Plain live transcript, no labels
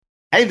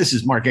Hey, this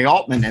is Mark A.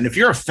 Altman, and if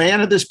you're a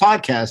fan of this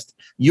podcast,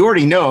 you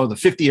already know the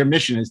 50-year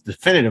mission is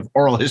definitive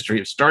oral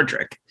history of Star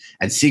Trek,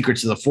 and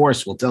Secrets of the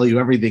Force will tell you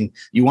everything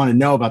you want to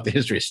know about the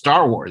history of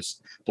Star Wars.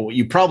 But what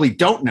you probably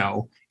don't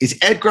know is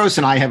Ed Gross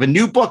and I have a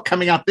new book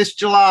coming out this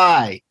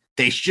July.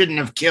 They Shouldn't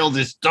Have Killed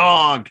His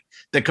Dog,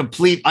 the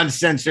complete,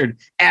 uncensored,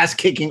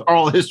 ass-kicking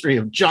oral history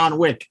of John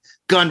Wick,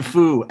 Gun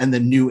Fu, and the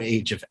new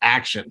age of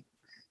action.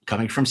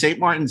 Coming from St.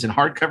 Martin's in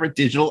hardcover,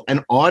 digital,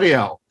 and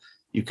audio.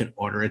 You can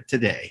order it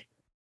today.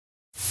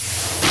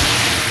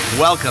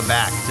 Welcome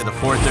back to the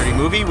 430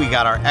 Movie. We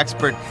got our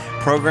expert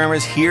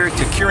programmers here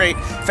to curate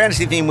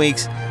fantasy theme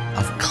weeks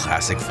of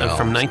classic films.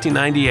 From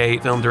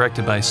 1998, film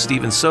directed by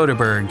Steven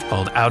Soderbergh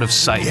called Out of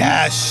Sight.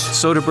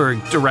 Yes.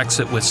 Soderbergh directs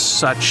it with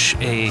such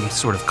a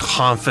sort of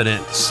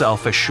confident,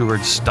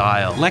 self-assured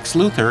style. Lex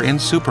Luthor in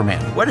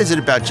Superman. What is it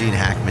about Gene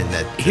Hackman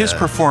that... His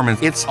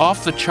performance, it's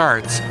off the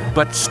charts,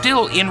 but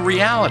still in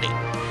reality.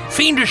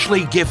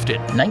 Fiendishly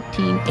gifted.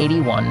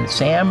 1981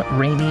 Sam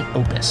Raimi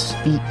opus,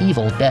 The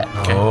Evil Dead.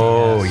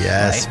 Oh,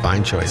 yes. Right?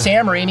 Fine choice.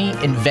 Sam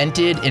Raimi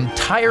invented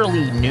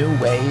entirely new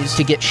ways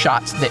to get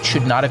shots that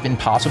should not have been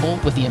possible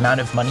with the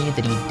amount of money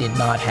that he did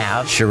not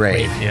have.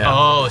 Charade. Yeah.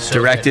 Oh, so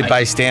directed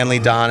by Stanley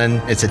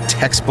Donen. It's a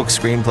textbook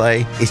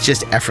screenplay. It's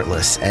just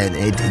effortless, and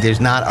there's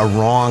not a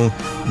wrong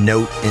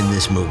note in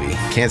this movie.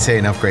 Can't say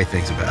enough great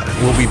things about it.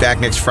 We'll be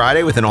back next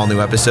Friday with an all-new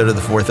episode of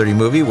the 430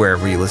 Movie,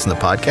 wherever you listen to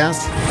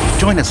podcasts.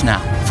 Join us now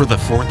for the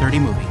 430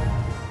 Movie.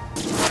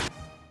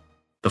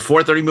 The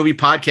 430 Movie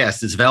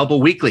Podcast is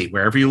available weekly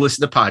wherever you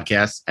listen to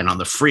podcasts and on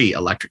the free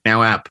Electric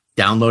Now app.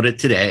 Download it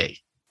today.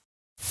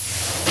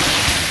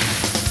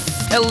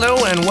 Hello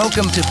and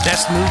welcome to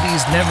Best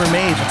Movies Never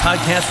Made, a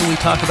podcast where we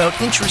talk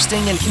about interesting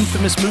and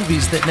infamous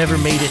movies that never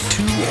made it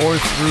to or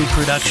through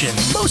production.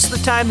 Most of the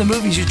time, the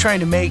movies you're trying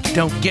to make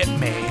don't get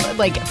made.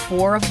 Like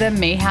 4 of them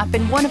may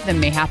happen, 1 of them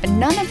may happen,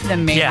 none of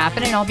them may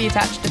happen, and I'll be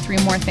attached to 3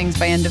 more things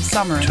by end of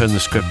summer. Turn the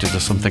script into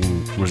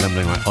something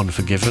resembling like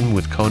Unforgiven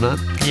with Conan.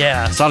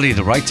 Yeah. Sadly,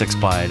 the rights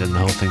expired and the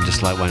whole thing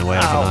just like went away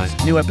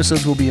overnight. New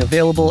episodes will be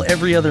available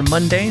every other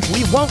Monday.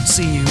 We won't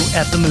see you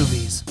at the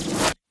movies.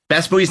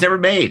 Best Movies Never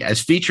Made,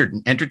 as featured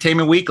in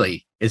Entertainment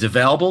Weekly, is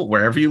available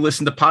wherever you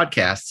listen to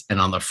podcasts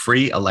and on the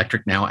free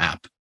Electric Now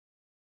app.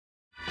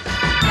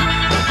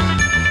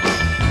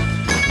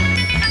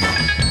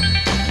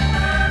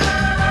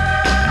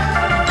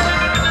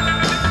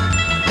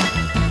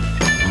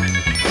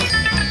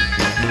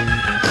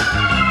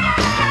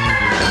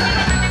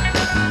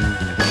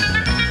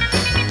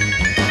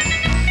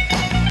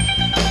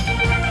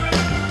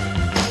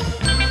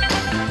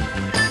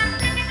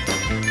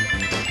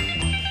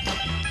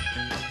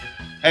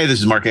 Hey,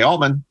 this is Mark A.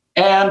 Altman.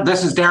 And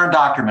this is Darren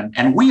Doctorman.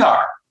 And we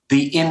are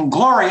the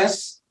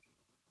Inglorious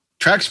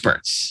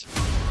Treksperts.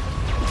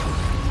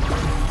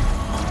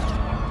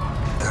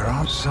 There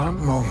are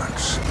some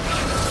moments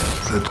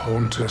that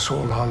haunt us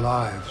all our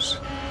lives.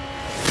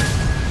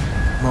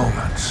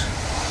 Moments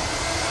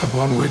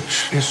upon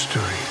which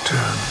history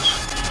turns.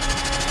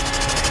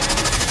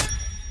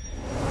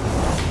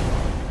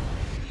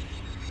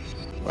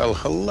 Well,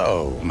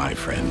 hello, my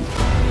friend.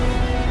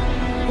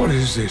 What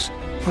is this?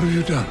 What have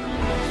you done?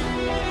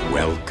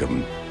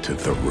 Welcome to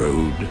the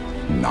road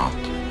not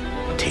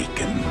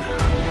taken.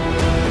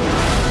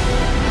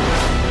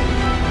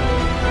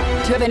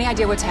 Do you have any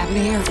idea what's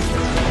happening here?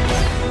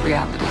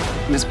 Reality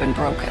has been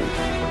broken.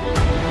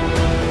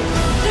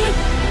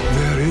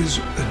 There is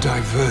a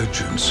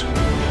divergence.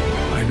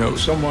 I know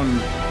someone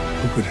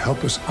who could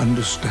help us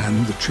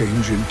understand the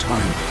change in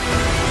time.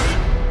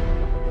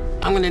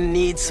 I'm gonna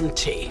need some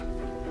tea.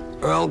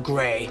 Earl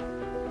Grey,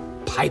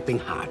 piping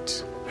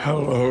hot.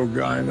 Hello,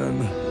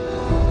 Guinan.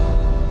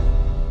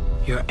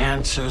 Your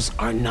answers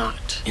are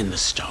not in the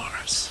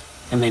stars,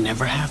 and they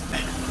never have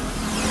been.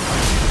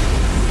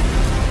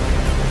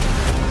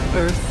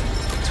 Earth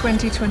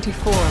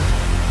 2024.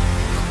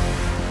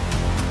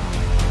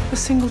 A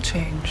single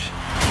change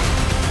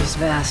is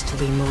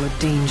vastly more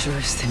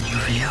dangerous than you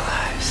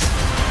realize.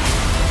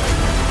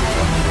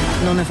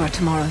 None of our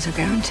tomorrows are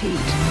guaranteed.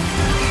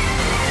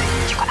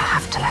 You're gonna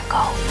have to let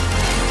go.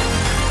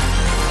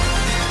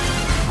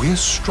 We're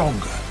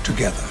stronger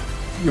together.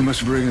 You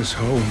must bring us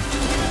home.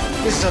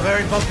 This is a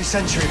very bumpy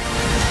century.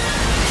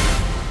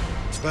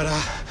 But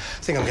I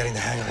think I'm getting the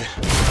hang of it.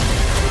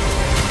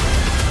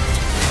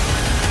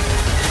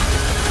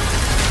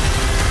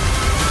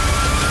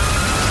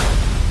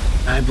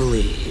 I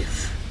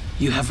believe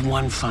you have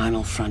one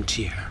final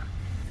frontier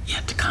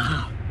yet to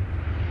come.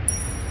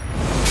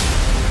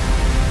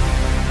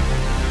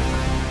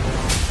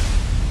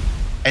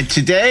 And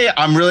today,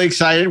 I'm really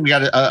excited. We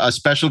got a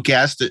special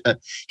guest.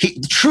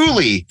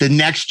 Truly the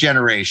next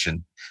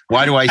generation.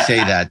 Why do I say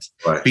that?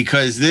 Right.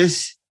 Because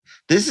this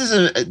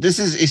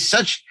is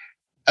such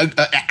an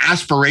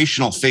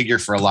aspirational figure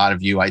for a lot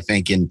of you, I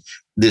think, in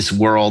this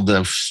world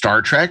of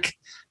Star Trek.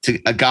 To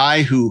a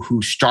guy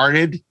who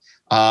started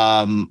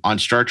on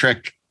Star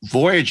Trek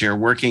Voyager,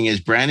 working as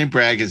Brandon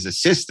Bragga's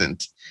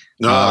assistant.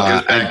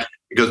 No, it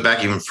goes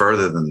back even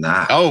further than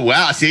that. Oh,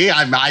 wow. See,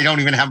 I don't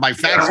even have my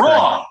facts.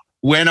 Wrong.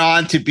 went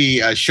on to be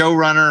a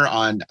showrunner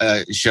on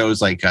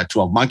shows like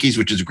 12 Monkeys,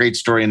 which is a great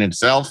story in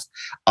itself.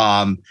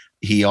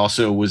 He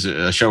also was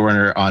a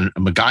showrunner on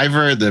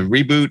MacGyver, the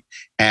reboot,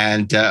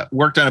 and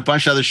worked on a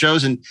bunch of other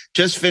shows, and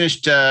just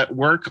finished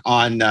work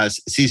on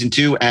season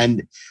 2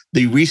 and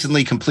the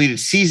recently completed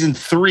season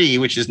 3,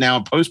 which is now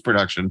in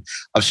post-production,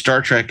 of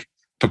Star Trek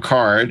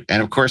Picard.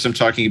 And of course, I'm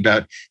talking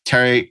about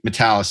Terry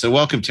Matalas. So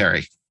welcome,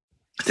 Terry.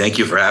 Thank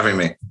you for having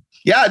me.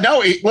 Yeah,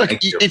 no,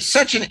 it's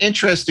such an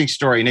interesting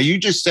story. Now, you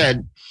just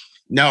said,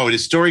 no, the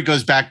story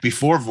goes back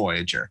before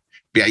Voyager.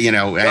 Yeah, you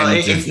know. Well,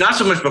 it's not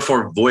so much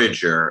before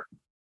Voyager.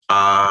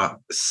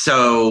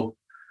 So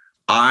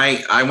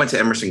I went to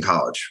Emerson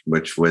College,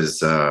 which was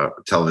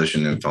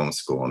television and film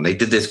school. And they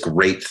did this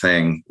great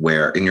thing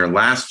where in your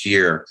last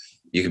year,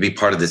 you could be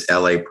part of this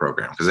LA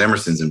program because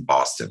Emerson's in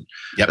Boston.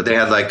 Yep. But they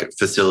had like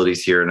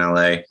facilities here in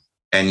LA,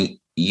 and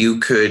you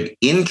could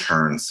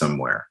intern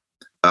somewhere,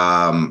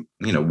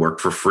 work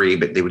for free,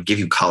 but they would give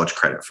you college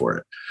credit for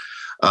it.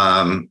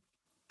 And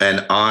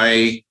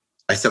I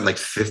sent like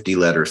 50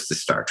 letters to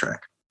Star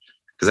Trek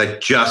because I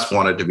just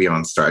wanted to be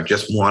on Star. I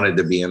just wanted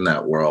to be in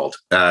that world.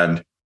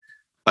 And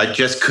I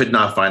just could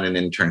not find an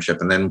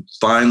internship. And then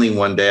finally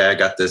one day I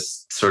got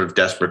this sort of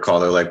desperate call.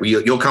 They're like, well,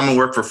 you'll come and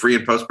work for free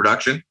in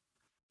post-production?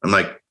 I'm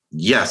like,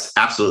 yes,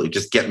 absolutely.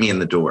 Just get me in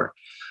the door.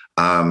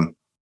 And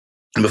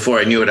before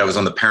I knew it, I was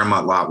on the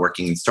Paramount lot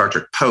working in Star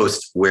Trek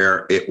Post,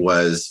 where it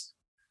was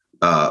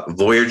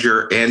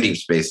Voyager and Deep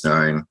Space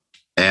Nine.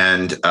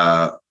 And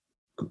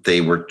they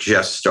were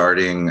just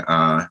starting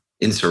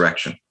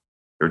Insurrection.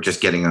 They were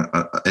just getting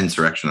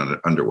Insurrection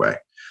underway.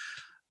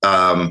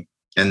 And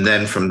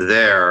then from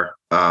there,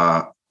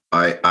 I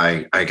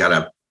got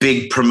a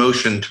big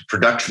promotion to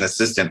production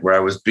assistant where I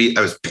was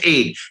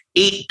paid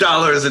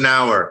 $8 an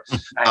hour.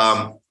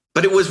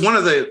 But it was one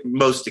of the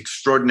most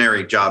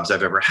extraordinary jobs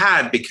I've ever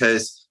had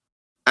because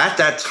at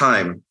that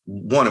time,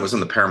 one, it was on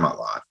the Paramount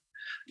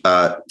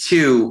lot.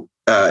 Two,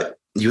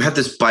 you had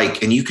this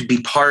bike and you could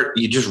be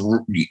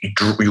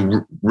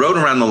you rode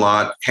around the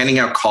lot, handing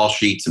out call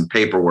sheets and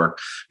paperwork.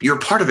 You're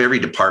part of every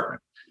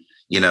department.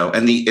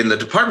 And in the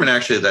department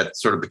actually that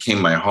sort of became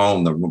my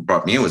home, that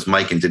brought me in, was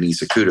Mike and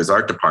Denise Akuta's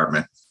art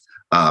department,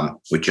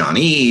 with John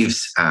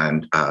Eves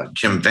and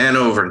Jim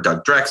Vanover and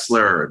Doug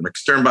Drexler and Rick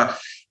Sternbach.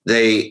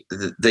 They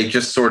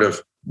just sort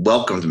of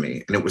welcomed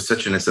me, and it was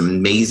such an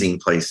amazing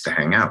place to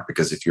hang out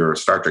because if you're a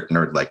Star Trek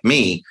nerd like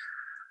me,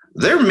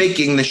 they're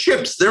making the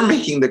ships, they're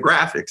making the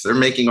graphics, they're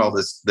making all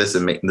this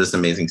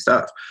amazing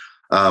stuff.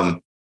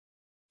 And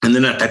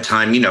then at that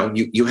time,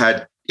 you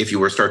had, if you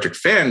were a Star Trek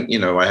fan,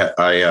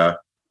 I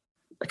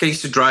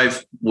used to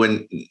drive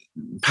when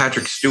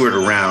Patrick Stewart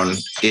around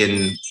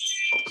in.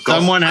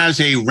 Someone has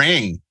a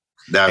ring.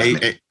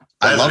 I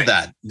love me.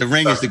 that. The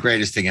ring is the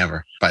greatest thing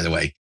ever, by the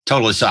way.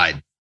 Total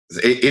aside.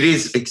 It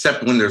is,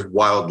 except when there's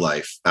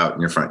wildlife out in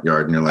your front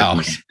yard and you're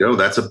like, oh,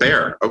 that's a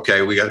bear.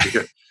 Okay, we got to be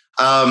good.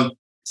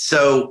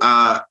 So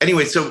I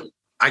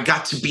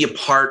got to be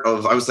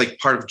I was like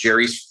part of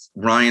Jerry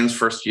Ryan's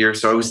first year.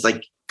 So I was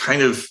like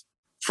kind of,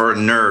 for a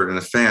nerd and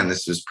a fan,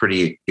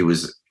 it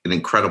was an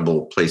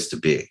incredible place to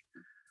be.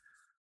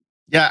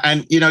 Yeah.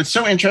 And, it's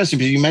so interesting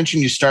because you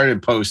mentioned you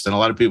started Post, and a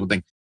lot of people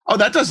think, oh,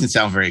 that doesn't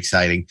sound very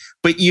exciting.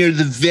 But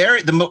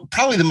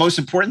probably the most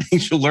important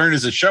things you'll learn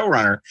as a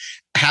showrunner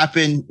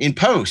happen in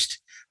Post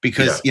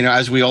because,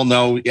 as we all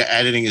know,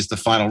 editing is the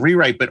final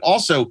rewrite. But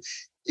also,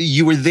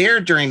 you were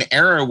there during an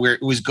era where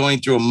it was going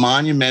through a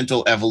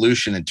monumental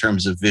evolution in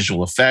terms of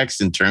visual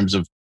effects, in terms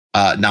of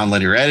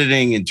nonlinear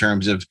editing, in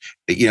terms of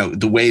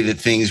the way that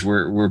things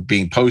were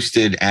being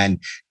posted,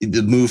 and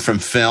the move from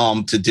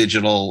film to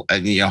digital,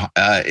 and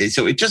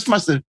so it just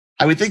must have.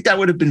 I would think that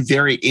would have been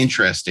very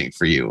interesting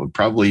for you, and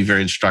probably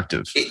very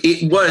instructive.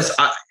 It was.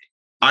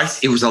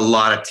 It was a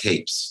lot of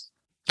tapes.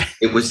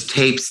 It was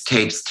tapes.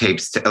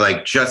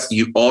 Like just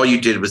all you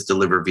did was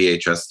deliver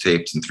VHS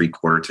tapes and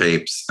 3/4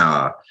 tapes.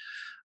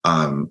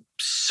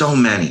 So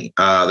many.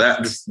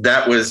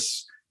 That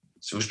was.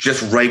 So it was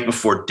just right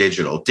before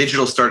digital.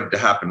 Digital started to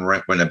happen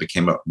right when I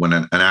became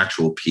an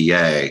actual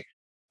PA,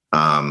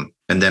 and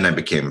then I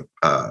became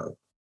an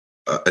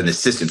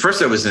assistant.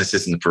 First, I was an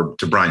assistant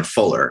to Brian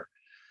Fuller,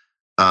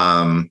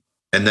 and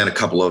then a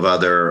couple of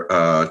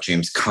other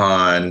James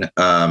Caan,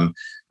 and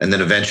then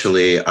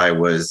eventually I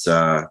was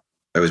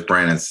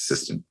Brandon's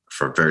assistant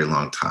for a very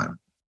long time,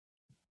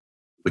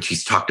 which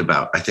he's talked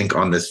about, I think,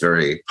 on this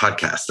very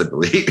podcast, I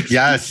believe.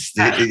 Yes,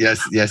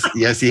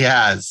 he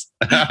has.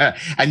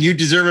 And you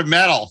deserve a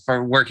medal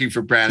for working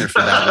for Brandon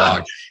for that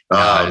long.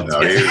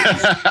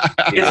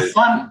 It's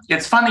fun.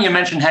 It's fun that you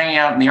mentioned hanging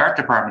out in the art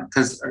department,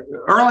 because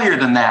earlier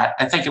than that,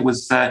 I think it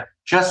was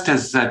just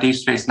as Deep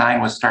Space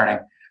Nine was starting,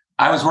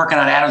 I was working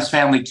on Addams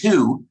Family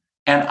 2,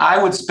 and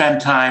I would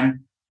spend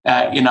time,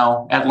 at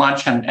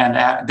lunch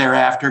and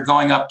thereafter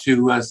going up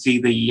to see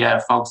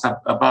the folks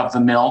up above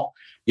the mill.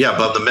 Yeah,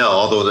 above the mill,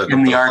 although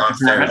in the art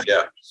department.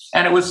 Yeah.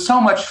 And it was so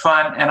much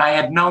fun, and I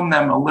had known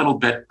them a little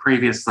bit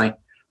previously,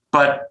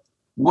 but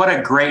what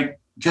a great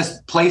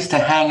just place to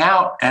hang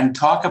out and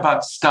talk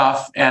about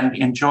stuff and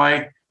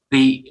enjoy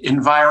the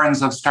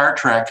environs of Star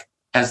Trek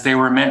as they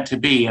were meant to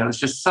be. And it was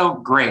just so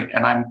great.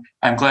 And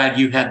I'm glad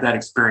you had that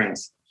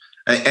experience.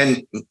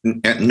 And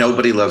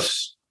nobody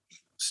loves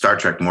Star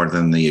Trek more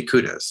than the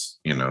Yakutas.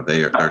 You know,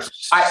 they are.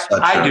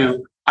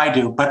 I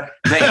do, but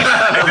they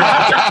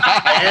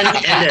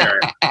and Aaron.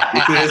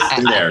 Yakutas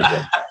and Aaron.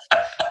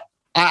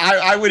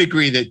 I would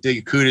agree that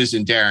the Yakutas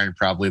and Darren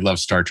probably love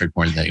Star Trek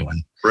more than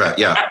anyone. Right.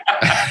 Yeah.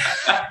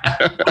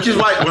 Which is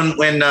why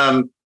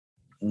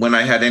when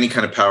I had any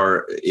kind of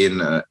power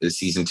in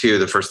season 2,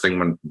 the first thing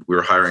when we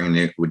were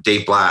hiring with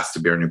Dave Blass to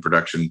be our new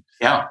production,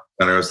 and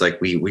I was like,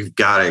 we've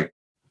got to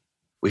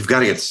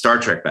get Star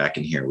Trek back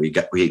in here. We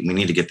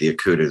need to get the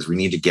Yakutas. We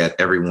need to get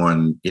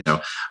everyone. You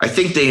know, I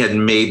think they had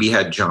maybe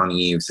had John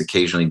Eves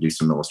occasionally do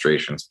some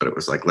illustrations, but it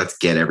was like, let's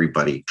get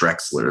everybody,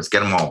 Drexler, let's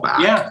get them all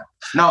back. Yeah,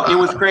 no, it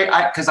was great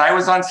because I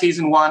was on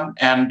season 1,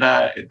 and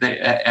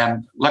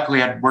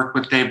luckily I'd worked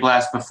with Dave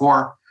Blass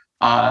before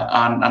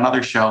on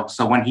another show.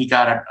 So when he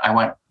got it, I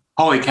went,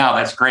 holy cow,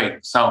 that's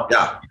great. So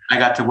I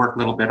got to work a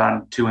little bit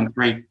on 2 and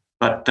 3.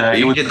 But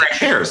you did the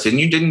chairs, and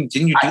you didn't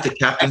you do the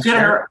captain's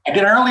chair? I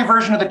did an early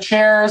version of the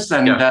chairs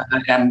and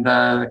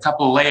a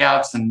couple of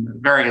layouts and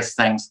various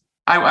things.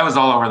 I was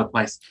all over the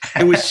place.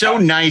 It was so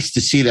nice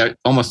to see that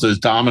almost those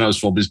dominoes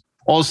fall, because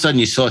all of a sudden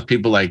you saw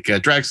people like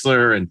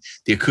Drexler and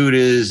the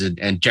Yakutas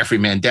and Jeffrey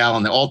Mandel,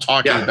 and they're all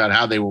talking about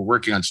how they were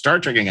working on Star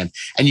Trek again.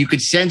 And you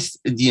could sense,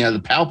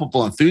 the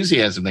palpable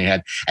enthusiasm they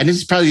had. And this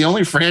is probably the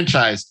only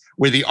franchise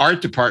where the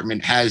art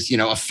department has, a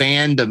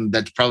fandom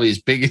that's probably as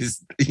big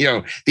as,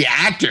 the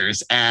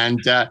actors.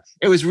 And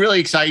it was really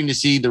exciting to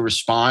see the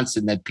response,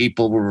 and that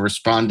people were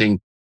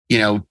responding.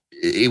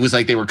 It was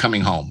like they were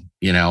coming home,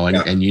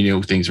 and you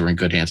knew things were in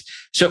good hands.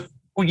 So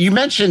you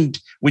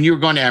mentioned when you were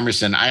going to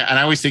Emerson, I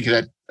always think of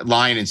that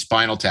line in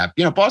Spinal Tap.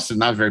 Boston's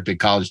not a very big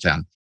college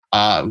town.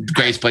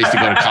 Greatest place to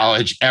go to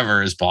college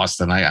ever is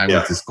Boston. I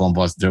went to school in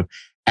Boston too.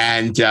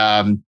 And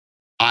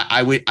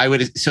I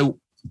would. So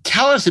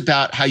tell us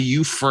about how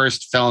you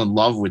first fell in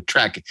love with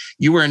Trek.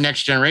 You were a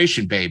Next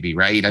Generation baby,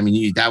 right? I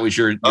mean, that was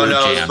your jam.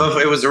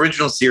 It was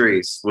original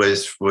series.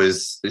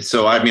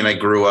 So I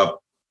grew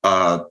up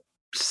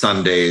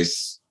Sunday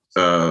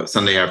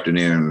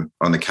afternoon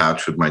on the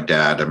couch with my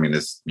dad.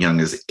 As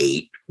young as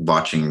 8,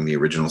 watching the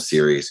original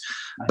series.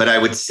 But I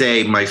would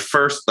say my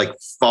first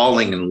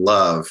falling in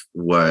love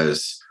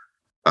was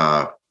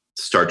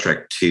Star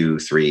Trek 2,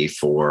 3,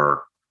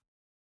 4.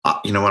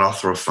 You know what? I'll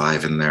throw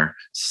 5 in there.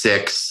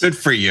 6. Good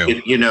for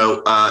you.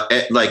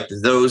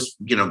 Those.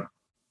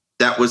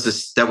 That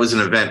was an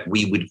event.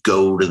 We would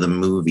go to the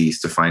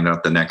movies to find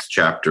out the next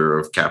chapter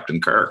of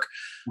Captain Kirk.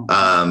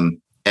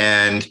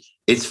 And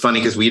it's funny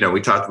because we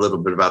talked a little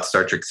bit about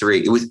Star Trek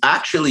 3. It was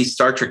actually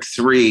Star Trek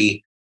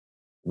 3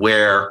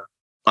 where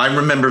I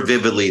remember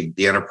vividly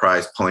the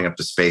Enterprise pulling up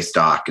the space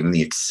dock and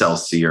the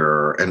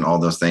Excelsior and all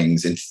those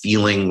things, and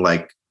feeling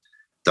like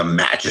the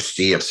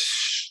majesty of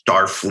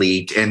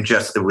Starfleet, and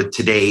just with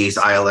today's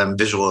ILM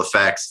visual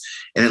effects.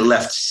 And it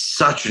left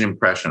such an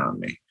impression on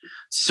me.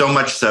 So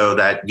much so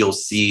that you'll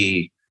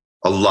see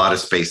a lot of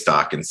space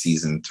dock in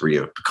season 3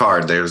 of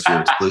Picard. There's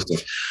your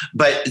exclusive.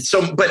 But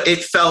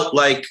it felt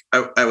like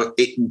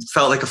it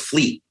felt like a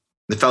fleet.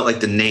 It felt like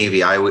the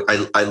Navy. I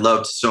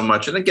loved so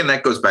much. And again,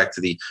 that goes back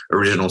to the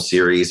original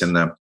series and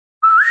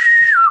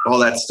all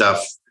that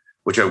stuff,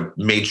 which I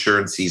made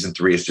sure in season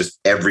 3 is just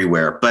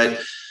everywhere.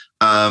 But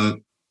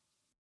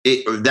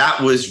that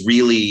was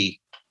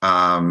really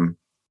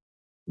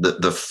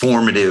the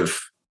formative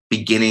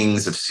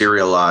beginnings of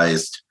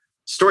serialized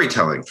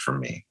storytelling for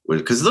me,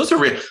 because those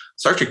are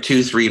Star Trek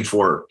 2, 3, and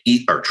 4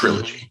 are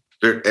trilogy.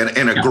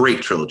 And a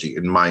great trilogy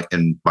in my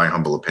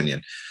humble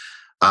opinion.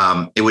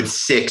 It would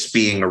 6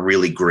 being a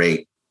really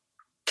great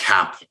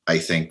cap, I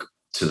think,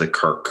 to the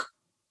Kirk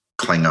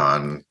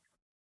Klingon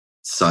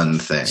son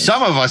thing.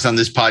 Some of us on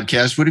this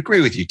podcast would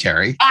agree with you,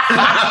 Terry.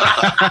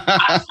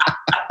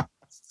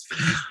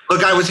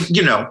 Look, I was,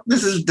 I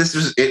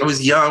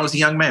was young. I was a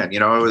young man,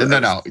 No.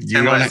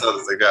 You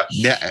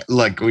don't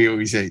look, we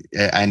always say,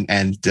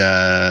 and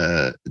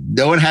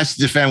no one has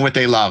to defend what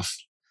they love.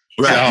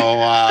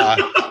 Right.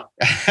 So,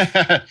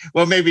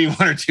 well, maybe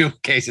 1 or 2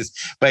 cases,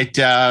 but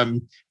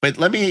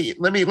let me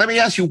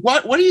ask you,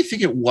 what do you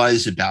think it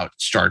was about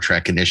Star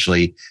Trek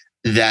initially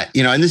that,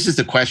 and this is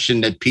the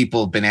question that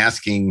people have been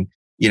asking,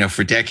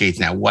 for decades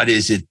now. What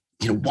is it?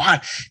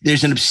 Why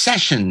there's an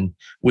obsession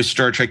with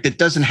Star Trek that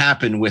doesn't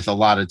happen with a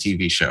lot of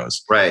TV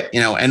shows, right?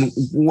 And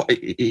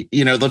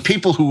the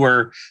people who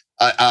are,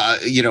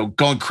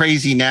 going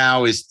crazy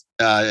now is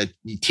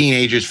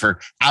teenagers for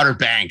Outer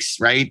Banks,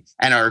 right?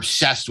 And are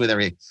obsessed with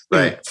everything.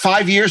 Right.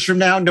 5 years from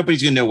now,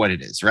 nobody's going to know what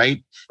it is,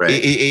 right? Right.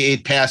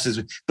 It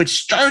passes. But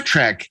Star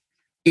Trek,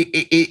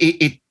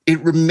 it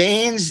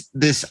remains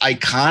this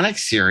iconic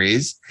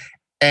series,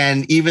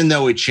 and even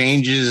though it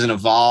changes and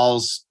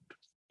evolves,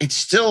 it's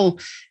still.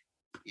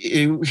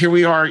 Here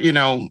we are,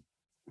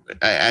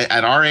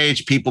 at our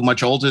age, people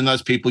much older than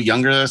us, people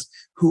younger than us,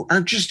 who are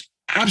just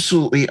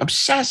absolutely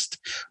obsessed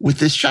with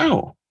this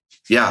show.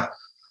 Yeah.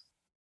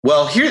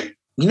 Well,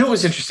 it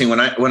was interesting when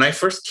I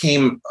first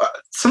came.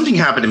 Something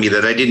happened to me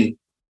that I didn't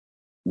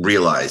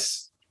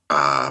realize,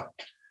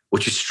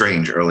 which is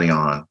strange early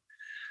on.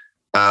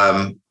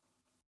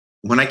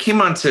 When I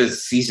came on to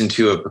season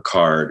 2 of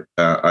Picard,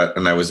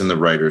 and I was in the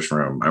writers'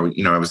 room, I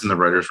was in the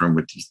writers' room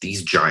with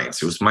these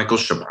giants. It was Michael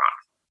Chabon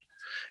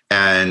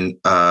and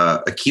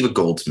Akiva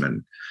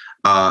Goldsman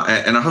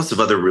and a host of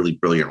other really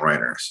brilliant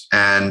writers.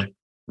 And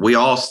we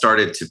all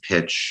started to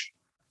pitch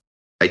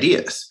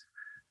ideas.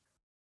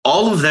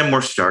 All of them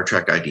were Star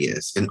Trek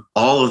ideas, and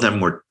all of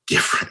them were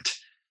different.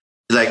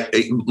 Like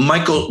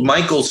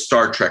Michael's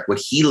Star Trek, what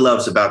he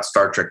loves about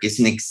Star Trek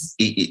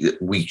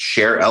we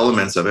share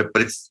elements of it,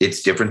 but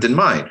it's different than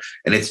mine.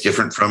 And it's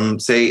different from,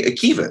 say,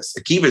 Akiva's.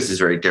 Akiva's is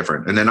very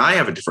different. And then I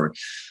have a different.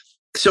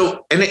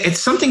 So, and it's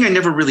something I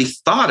never really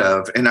thought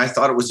of. And I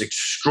thought it was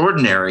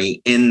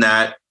extraordinary in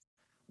that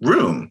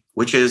room,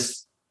 which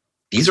is,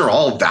 these are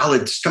all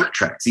valid Star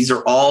Treks. These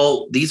are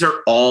all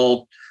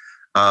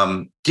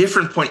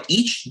different point.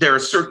 There are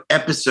certain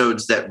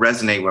episodes that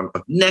resonate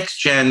with Next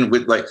Gen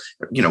with, like,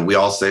 we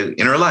all say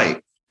Inner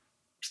Light.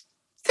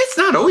 It's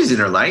not always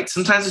Inner Light.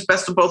 Sometimes it's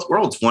Best of Both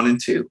Worlds, 1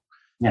 and 2,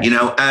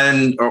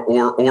 and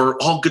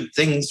or All Good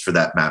Things for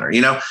that matter,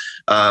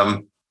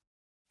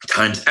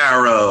 Times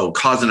Arrow,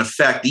 Cause and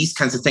Effect, these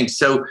kinds of things.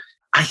 So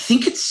I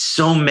think it's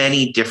so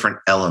many different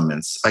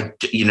elements. I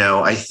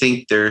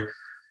think they're,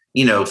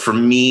 for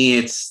me,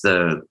 it's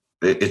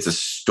a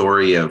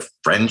story of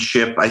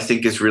friendship, I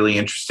think, is really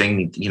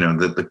interesting.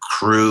 The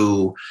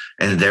crew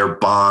and their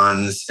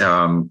bonds,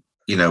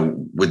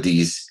 with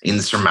these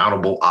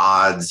insurmountable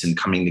odds and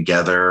coming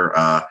together,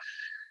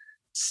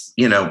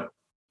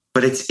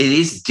 but it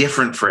is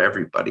different for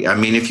everybody. I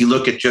mean, if you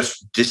look at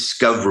just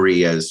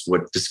Discovery as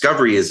what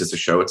Discovery is as a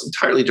show, it's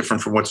entirely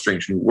different from what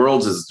Strange New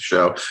Worlds is as a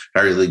show,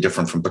 entirely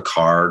different from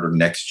Picard or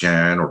Next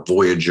Gen or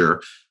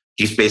Voyager,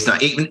 Deep Space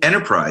Nine, even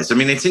Enterprise. I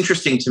mean, it's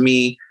interesting to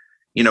me.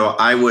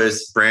 I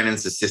was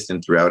Brandon's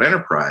assistant throughout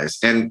Enterprise,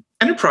 and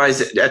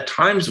Enterprise at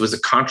times was a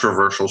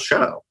controversial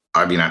show.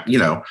 I mean,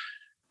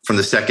 from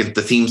the second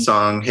the theme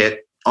song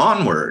hit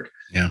onward.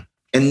 Yeah.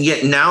 And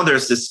yet now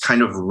there's this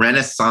kind of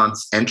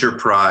Renaissance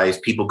Enterprise,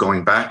 people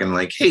going back and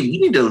like, hey, we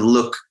need to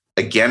look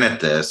again at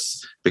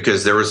this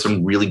because there were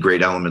some really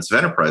great elements of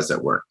Enterprise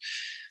that work.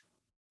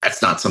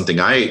 That's not something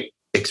I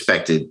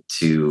expected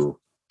to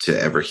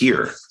ever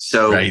hear.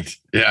 So, right.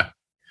 Yeah.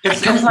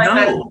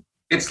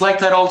 It's like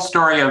that old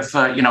story of,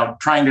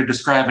 trying to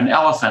describe an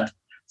elephant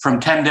from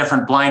 10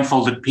 different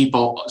blindfolded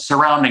people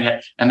surrounding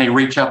it, and they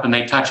reach up and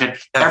they touch it.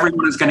 Yeah.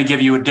 Everyone is going to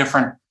give you a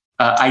different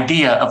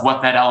idea of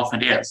what that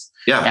elephant is.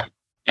 Yeah.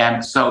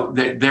 And so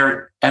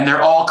they're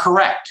all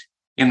correct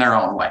in their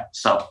own way.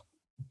 So.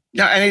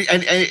 Yeah.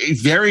 And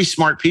very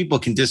smart people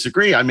can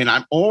disagree. I mean,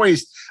 I'm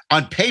always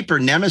on paper,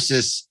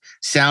 Nemesis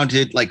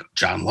sounded like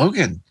John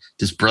Logan,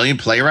 this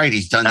brilliant playwright.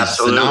 He's done these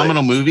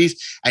phenomenal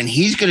movies, and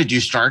he's going to do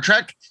Star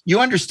Trek. You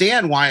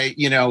understand why,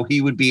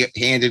 he would be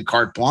handed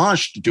carte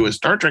blanche to do a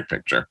Star Trek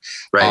picture.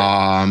 Right.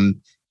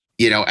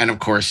 And of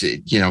course,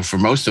 for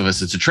most of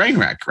us, it's a train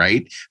wreck.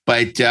 Right.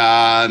 But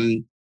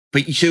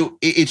so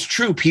it's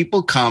true.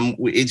 People come,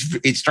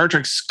 it's Star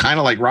Trek's kind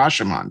of like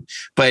Rashomon.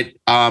 But,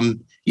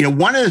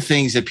 one of the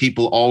things that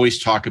people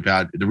always talk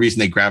about, the reason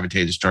they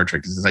gravitate to Star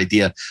Trek is this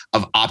idea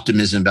of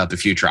optimism about the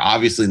future.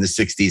 Obviously, in the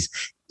 60s,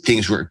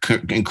 things were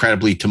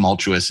incredibly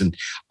tumultuous, and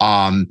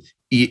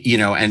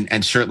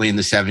and certainly in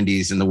the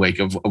 70s in the wake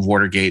of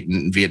Watergate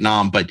and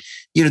Vietnam. But,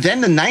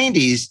 then the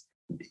 90s,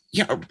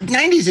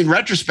 90s in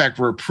retrospect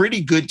were a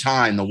pretty good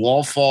time. The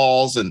wall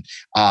falls and,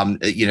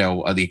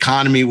 the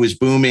economy was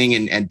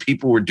booming and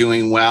people were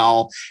doing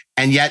well.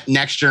 And yet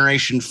Next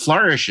Generation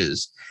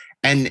flourishes.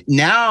 And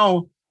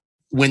now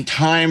when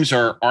times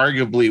are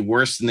arguably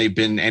worse than they've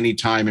been any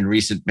time in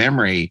recent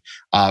memory,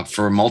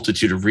 for a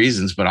multitude of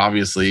reasons, but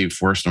obviously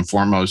first and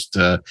foremost,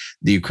 the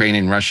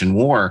Ukrainian-Russian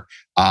war,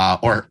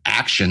 or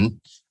action,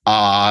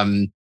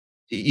 what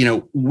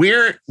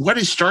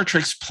is Star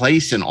Trek's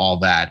place in all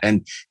that?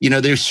 And,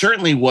 there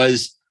certainly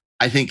was,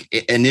 I think,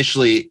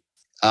 initially,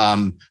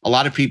 a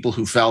lot of people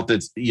who felt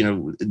that,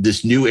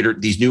 these new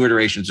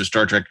iterations of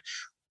Star Trek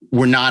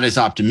were not as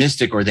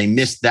optimistic, or they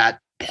missed that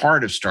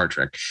part of Star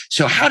Trek.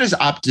 So how does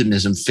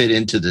optimism fit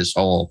into this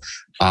whole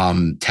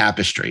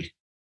tapestry?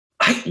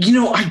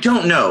 I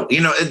don't know,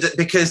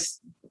 because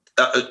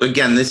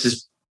again, this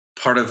is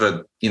part of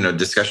a,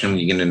 discussion when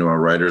you get into a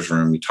writer's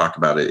room, you talk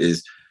about it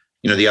is,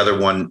 the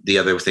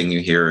other thing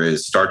you hear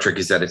is Star Trek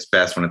is at its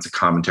best when it's a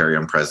commentary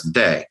on present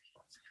day.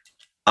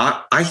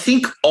 I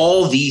think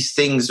all these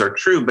things are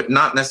true, but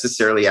not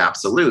necessarily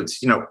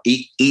absolutes.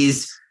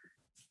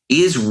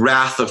 Is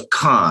Wrath of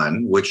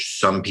Khan, which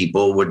some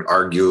people would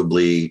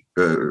arguably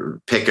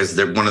pick as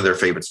one of their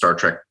favorite Star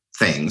Trek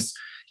things,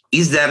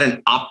 is that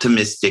an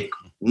optimistic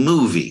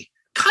movie?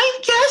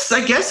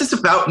 I guess it's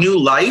about new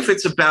life.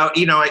 It's about,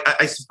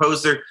 I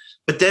suppose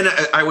but then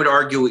I would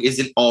argue,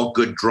 isn't all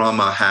good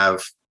drama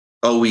have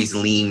always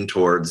leaned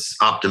towards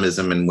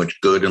optimism in which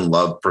good and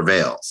love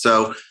prevail?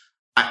 So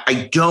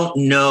I don't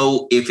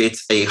know if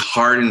it's a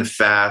hard and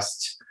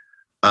fast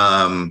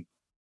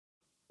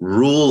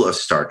rule of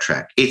Star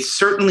Trek. It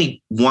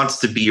certainly wants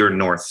to be your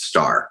North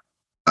Star.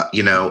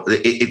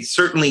 It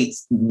certainly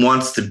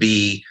wants to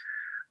be.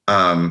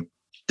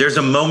 There's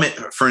a moment,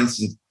 for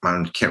instance,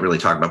 I can't really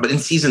talk about, but in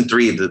season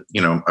 3,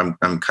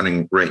 I'm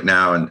cutting right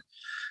now, and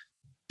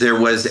there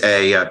was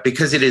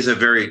because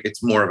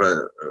it's more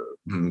of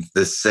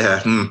it's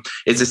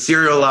a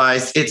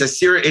serialized,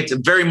 it's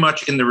very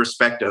much in the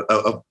respect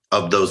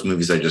of those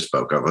movies I just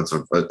spoke of.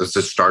 It's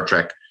a Star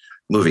Trek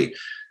movie.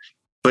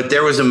 But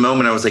there was a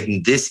moment I was like,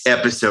 this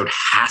episode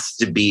has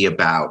to be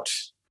about,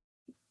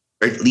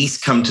 or at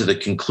least come to the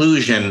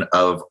conclusion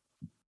of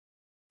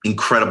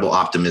incredible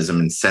optimism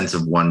and sense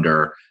of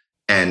wonder,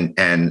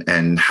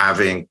 and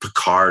having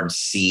Picard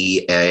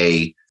see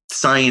a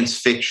science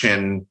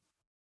fiction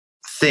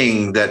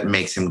thing that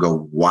makes him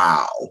go,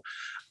 wow.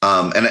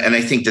 And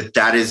I think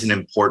that is an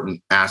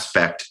important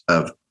aspect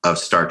of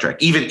Star Trek.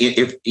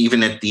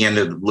 Even at the end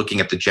of looking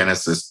at the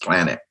Genesis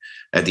planet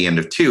at the end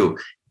of 2,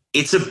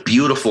 it's a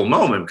beautiful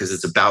moment because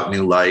it's about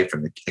new life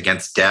and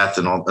against death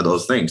and all of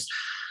those things.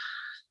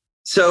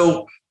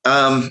 So,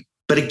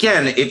 but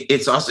again,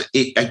 it's also,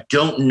 I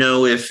don't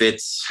know if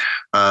it's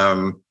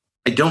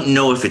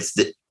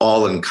the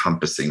all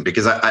encompassing,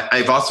 because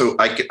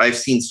I've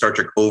seen Star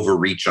Trek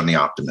overreach on the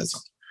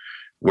optimism,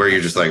 where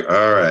you're just like,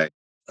 all right,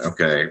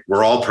 okay,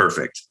 we're all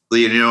perfect.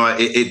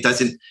 It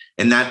doesn't,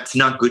 and that's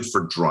not good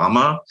for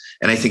drama.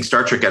 And I think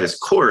Star Trek at its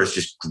core is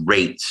just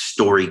great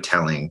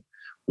storytelling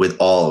with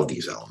all of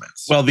these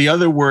elements. Well, the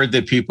other word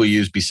that people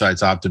use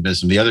besides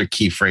optimism, the other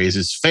key phrase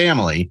is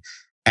family.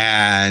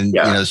 And,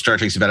 Star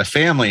Trek's about a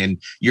family. And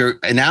your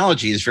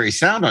analogy is very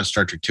sound on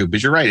Star Trek 2,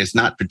 but you're right. It's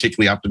not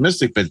particularly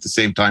optimistic, but at the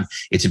same time,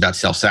 it's about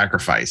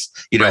self-sacrifice.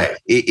 Right.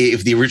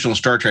 If the original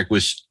Star Trek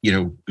was,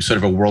 sort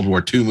of a World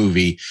War II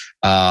movie,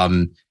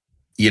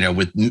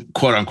 with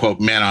quote unquote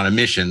men on a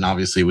mission,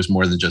 obviously it was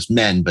more than just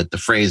men, but the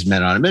phrase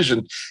men on a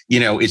mission,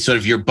 it's sort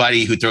of your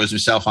buddy who throws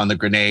himself on the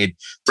grenade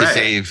to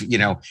save,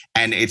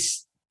 and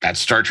that's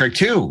Star Trek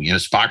 2.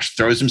 Spock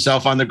throws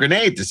himself on the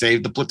grenade to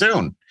save the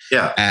platoon.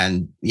 Yeah.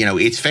 And,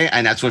 it's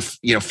and that's what,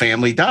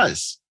 family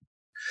does.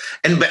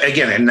 But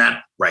again,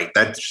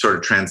 that sort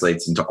of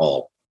translates into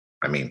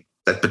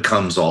that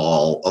becomes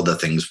all of the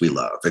things we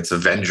love. It's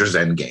Avengers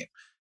Endgame.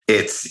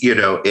 It's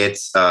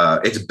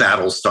Battlestar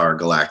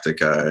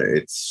Galactica.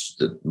 It's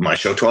my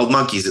show 12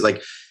 Monkeys. It's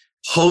like,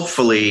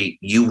 hopefully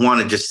you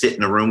want to just sit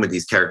in a room with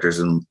these characters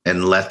and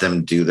let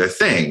them do their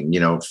thing.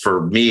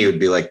 For me, it would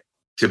be like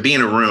to be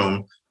in a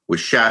room with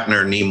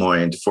Shatner,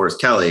 Nimoy, and DeForest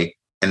Kelley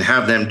and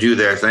have them do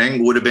their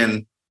thing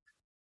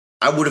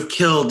I would have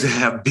killed to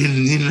have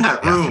been in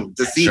that room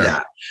to see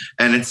that.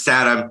 And it's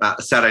sad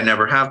I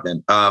never have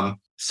been.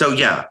 So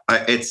yeah,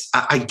 I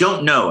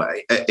don't know.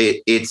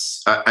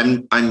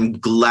 I'm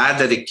glad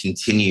that it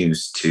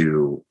continues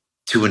to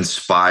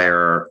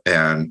inspire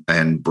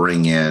and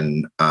bring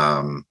in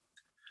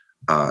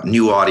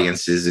new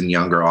audiences and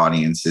younger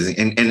audiences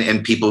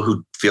and people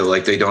who feel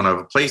like they don't have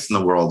a place in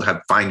the world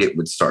find it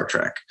with Star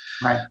Trek.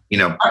 Right.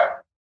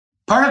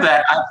 Part of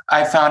that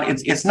I found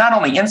it's not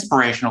only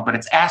inspirational, but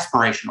it's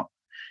aspirational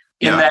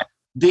in that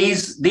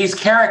these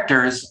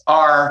characters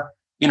are,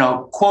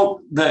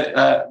 quote,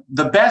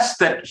 the best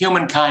that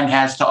humankind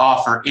has to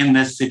offer in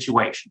this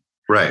situation.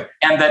 Right.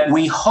 And that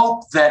we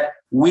hope that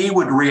we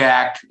would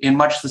react in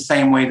much the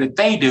same way that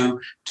they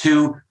do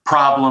to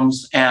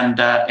problems and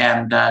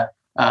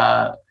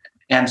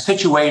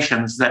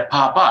situations that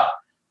pop up.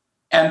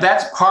 And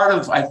that's part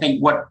of, I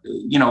think, what,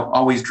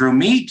 always drew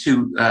me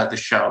to the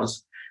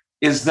shows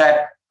is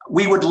that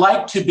we would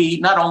like to be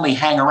not only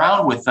hang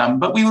around with them,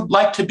 but we would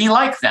like to be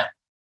like them.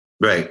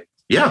 Right.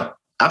 Yeah,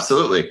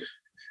 absolutely.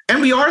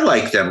 And we are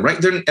like them, right?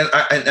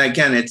 And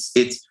again, it's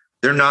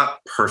they're not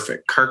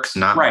perfect. Kirk's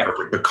not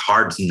perfect.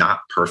 Picard's not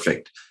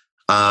perfect.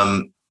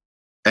 And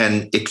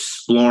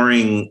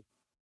exploring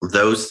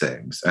those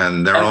things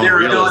and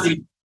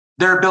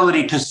their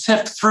ability to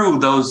sift through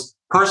those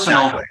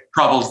personal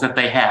troubles that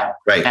they have,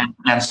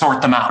 and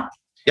sort them out.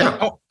 Yeah.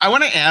 Oh, I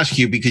want to ask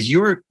you, because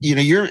you're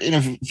in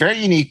a very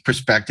unique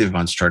perspective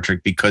on Star Trek,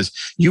 because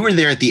you were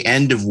there at the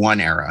end of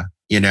one era,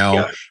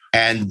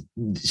 and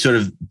sort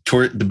of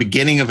toward the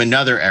beginning of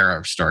another era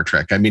of Star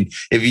Trek. I mean,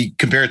 if you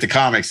compare it to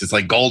comics, it's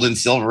like Golden,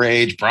 Silver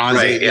Age, Bronze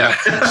Age. Yeah.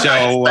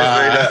 So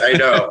I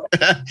know.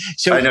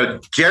 I know.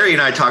 Jerry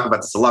and I talk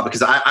about this a lot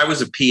because I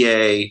was a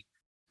PA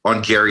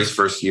on Jerry's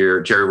first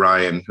year, Jerry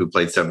Ryan, who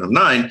played 7 of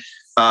 9.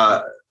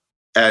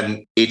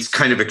 And it's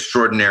kind of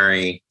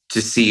extraordinary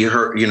to see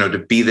her, to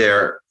be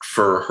there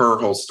for her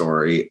whole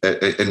story.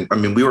 And I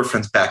mean, we were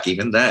friends back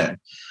even then.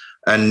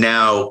 And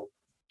now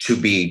to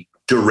be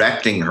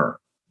directing her,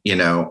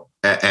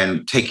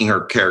 and taking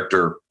her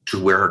character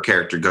to where her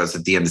character goes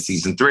at the end of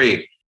season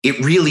 3, it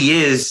really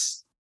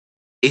is.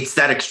 It's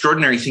that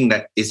extraordinary thing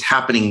that is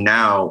happening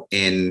now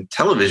in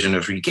television,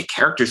 if you get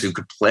characters who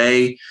could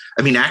play,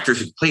 actors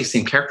who play the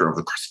same character over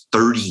the course of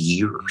 30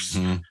 years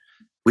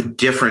with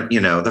different,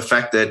 the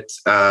fact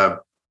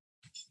that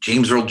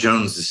James Earl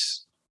Jones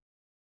is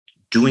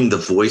doing the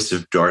voice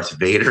of Darth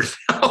Vader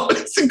now.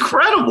 It's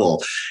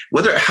incredible.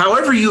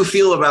 However you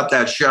feel about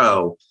that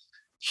show,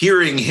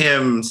 hearing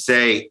him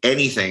say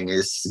anything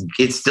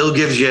it still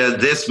gives you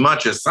this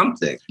much of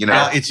something, you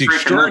know. It's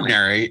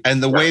extraordinary.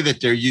 And the way that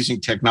they're using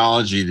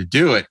technology to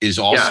do it is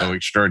also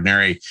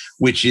extraordinary,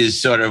 which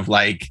is sort of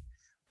like,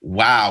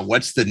 wow,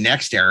 what's the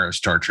next era of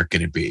Star Trek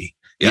going to be?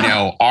 You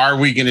know, are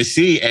we going to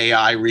see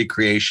AI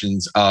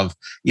recreations of,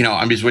 you know,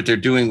 I mean, what they're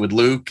doing with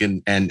Luke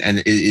and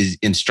is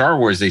in Star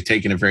Wars, they've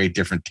taken a very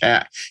different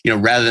tack. You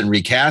know, rather than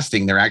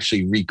recasting, they're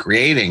actually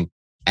recreating.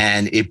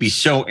 And it'd be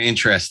so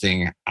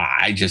interesting.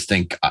 I just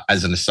think,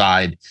 as an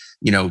aside,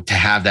 you know, to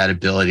have that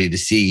ability to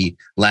see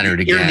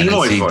Leonard again.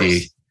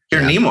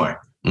 Hear Nimoy,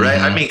 right?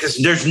 I mean, because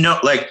there's no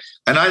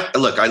and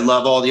I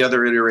love all the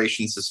other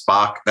iterations of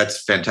Spock.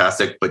 That's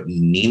fantastic. But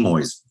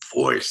Nimoy's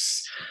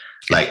voice,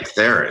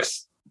 there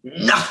is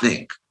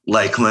nothing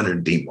like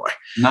Leonard Nimoy.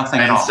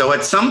 Nothing and at all. So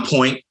at some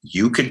point,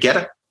 you could get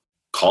a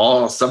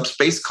call,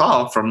 subspace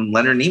call from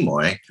Leonard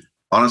Nimoy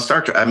on a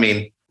Star Trek. I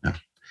mean,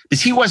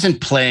 because he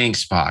wasn't playing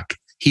Spock.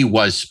 He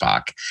was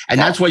Spock. And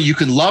that's why you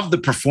can love the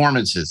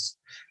performances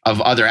of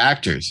other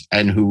actors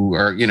and who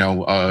are, you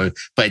know,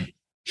 but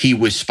he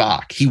was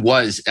Spock. He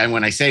was, and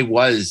when I say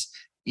was,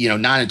 you know,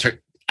 not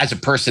as a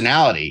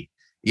personality,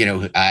 you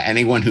know,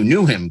 anyone who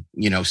knew him,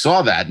 you know,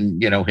 saw that,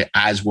 and, you know,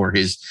 as were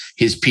his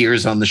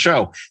peers on the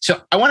show.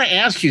 So I want to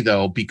ask you,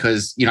 though,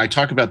 because, you know, I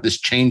talk about this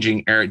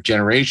changing era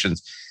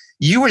generations.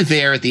 You were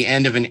there at the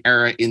end of an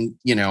era in,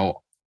 you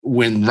know,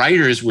 when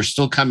writers were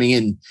still coming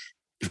in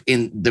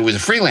there was a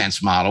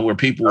freelance model where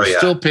people were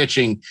still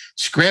pitching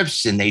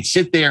scripts, and they'd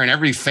sit there, and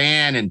every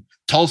fan in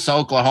Tulsa,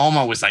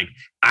 Oklahoma was like,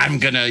 I'm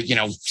going to, you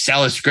know,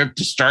 sell a script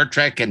to Star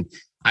Trek, and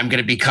I'm going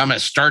to become a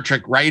Star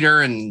Trek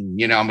writer, and,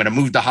 you know, I'm going to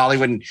move to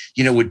Hollywood, and,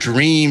 you know, with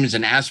dreams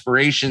and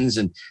aspirations.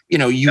 And, you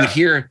know, you would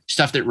hear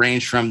stuff that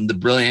ranged from the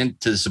brilliant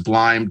to the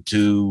sublime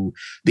to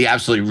the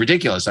absolutely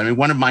ridiculous. I mean,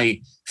 one of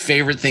my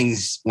favorite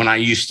things when I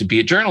used to be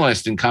a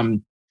journalist and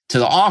come to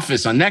the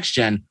office on Next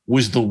Gen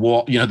was the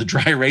wall, you know, the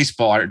dry erase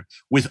board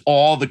with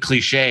all the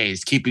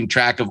cliches, keeping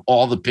track of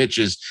all the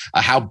pitches,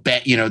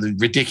 you know, the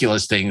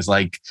ridiculous things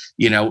like,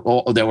 you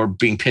know, that were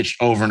being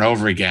pitched over and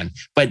over again.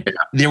 But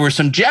there were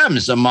some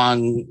gems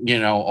among, you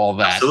know, all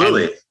that.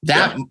 Absolutely. And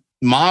that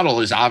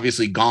model is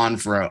obviously gone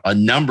for a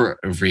number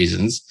of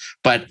reasons,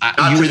 but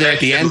you were there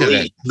at the end of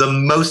it. The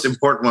most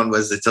important one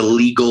was it's a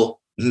legal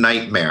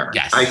nightmare.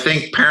 Yes. I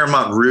think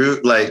Paramount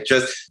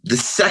just the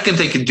second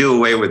they could do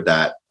away with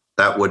that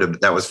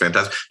was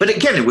fantastic. But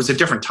again, it was a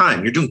different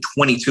time. You're doing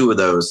 22 of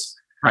those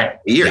a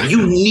year. Yeah.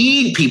 You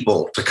need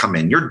people to come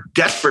in. You're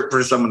desperate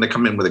for someone to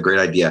come in with a great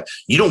idea.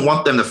 You don't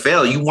want them to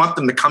fail. You want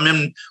them to come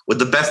in with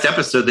the best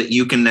episode that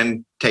you can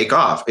then take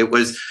off. It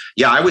was,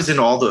 I was in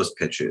all those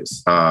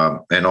pitches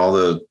and all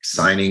the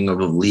signing of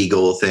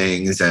legal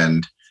things.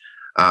 And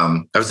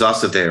I was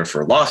also there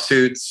for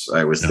lawsuits.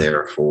 I was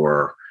there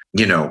for,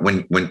 you know,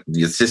 when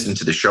the assistant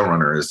to the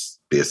showrunner is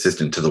the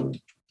assistant to the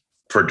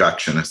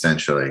production,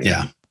 essentially.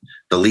 Yeah.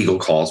 The legal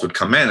calls would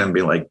come in and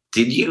be like,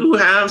 did you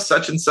have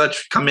such and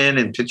such come in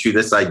and pitch you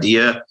this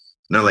idea? And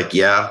they're like,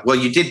 yeah, well,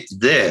 you did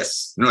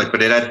this. And they're like,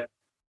 but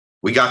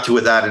we got to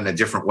that in a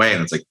different way.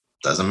 And it's like,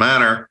 doesn't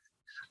matter.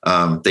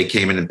 They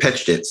came in and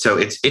pitched it. So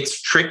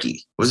it's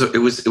tricky.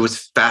 It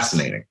was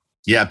fascinating.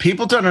 Yeah.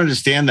 People don't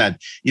understand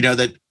that,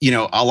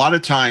 a lot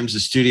of times the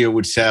studio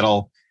would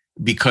settle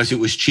because it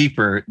was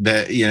cheaper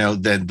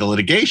than the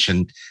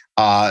litigation.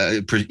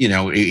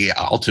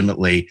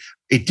 Ultimately,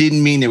 it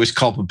didn't mean there was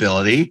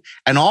culpability.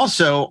 And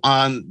also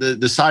on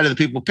the side of the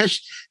people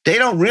pitched, they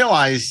don't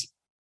realize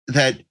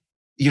that,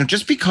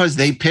 just because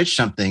they pitched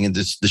something and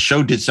the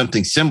show did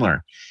something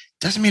similar,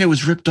 doesn't mean it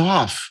was ripped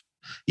off,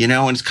 and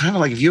it's kind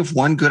of like if you have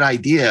one good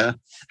idea,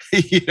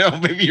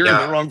 maybe you're in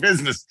the wrong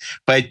business,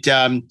 but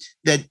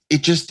that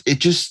it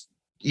just,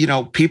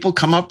 people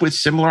come up with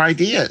similar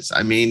ideas.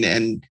 I mean,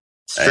 and,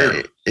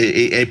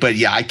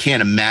 I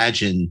can't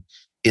imagine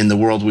in the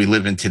world we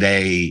live in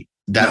today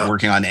that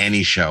working on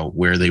any show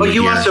where they. But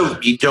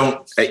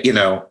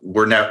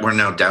we're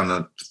now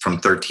down from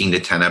 13 to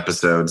 10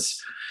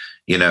 episodes.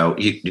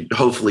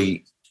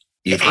 Hopefully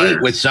you've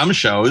 8 with some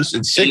shows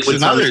and 6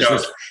 with others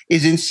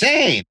is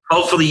insane.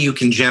 Hopefully you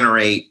can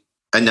generate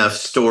enough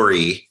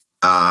story,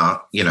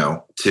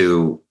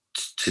 to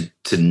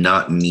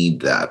not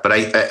need that. But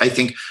I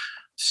think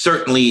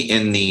certainly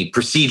in the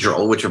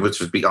procedural, which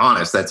to be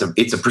honest, it's a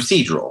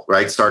procedural,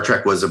 right? Star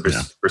Trek was a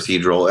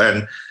procedural,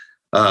 and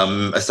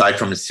aside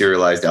from its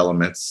serialized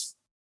elements,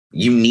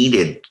 you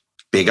needed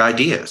big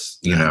ideas,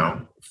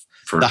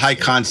 the high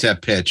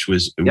concept pitch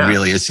was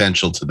really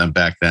essential to them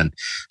back then.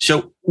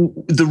 So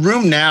the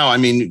room now, I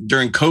mean,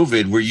 during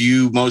COVID, were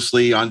you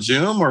mostly on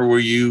Zoom or were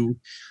you?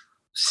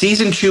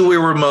 Season 2, we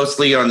were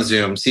mostly on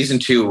Zoom. Season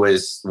 2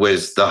 was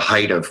the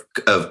height of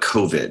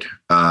COVID.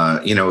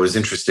 It was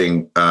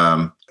interesting.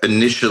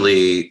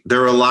 Initially, there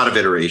were a lot of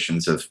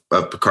iterations of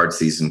Picard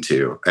Season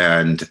 2,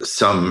 and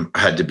some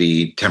had to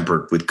be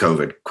tempered with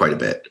COVID quite a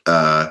bit.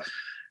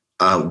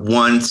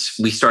 Once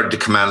we started to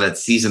come out of that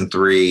Season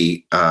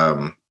 3,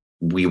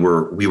 we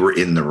were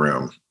in the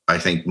room. I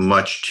think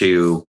much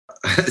to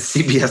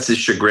CBS's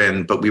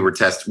chagrin, but we were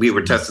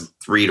tested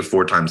 3 to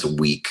 4 times a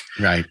week,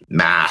 right?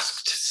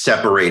 Masked,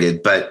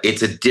 separated, but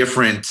there's a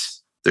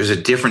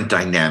different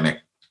dynamic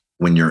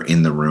when you're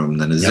in the room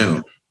than a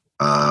Zoom.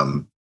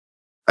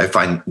 I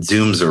find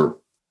Zooms are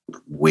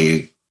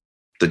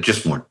they're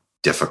just more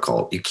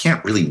difficult. You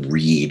can't really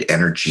read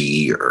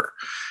energy or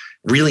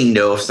really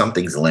know if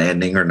something's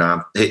landing or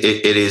not.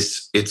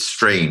 It's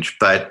strange,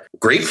 but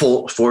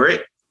grateful for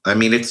it. I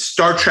mean, it's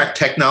Star Trek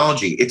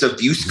technology. It's a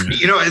view screen.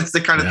 It's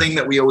the kind of thing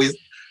that we always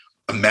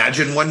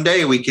imagine one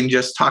day we can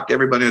just talk to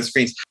everybody on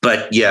screens.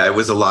 But yeah, it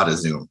was a lot of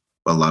Zoom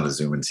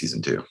in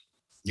season 2.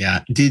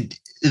 Yeah. Did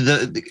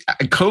the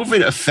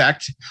COVID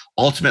affect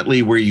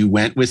ultimately where you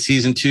went with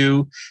season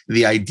 2?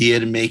 The idea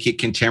to make it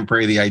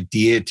contemporary, the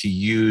idea to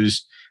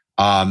use,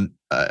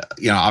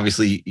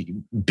 obviously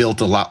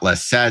built a lot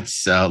less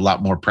sets, a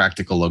lot more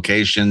practical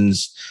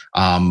locations,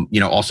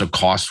 also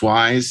cost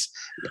wise.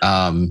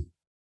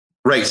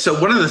 Right. So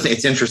one of the things,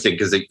 it's interesting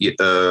because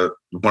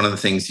one of the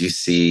things you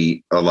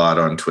see a lot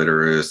on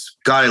Twitter is,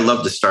 God, I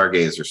love the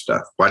Stargazer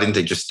stuff. Why didn't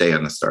they just stay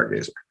on the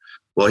Stargazer?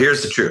 Well,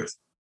 here's the truth.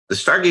 The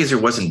Stargazer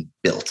wasn't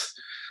built.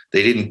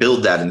 They didn't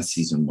build that in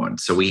season 1.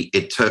 So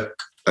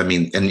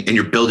and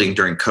you're building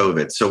during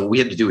COVID. So what we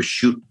had to do is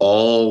shoot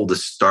all the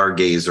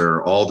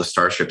Stargazer, all the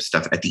Starship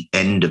stuff at the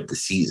end of the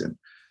season.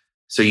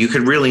 So you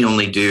could really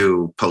only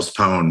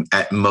postpone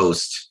at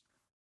most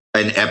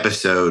an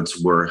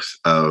episode's worth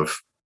of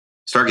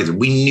Stargazer.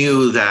 We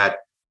knew that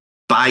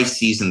by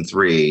season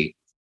 3,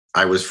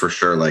 I was for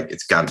sure like,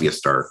 it's got to be a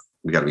star.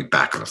 We got to be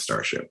back on a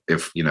starship.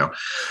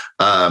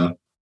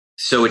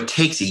 So it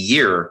takes a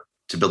year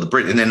to build the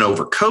bridge, and then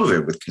over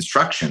COVID with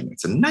construction,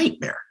 it's a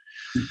nightmare.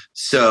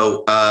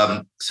 So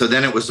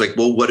then it was like,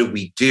 well, what do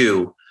we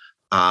do?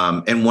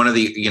 And one of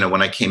the,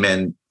 when I came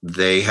in,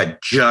 they had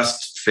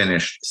just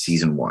finished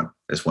season 1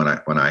 is when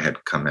I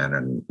had come in,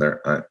 and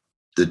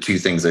the 2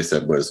 things I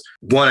said was,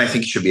 one, I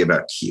think it should be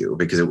about Q,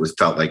 because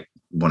felt like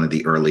one of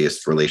the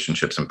earliest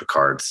relationships in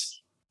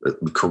Picard's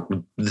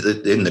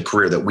in the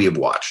career that we have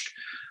watched.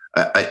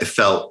 I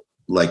felt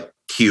like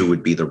Q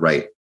would be the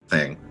right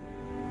thing.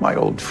 My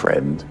old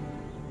friend,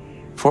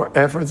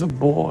 forever the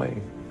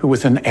boy who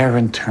with an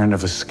errant turn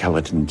of a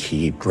skeleton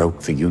key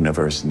broke the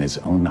universe in his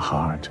own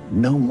heart.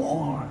 No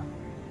more.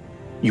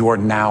 You are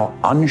now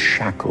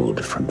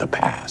unshackled from the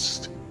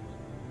past.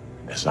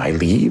 As I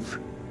leave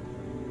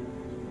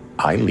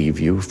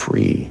you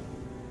free.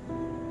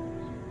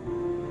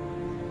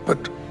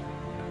 But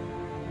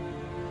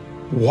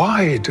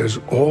why does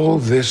all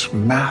this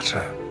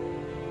matter?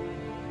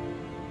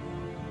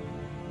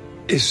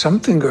 Is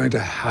something going to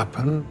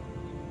happen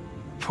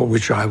for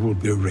which I will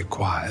be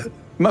required?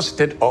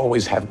 Must it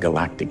always have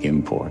galactic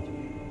import?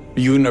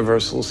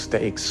 Universal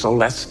stakes,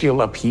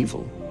 celestial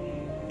upheaval?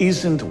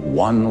 Isn't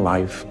one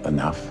life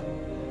enough?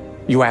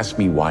 You ask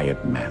me why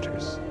it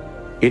matters.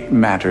 It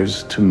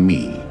matters to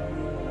me.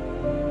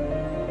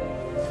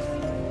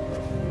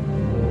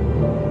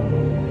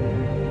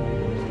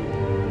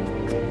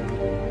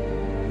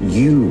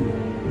 You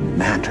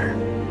matter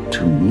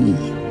to me.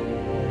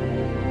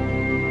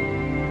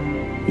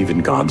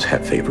 Even gods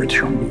have favorites,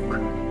 Jean-Luc,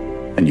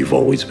 and you've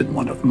always been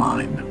one of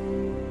mine.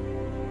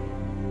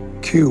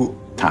 Q.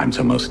 Time's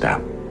almost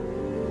out.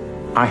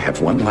 I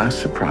have one last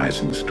surprise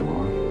in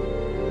store.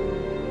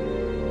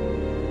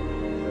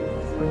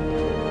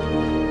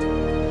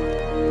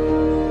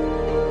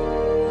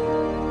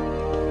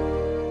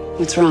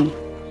 What's wrong?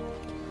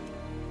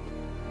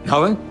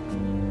 Nothing.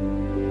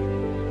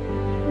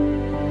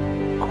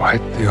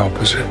 Quite the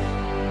opposite.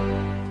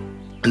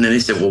 And then they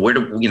said,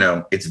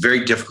 well, it's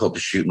very difficult to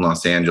shoot in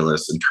Los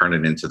Angeles and turn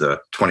it into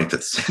the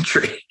 25th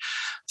century.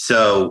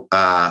 So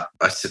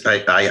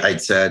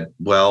I'd said,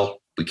 well,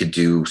 we could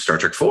do Star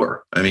Trek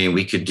 4. I mean,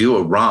 we could do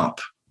a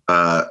romp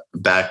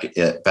back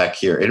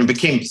here. And it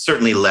became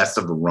certainly less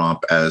of a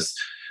romp as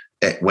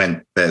it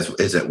went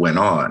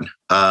on.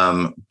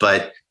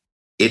 But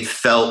it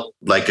felt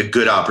like a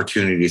good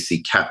opportunity to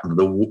see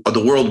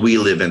the world we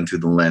live in through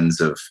the lens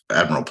of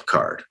Admiral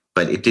Picard.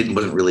 But it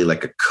wasn't really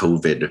like a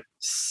COVID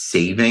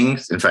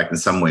savings. In fact, in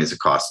some ways, it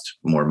cost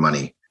more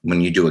money.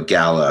 When you do a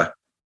gala,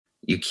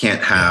 you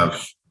can't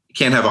have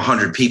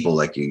 100 people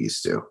like you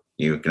used to.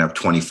 You can have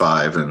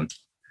 25 and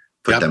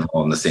put them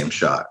all in the same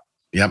shot.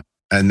 Yep.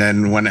 And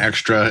then one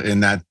extra in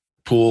that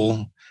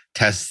pool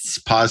tests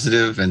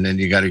positive, and then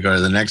you got to go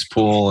to the next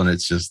pool, and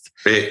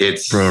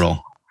it's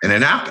brutal. And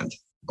it happened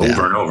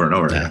over and over and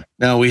over again.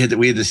 No, we had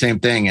the same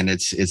thing, and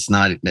it's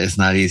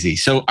not easy.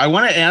 So I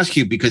want to ask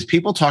you, because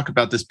people talk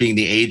about this being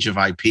the age of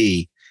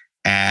IP,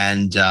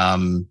 and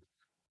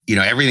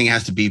everything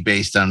has to be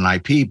based on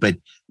an IP, but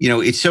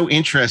it's so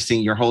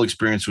interesting, your whole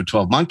experience with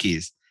 12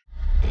 Monkeys.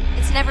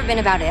 It's never been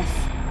about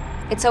if.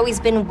 It's always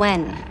been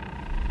when.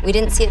 We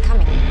didn't see it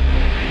coming.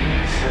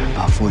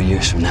 About 4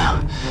 years from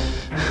now,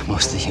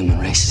 most of the human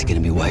race is going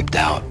to be wiped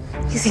out.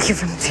 You think you're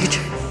from the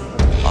future?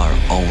 Our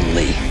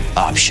only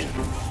option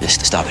is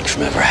to stop it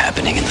from ever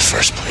happening in the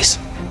first place.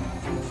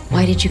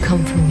 Why did you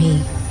come for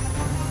me?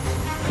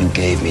 You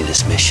gave me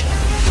this mission.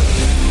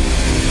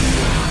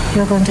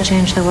 You're going to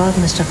change the world,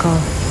 Mr.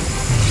 Cole.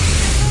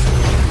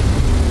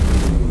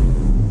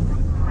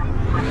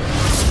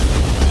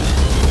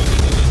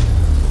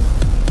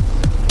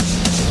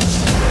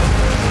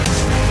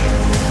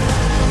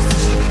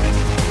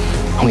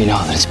 We know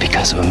that it's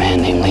because of a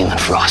man named Leland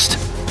Frost.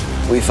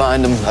 We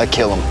find him, I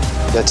kill him.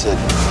 That's it.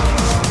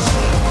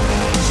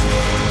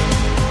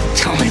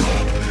 Tell me,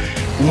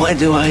 what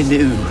do I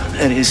do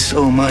that is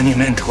so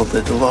monumental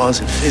that the laws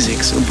of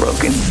physics are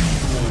broken?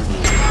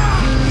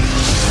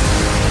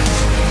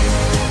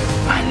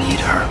 I need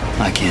her.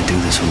 I can't do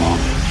this alone.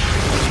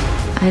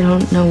 I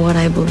don't know what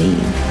I believe.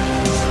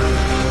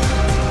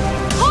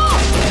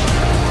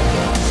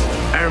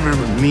 I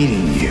remember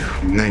meeting you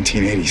in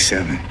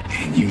 1987,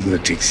 and you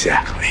looked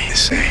exactly the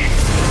same.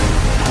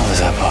 How is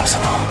that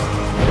possible?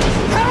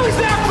 How is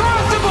that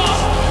possible?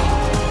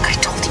 I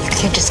told you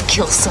can't just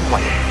kill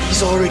someone.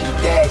 He's already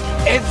dead.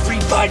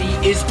 Everybody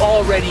is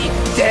already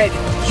dead.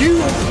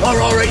 You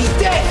are already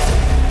dead.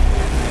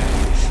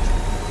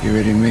 You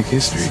ready to make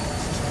history?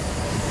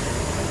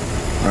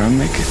 Or I'll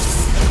make it.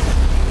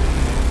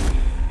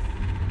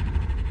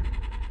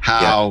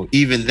 How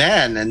even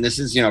then, and this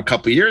is, a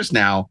couple of years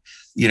now,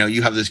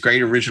 you have this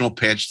great original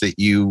pitch that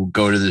you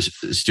go to the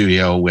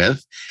studio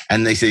with,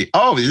 and they say,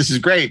 "Oh, this is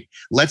great.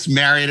 Let's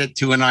marry it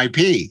to an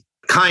IP."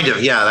 Kind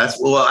of, yeah.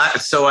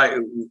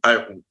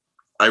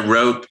 I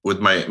wrote with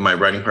my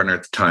writing partner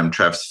at the time,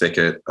 Travis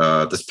Fickett,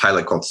 this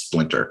pilot called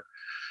Splinter,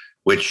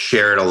 which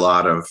shared a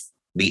lot of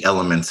the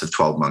elements of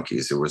 12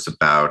 Monkeys. It was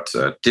about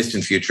a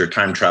distant future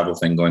time travel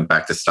thing going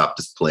back to stop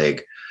this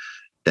plague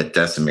that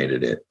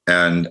decimated it.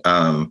 And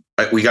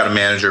we got a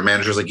manager.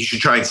 Manager's like, "You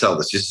should try and sell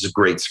this. This is a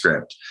great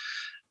script."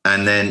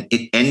 And then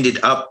it ended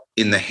up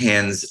in the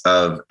hands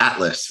of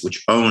Atlas,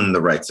 which owned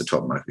the rights to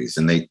 12 Monkeys.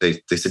 And they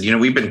said,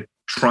 we've been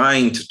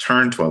trying to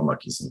turn 12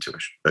 Monkeys into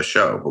a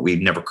show, but we've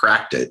never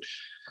cracked it.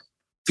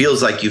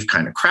 Feels like you've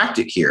kind of cracked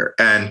it here.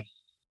 And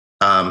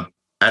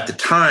at the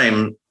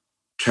time,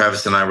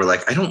 Travis and I were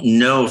like, I don't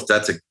know if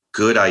that's a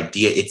good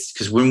idea. It's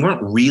because we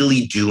weren't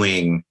really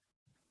doing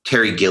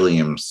Terry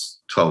Gilliam's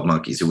 12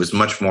 Monkeys. It was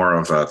much more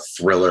of a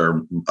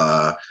thriller.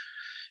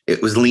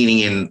 It was leaning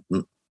in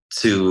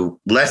to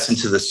less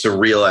into the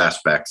surreal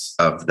aspects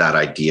of that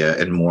idea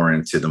and more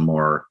into the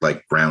more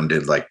like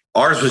grounded, like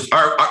ours was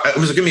it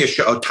was going to be a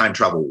show, time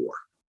travel war,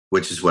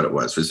 which is what it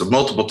was. It was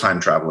multiple time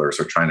travelers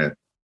are trying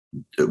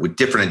to, with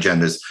different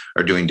agendas,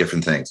 are doing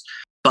different things.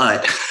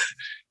 But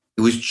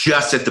it was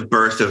just at the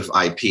birth of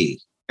IP.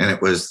 And it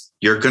was,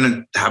 you're going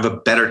to have a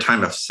better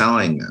time of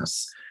selling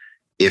this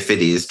if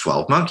it is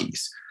 12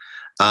 Monkeys.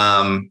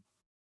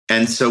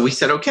 And so we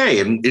said,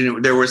 okay. And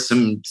there was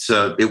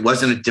so it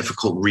wasn't a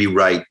difficult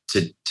rewrite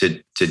to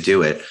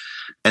do it.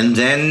 And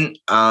then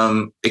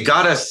it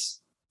got us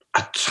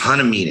a ton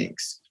of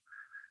meetings,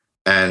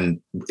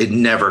 and it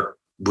never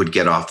would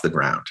get off the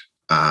ground.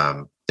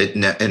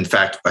 In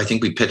fact, I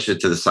think we pitched it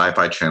to the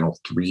Sci-Fi Channel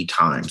 3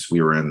 times.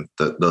 We were in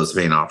those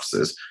main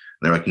offices.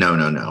 And they're like,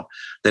 no.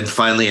 Then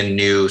finally a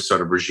new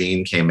sort of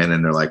regime came in,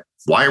 and they're like,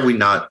 why are we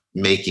not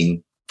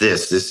making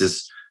this? This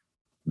is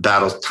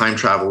time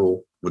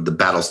travel with the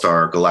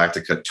Battlestar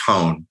Galactica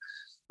tone.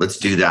 Let's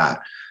do that.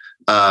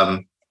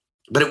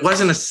 But it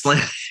wasn't a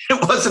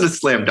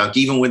slam dunk,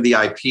 even with the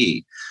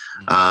IP.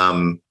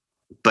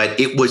 But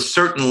it was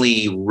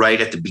certainly right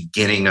at the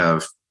beginning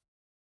of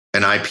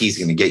an IP is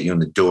going to get you in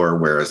the door,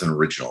 whereas an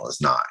original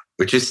is not,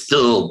 which is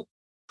still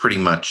pretty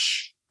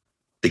much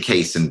the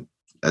case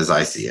as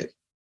I see it.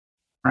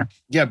 Right.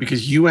 Yeah,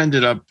 because you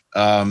ended up,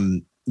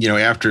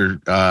 after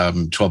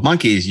 12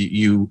 Monkeys,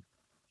 you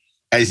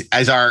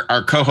as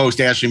our co-host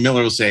Ashley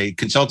Miller will say,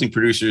 consulting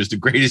producer is the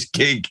greatest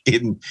gig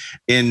in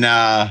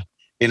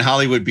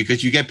Hollywood,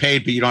 because you get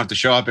paid, but you don't have to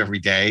show up every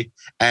day,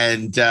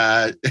 and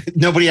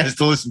nobody has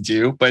to listen to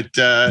you. But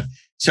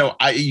so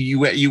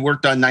you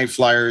worked on Night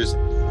Flyers.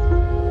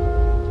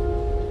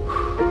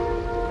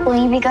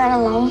 Will you be gone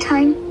a long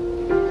time?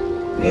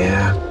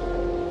 Yeah.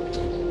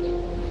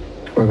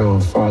 We're going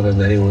farther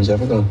than anyone's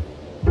ever gone.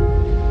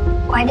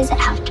 Why does it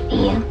have to be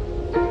you?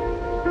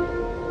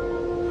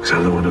 Because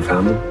I'm the one who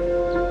found them.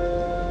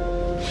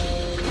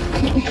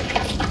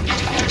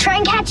 Try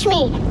and catch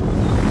me.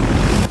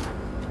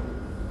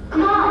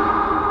 Come on.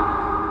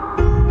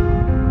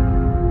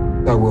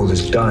 Our world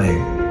is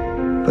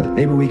dying, but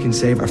maybe we can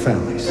save our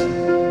families.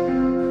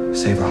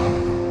 Save our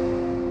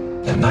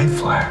home. The Night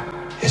Flyer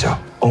is our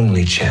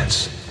only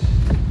chance.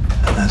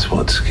 And that's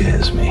what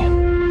scares me.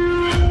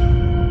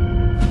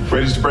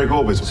 Ready to break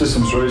orbit.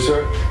 Systems ready,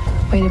 sir.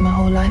 Waited my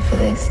whole life for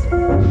this.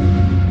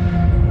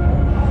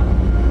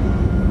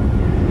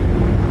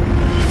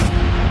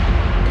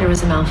 There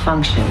was a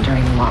malfunction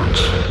during launch.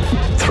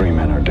 3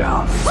 men are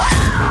down.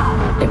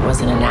 It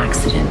wasn't an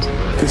accident.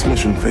 This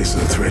mission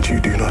faces a threat you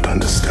do not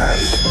understand.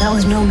 That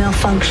was no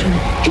malfunction.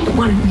 It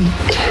wanted me.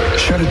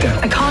 Shut it down.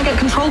 I can't get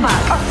control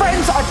back. Our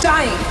friends are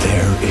dying.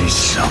 There is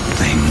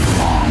something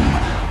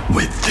wrong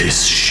with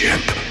this ship.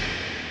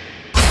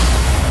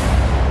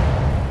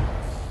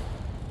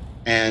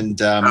 and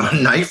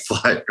Night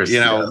Flyers,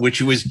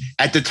 which was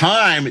at the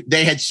time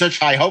they had such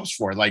high hopes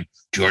for, like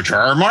George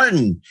R.R.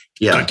 Martin,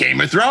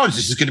 Game of Thrones.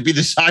 This is going to be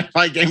the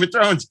sci-fi Game of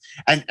Thrones,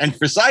 and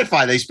for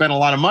sci-fi they spent a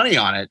lot of money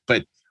on it.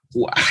 But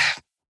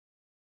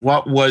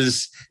what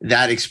was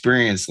that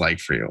experience like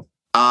for you?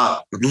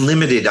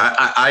 Limited.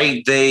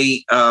 I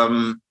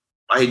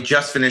had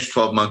just finished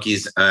 12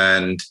 Monkeys,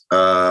 and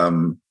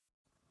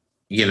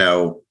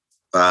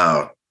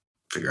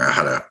figure out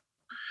how to.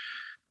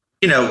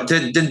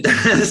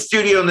 The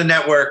studio and the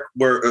network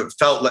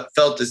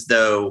felt as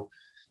though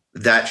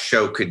that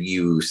show could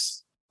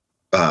use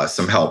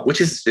some help,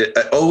 which is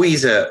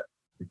always a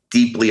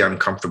deeply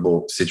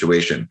uncomfortable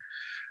situation,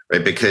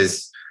 right?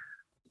 Because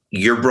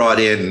you're brought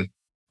in,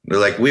 they're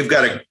like, we've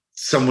got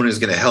someone who's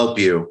going to help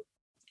you,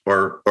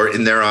 or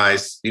in their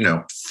eyes,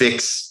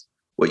 fix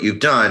what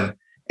you've done,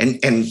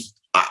 and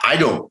I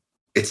don't.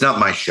 It's not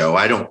my show.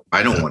 I don't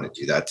want to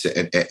do that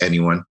to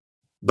anyone.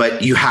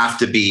 But you have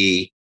to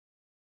be.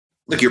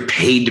 Like, you're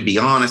paid to be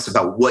honest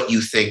about what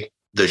you think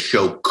the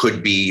show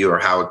could be, or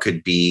how it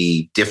could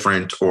be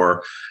different,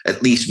 or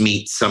at least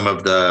meet some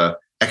of the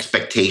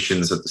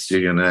expectations that the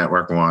studio and the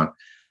network want.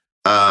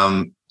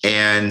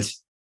 And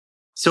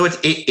so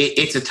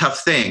it's a tough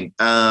thing.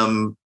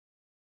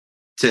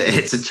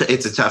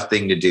 It's a tough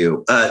thing to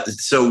do.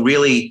 So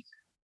really,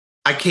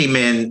 I came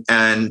in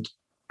and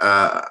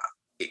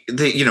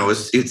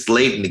it's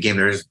late in the game.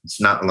 It's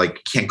not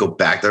like can't go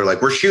back. They're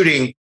like, we're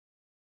shooting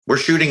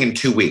in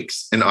 2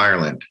 weeks in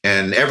Ireland,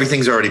 and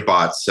everything's already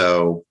bought.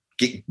 So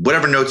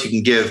whatever notes you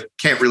can give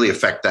can't really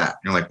affect that. And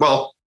you're like,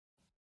 well,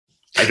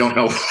 I don't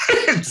know.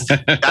 That's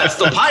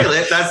the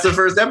pilot. That's the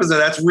first episode.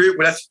 That's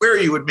where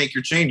you would make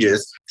your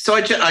changes. So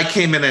I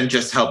came in and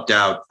just helped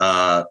out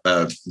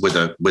with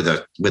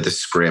a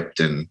script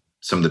and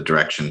some of the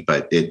direction.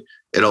 But it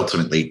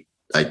ultimately,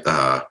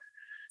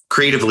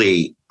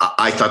 creatively,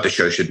 I thought the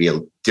show should be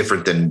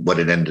different than what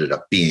it ended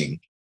up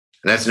being.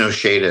 And that's no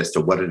shade as to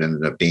what it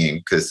ended up being,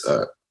 because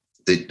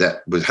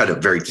that had a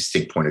very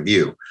distinct point of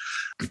view.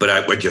 But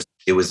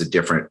it was a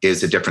different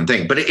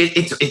thing. But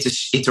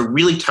it's a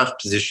really tough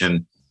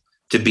position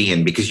to be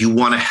in, because you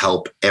want to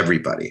help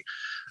everybody.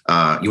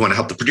 You want to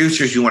help the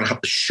producers. You want to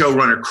help the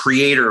showrunner,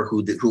 creator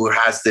who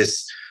has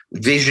this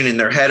vision in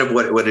their head of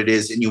what it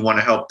is, and you want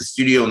to help the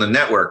studio and the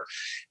network.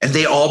 And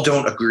they all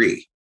don't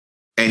agree,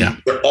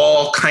 and they're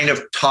all kind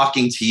of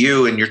talking to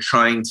you, and you're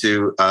trying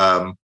to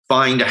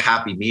find a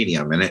happy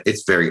medium, and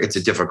it's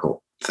a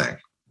difficult thing.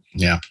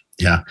 Yeah.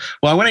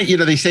 Well, I want to,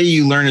 they say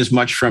you learn as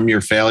much from your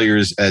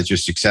failures as your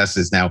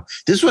successes. Now,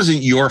 this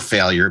wasn't your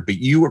failure, but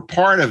you were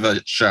part of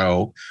a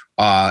show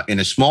in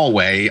a small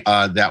way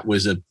that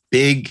was a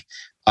big,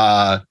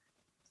 not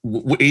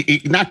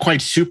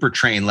quite Super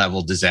Train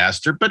level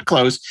disaster, but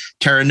close.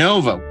 Terra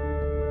Nova.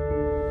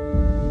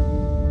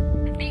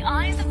 The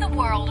eyes of the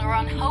world are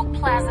on Hope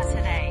Plaza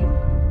today,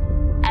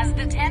 as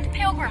the 10th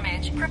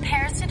pilgrimage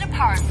prepares to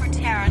depart for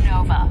Terra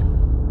Nova.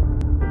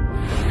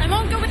 I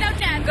won't go without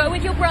Dad. Go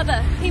with your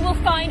brother. He will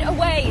find a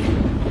way.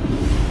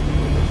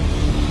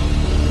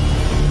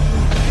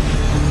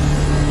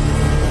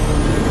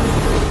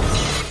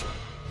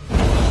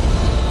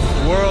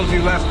 The world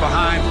you left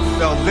behind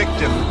fell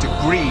victim to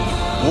greed,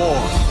 war.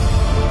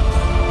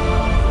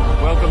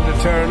 Welcome to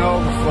Terra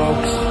Nova,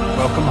 folks.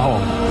 Welcome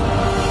home.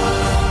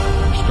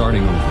 We're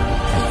starting over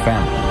as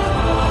family.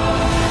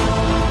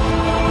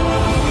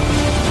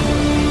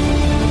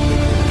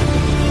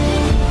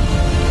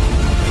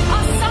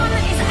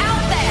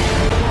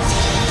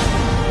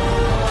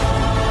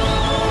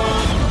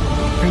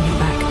 Bring him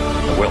back. I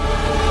will.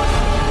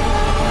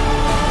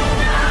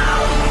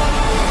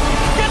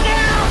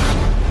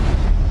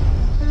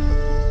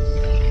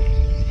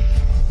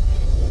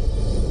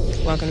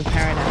 No! Welcome to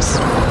paradise.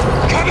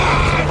 Come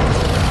on!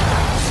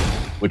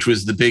 Which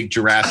was the big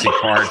Jurassic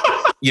Park.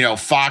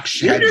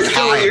 Fox had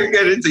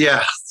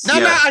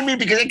I mean,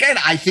 because again,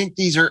 I think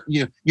these are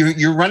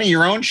you're running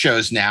your own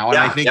shows now, and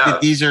I think that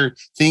these are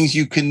things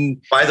you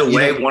can. By the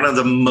way, one of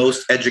the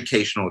most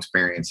educational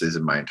experiences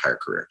in my entire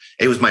career.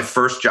 It was my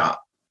first job.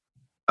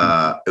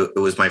 It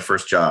was my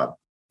first job.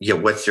 Yeah,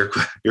 what's your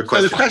question?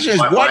 So the question is,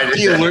 what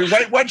do you learn?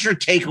 What's your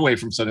takeaway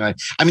from something like?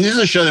 I mean, this is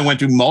a show that went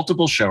through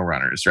multiple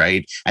showrunners,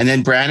 right? And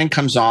then Brannon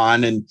comes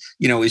on, and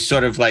is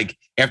sort of like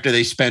after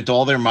they spent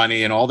all their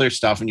money and all their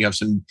stuff, and you have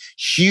some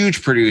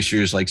huge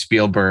producers like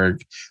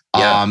Spielberg,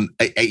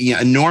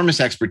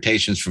 enormous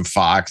expectations from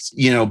Fox,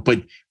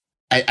 But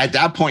at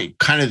that point,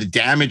 kind of the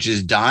damage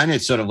is done.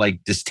 It's sort of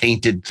like this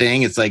tainted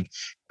thing. It's like,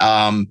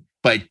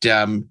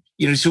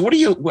 so what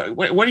is your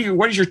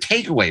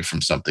takeaway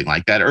from something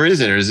like that? Or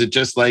is it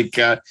just like,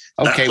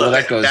 okay, well,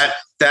 that goes.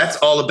 That's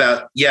all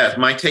about,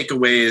 my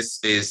takeaway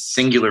is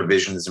singular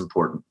vision is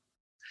important.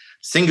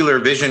 Singular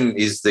vision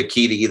is the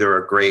key to either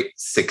a great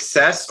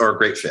success or a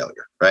great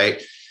failure,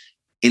 right?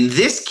 In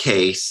this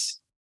case,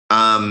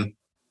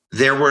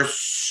 there were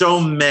so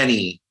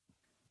many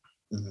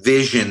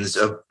visions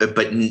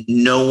but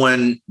no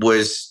one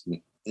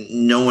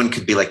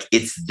could be like,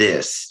 it's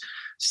this.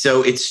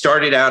 So it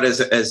started out as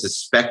a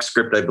spec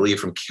script, I believe,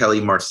 from Kelly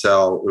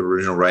Marcel, the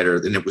original writer,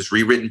 and it was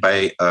rewritten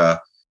by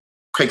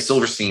Craig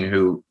Silverstein,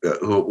 who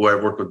I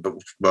worked with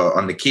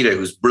on Nikita,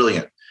 who's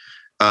brilliant.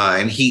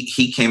 And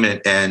he came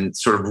in and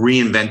sort of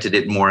reinvented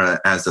it more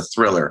as a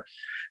thriller.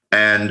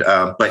 And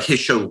but his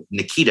show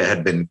Nikita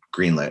had been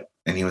greenlit,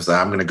 and he was like,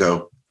 "I'm going to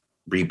go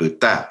reboot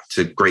that,"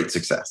 to great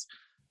success.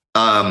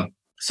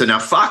 So now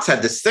Fox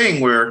had this thing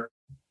where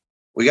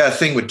we got a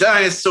thing with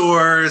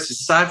dinosaurs,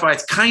 sci-fi.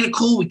 It's kind of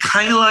cool. We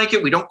kind of like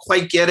it. We don't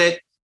quite get it.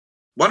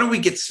 Why don't we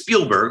get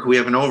Spielberg, who we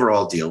have an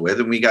overall deal with,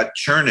 and we got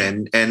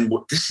Chernin, and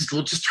we'll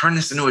just turn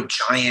this into a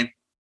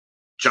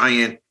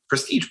giant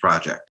prestige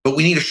project. But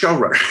we need a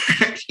showrunner,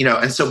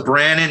 And so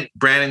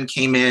Brannon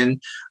came in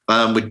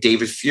with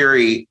David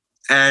Fury,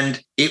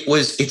 and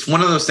it's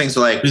one of those things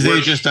like because they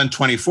had just done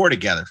 24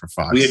 together for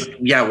Fox.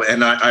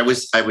 And I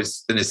was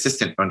an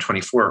assistant on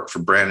 24 for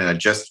Brannon. I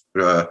just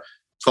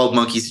 12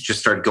 Monkeys just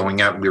started going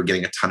out, and we were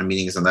getting a ton of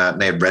meetings on that,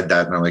 and they had read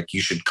that, and I'm like,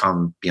 "You should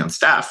come be on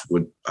staff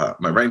with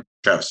my writing,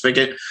 Travis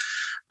Fickett."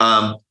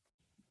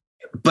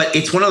 But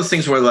it's one of those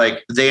things where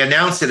like they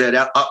announce it at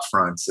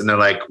upfronts, and they're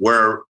like,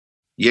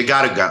 you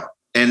gotta go.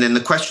 And then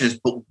the question is,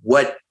 but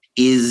what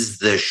is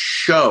the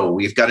show?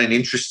 We've got an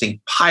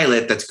interesting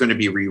pilot that's going to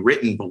be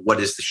rewritten, but what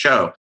is the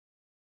show?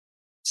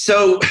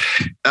 So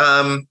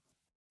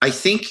I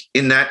think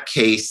in that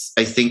case,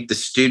 I think the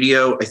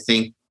studio, I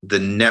think the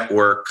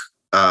network,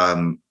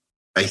 I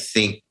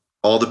think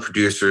all the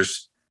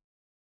producers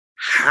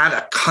had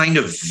a kind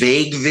of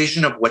vague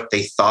vision of what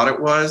they thought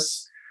it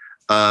was.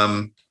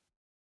 And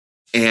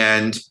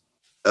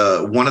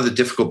one of the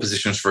difficult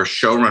positions for a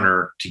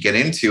showrunner to get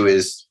into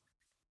is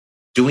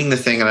doing the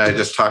thing that I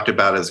just talked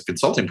about as a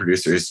consulting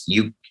producer is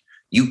you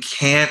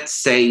can't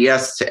say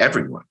yes to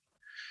everyone.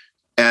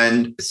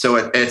 And so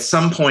at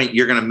some point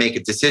you're going to make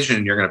a decision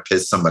and you're going to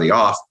piss somebody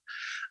off.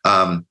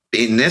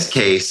 In this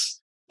case,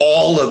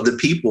 all of the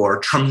people are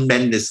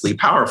tremendously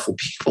powerful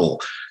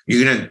people.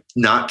 You're going to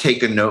not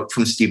take a note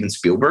from Steven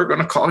Spielberg on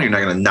a call. You're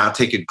not going to not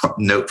take a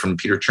note from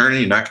Peter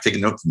Chernin. You're not going to take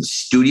a note from the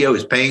studio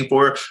who's paying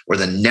for it or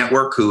the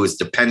network who is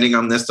depending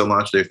on this to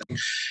launch their thing.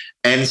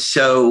 And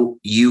so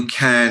you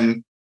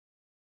can,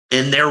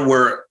 and there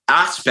were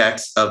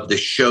aspects of the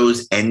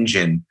show's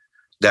engine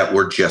that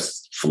were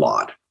just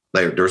flawed.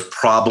 Like there was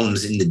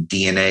problems in the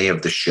DNA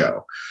of the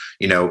show.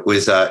 It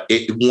was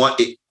it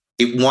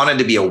wanted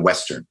to be a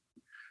Western.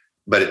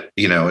 But,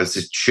 it's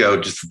a show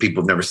just for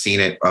people who've never seen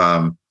it.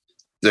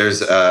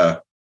 There's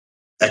a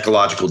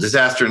ecological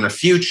disaster in the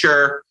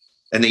future,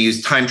 and they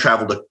use time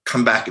travel to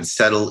come back and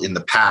settle in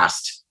the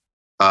past,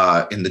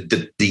 in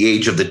the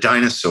age of the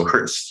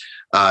dinosaurs,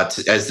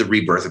 as the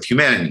rebirth of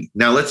humanity.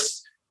 Now,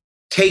 let's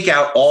take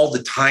out all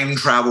the time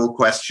travel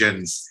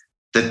questions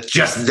that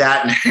just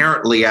that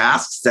inherently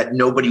asks that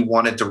nobody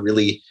wanted to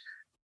really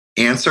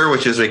answer,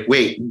 which is like,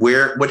 wait,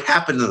 what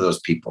happened to those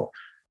people?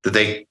 Did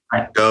they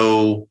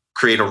go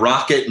create a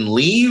rocket and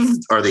leave?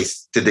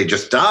 Did they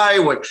just die?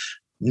 What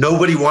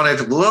nobody wanted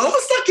to, well,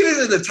 let's not get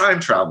into the time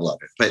travel of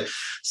it. But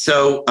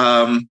so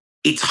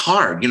it's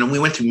hard. We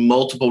went through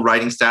multiple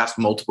writing staffs,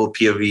 multiple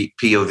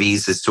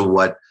POVs as to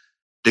what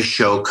the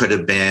show could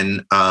have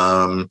been.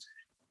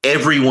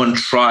 Everyone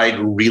tried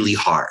really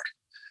hard.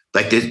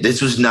 Like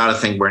this was not a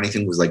thing where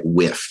anything was like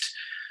whiffed.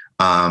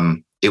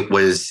 It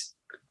was,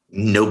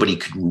 nobody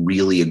could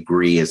really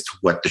agree as to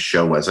what the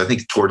show was. I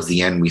think towards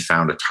the end we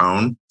found a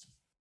tone,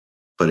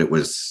 but it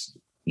was,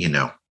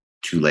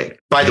 too late.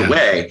 By the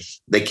way,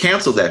 they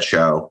canceled that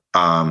show.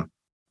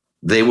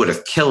 They would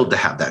have killed to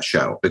have that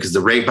show because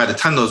by the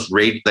time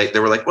they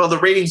were like, well, the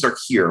ratings are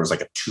here. It was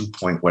like a 2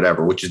 point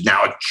whatever, which is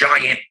now a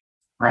giant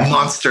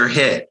monster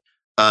hit.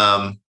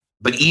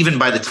 But even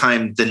by the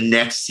time the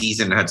next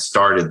season had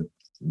started,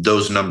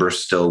 those numbers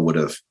still would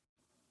have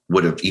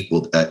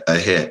equaled a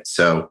hit.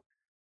 So,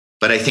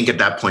 but I think at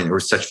that point there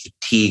was such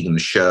fatigue in the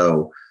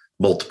show,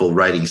 multiple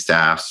writing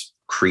staffs,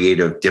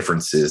 creative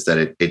differences that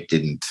it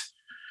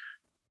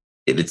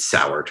had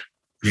soured.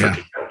 Yeah.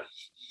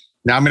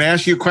 Now I'm going to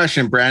ask you a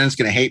question. Brandon's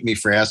going to hate me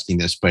for asking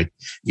this, but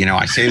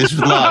I say this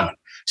with love.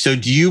 So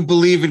do you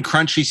believe in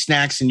crunchy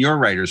snacks in your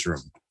writer's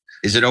room?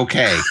 Is it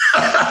okay?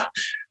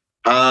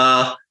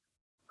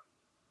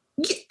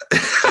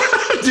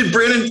 Did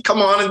Brandon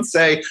come on and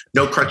say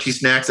no crunchy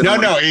snacks? No,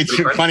 it's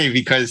funny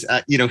because,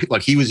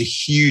 look, he was a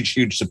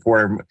huge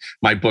supporter of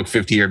my book,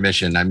 50-Year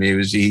Mission. I mean,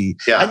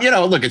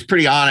 and, look, it's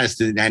pretty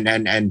honest.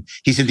 And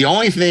he said, the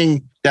only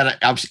thing that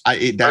I was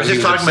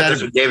just talking about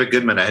this with David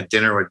Goodman. I had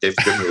dinner with David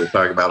Goodman. We were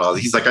talking about all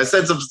this. He's like, I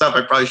said some stuff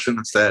I probably shouldn't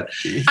have said.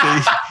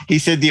 He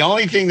said the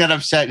only thing that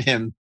upset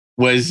him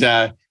was,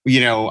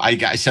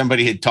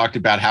 somebody had talked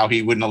about how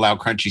he wouldn't allow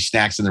crunchy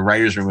snacks in the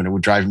writer's room and it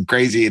would drive him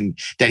crazy. And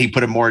that he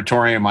put a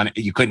moratorium on it.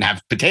 You couldn't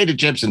have potato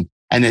chips and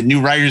then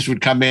new writers would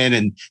come in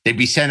and they'd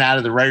be sent out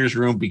of the writer's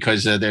room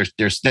because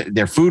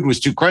their food was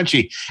too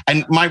crunchy.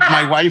 And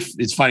my wife,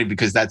 it's funny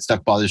because that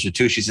stuff bothers her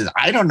too. She says,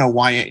 I don't know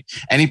why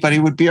anybody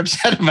would be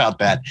upset about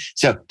that.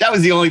 So that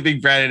was the only thing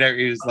Brandon ever,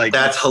 he was like,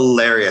 that's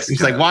hilarious.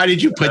 He's like, why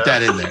did you put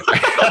that in there?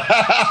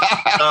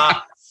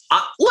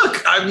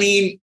 Look, I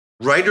mean,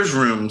 writers'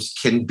 rooms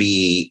can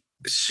be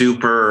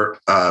super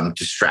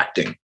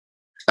distracting.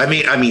 I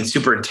mean,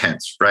 super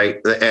intense, right?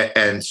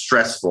 And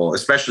stressful,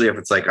 especially if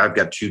it's like, I've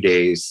got 2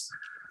 days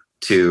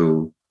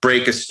to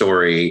break a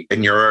story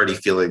and you're already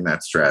feeling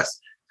that stress.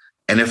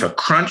 And if a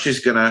crunch is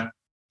going to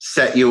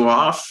set you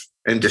off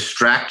and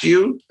distract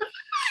you,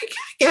 I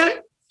kind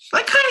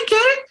of get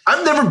it.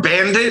 I've never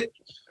banned it,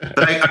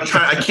 but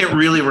I can't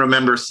really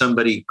remember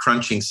somebody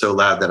crunching so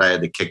loud that I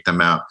had to kick them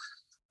out.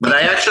 But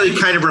I actually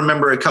kind of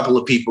remember a couple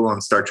of people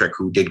on Star Trek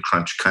who did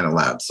crunch kind of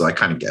loud. So I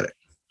kind of get it.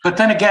 But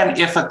then again,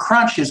 if a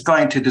crunch is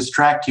going to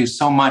distract you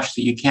so much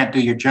that you can't do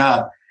your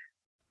job,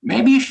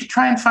 maybe you should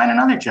try and find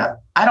another job.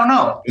 I don't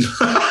know.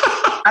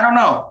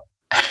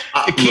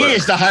 The key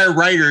is to hire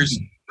writers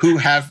who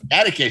have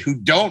etiquette, who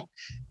don't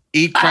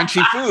eat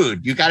crunchy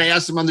food. You got to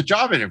ask them on the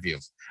job interview.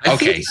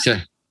 Okay, so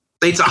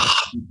it's a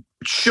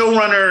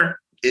showrunner.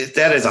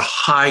 That is a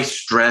high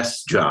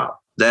stress job.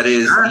 That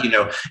is,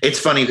 it's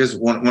funny because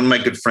one of my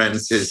good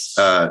friends is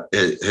now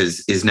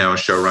a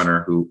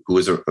showrunner who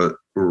is a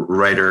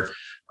writer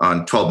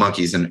on 12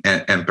 Monkeys and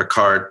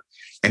Picard.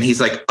 And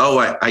he's like, oh,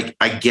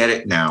 I get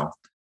it now.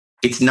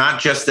 It's not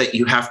just that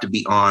you have to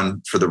be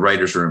on for the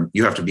writer's room.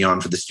 You have to be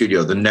on for the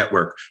studio, the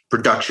network,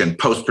 production,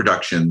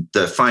 post-production,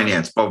 the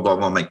finance, blah, blah,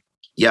 blah. I'm like,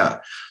 yeah.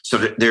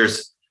 So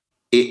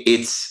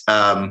it's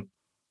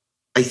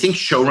I think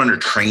showrunner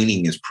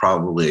training is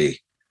probably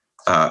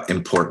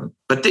important.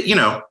 But, but you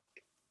know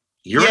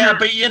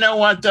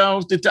what, though?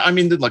 Look, the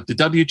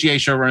WGA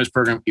showrunners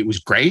program, it was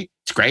great.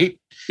 It's great.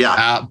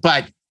 Yeah.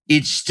 But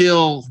it's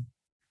still,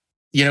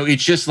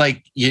 it's just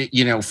like,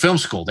 film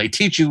school. They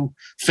teach you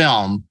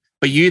film,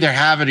 but you either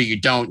have it or you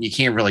don't. You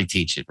can't really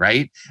teach it,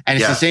 right? And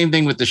it's the same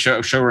thing with the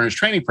showrunners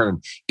training program.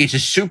 It's a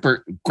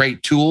super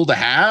great tool to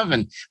have.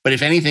 But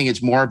if anything,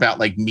 it's more about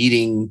like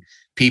meeting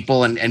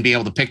people and being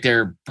able to pick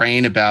their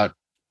brain about,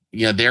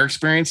 their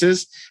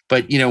experiences.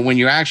 But, when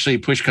you actually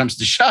push comes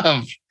to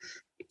shove,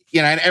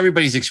 and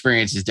everybody's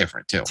experience is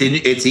different too.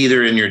 It's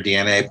either in your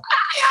DNA.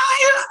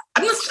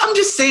 I'm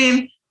just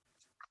saying,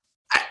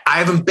 I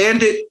haven't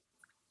banned it.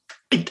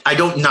 I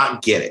don't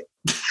not get it.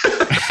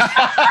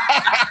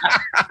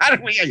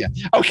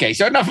 Okay,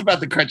 so enough about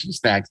the crunching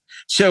snacks.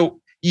 So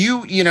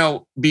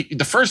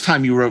the first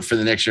time you wrote for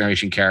the Next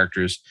Generation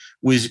characters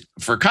was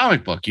for a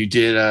comic book. You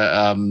did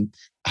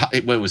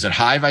what was it,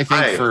 Hive? I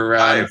think for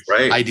right.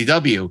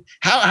 IDW.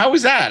 How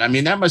was that? I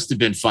mean, that must have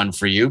been fun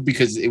for you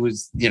because it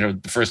was the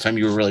first time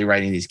you were really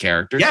writing these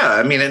characters. Yeah,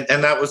 I mean,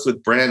 and that was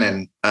with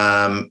Brandon.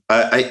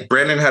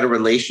 Brandon had a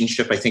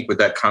relationship, I think, with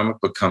that comic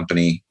book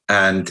company,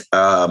 and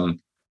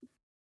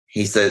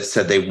he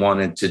said they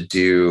wanted to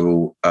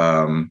do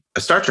a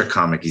Star Trek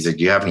comic. He said,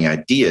 "Do you have any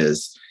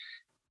ideas?"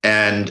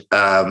 And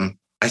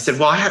I said,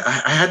 "Well, I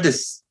had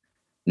this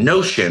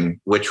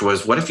notion, which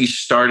was, what if you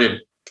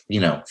started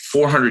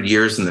 400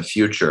 years in the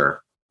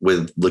future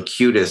with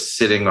Locutus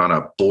sitting on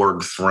a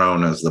Borg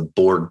throne as the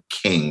Borg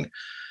king,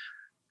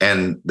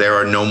 and there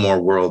are no more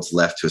worlds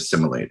left to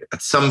assimilate.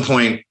 At some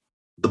point,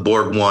 the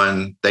Borg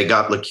won, they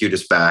got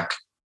Locutus back,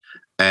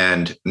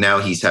 and now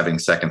he's having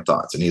second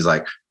thoughts." And he's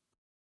like,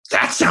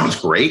 "That sounds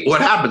great.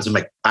 What happens?" I'm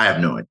like, "I have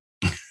no idea."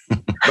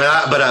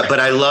 but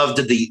I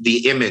loved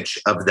the image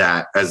of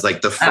that as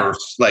like the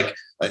first, like,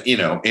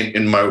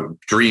 in my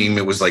dream,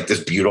 it was like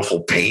this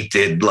beautiful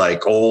painted,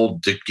 like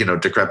old,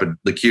 decrepit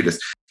Locutus.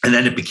 And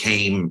then it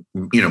became,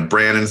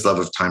 Brandon's love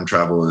of time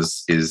travel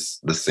is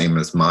the same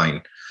as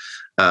mine.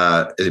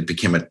 It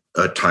became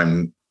a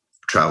time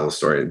travel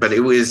story, but it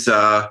was,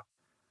 it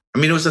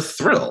was a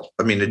thrill.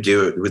 To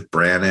do it with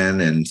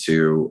Brandon and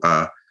to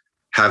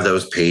have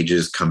those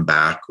pages come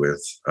back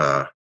with,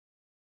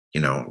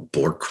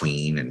 Borg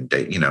Queen and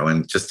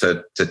just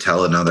to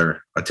tell a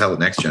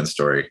next gen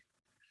story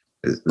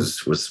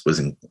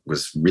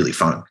was really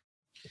fun.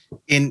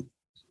 In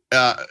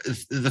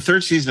the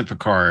third season of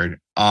Picard,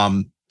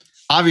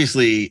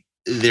 obviously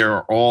there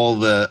are all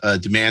the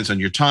demands on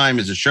your time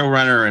as a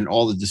showrunner and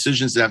all the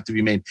decisions that have to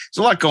be made.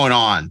 There's a lot going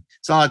on.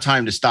 It's not a lot of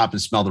time to stop and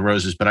smell the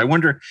roses. But I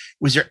wonder,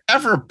 was there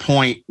ever a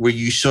point where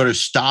you sort of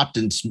stopped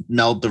and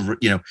smelled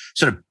the,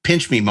 sort of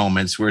pinch me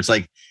moments where it's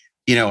like,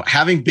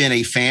 having been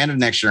a fan of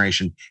Next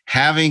Generation,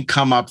 having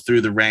come up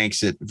through the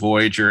ranks at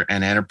Voyager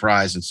and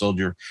Enterprise and sold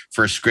your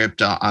first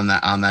script on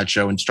that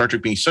show, and Star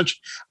Trek being such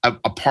a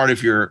part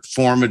of your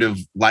formative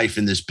life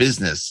in this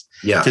business,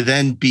 to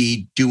then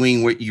be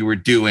doing what you were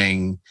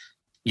doing,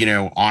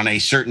 on a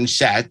certain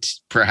set,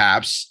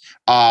 perhaps,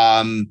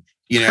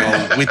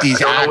 with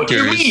these actors. What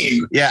you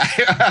mean? Yeah.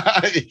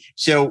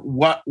 So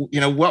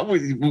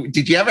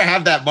did you ever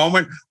have that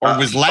moment, or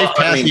was life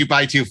passing you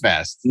by too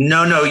fast?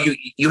 No,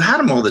 you had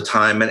them all the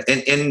time.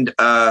 And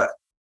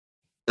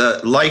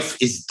life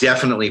is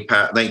definitely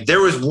like, there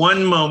was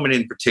one moment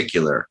in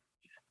particular,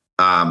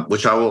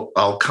 which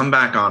I'll come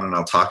back on and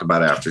I'll talk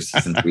about after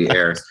season 3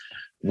 airs,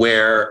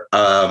 where,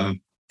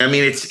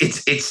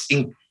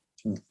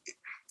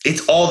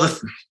 it's all the,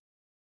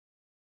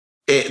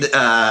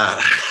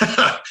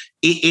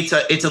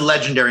 it's a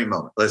legendary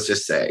moment, let's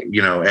just say,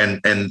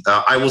 and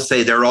I will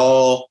say they're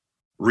all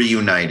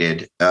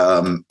reunited,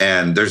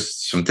 and there's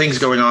some things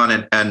going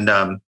on, and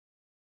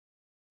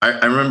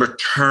I remember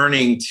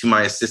turning to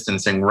my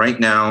assistant saying, right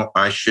now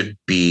I should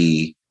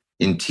be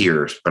in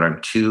tears, but I'm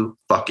too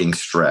fucking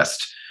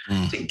stressed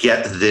to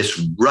get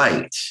this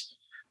right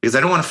because I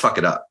don't want to fuck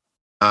it up.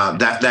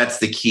 That's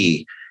the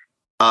key.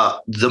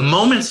 The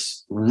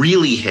moments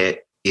really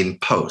hit in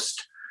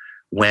post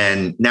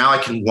when now I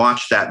can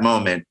watch that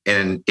moment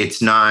and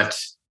it's not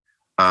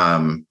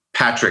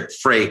Patrick,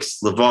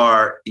 Frakes,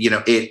 LeVar,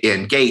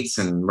 and Gates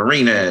and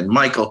Marina and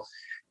Michael.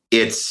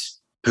 It's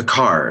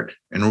Picard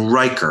and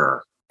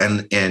Riker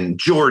and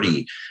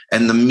Geordi,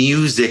 and the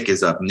music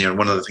is up. And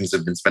one of the things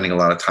I've been spending a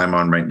lot of time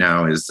on right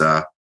now is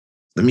the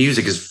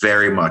music is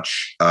very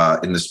much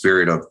in the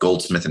spirit of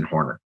Goldsmith and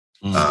Horner.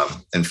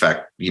 In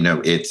fact,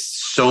 it's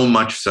so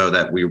much so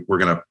that we're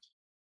going to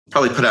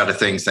probably put out a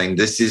thing saying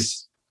this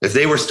is, if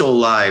they were still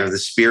alive, the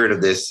spirit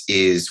of this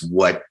is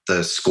what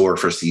the score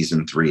for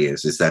season 3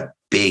 is that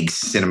big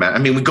cinematic. I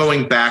mean, we're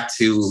going back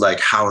to like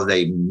how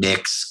they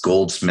mix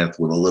Goldsmith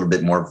with a little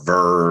bit more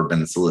verb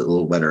and it's a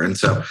little better. And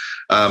so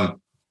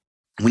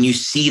when you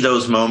see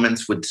those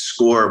moments with the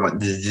score,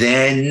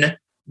 then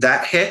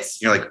that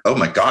hits, you're like, oh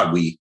my God,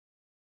 we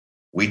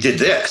did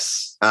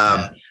this.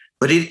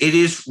 But it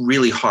is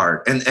really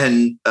hard.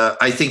 And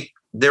I think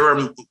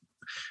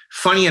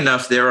funny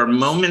enough, there are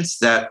moments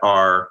that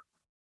are,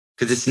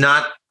 because it's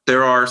not,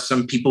 there are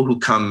some people who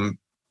come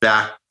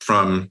back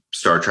from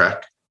Star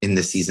Trek in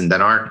this season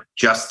that aren't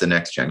just the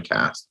Next Gen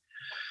cast.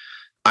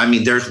 I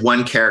mean, there's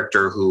one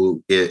character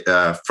who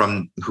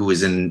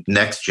is in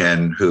Next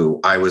Gen who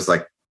I was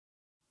like,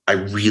 I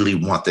really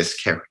want this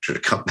character to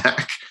come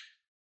back.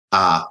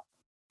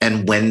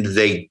 And when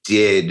they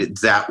did,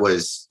 that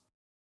was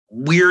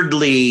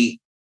weirdly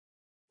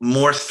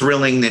more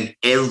thrilling than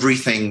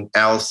everything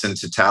else in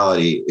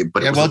totality.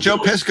 But Joe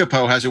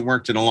Piscopo hasn't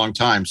worked in a long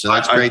time, so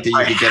that's great that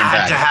you could get him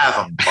back. I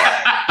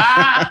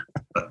had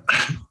to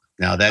have him.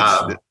 Now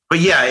that's. But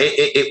yeah,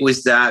 it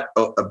was that.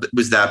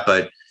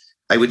 But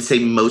I would say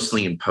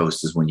mostly in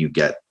post is when you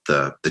get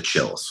the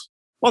chills.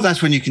 Well,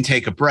 that's when you can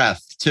take a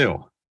breath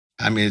too.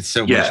 I mean, it's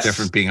so much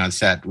different being on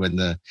set when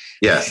you're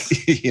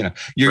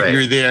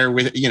there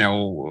with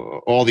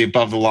all the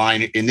above the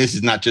line, and this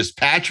is not just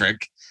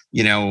Patrick.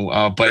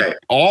 But right.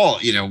 all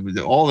of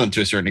them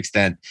to a certain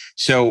extent.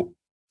 So,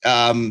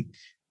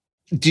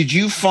 did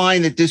you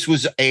find that this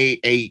was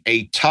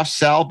a tough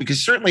sell?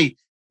 Because certainly,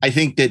 I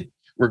think that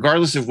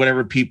regardless of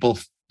whatever people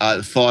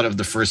thought of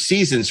the first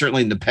season,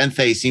 certainly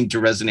Nepenthe seemed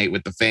to resonate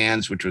with the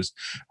fans, which was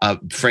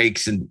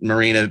Frakes and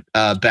Marina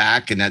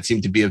back, and that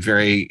seemed to be a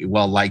very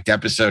well liked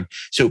episode.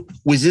 So,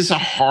 was this a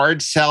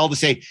hard sell to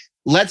say,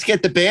 let's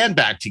get the band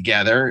back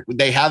together?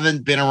 They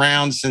haven't been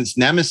around since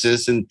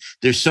Nemesis, and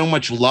there's so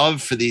much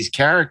love for these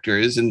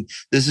characters. And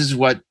this is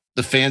what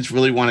the fans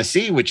really want to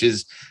see, which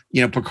is,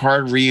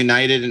 Picard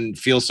reunited and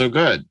feel so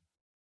good.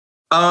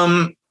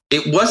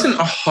 It wasn't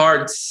a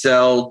hard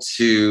sell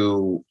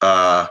to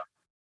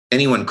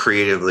anyone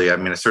creatively. I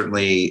mean,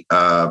 certainly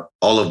all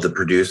of the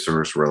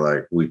producers were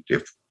like,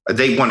 if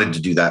they wanted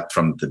to do that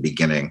from the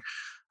beginning.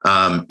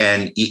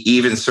 And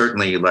even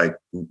certainly like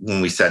when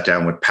we sat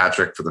down with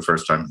Patrick for the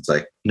first time, it's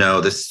like,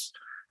 no, this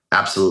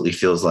absolutely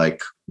feels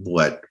like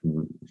what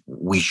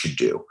we should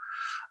do.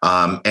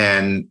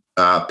 And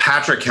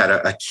Patrick had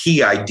a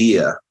key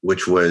idea,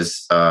 which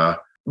was an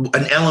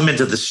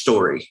element of the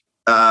story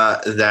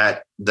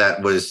that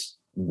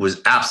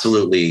was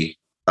absolutely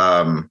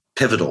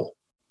pivotal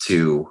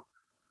to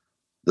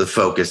the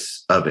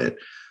focus of it.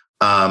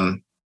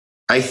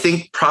 I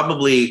think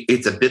probably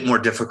it's a bit more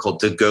difficult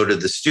to go to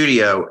the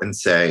studio and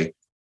say,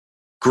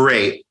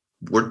 great,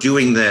 we're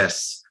doing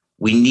this.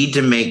 We need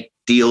to make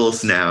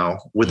deals now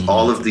with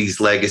all of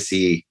these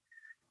legacy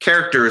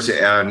characters,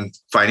 and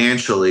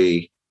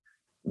financially,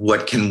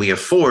 what can we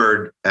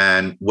afford?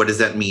 And what does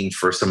that mean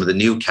for some of the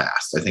new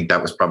cast? I think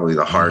that was probably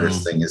the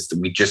hardest thing, is that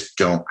we just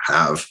don't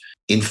have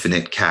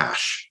infinite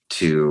cash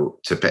to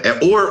pay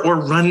or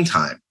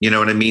runtime, you know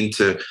what I mean?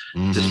 To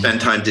spend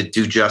time to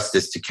do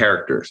justice to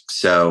characters.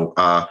 So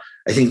I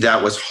think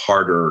that was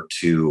harder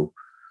to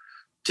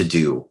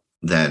do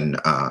than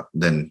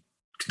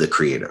the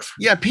creative.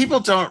 Yeah, people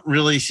don't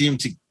really seem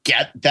to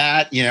get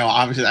that,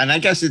 obviously. And I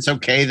guess it's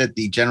okay that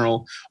the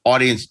general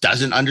audience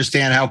doesn't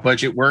understand how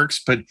budget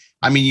works. But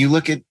I mean, you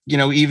look at,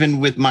 even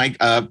with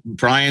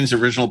Brian's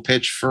original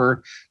pitch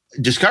for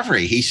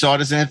Discovery, he saw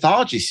it as an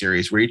anthology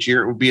series where each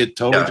year it would be a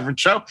totally different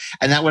show.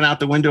 And that went out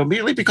the window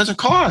immediately because of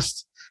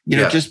cost.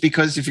 Just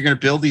because if you're going to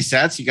build these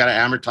sets, you got to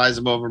amortize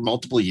them over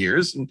multiple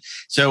years. And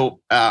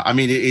so, I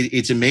mean,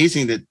 it's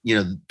amazing that,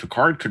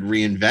 Picard could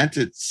reinvent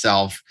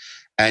itself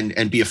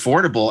and be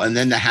affordable. And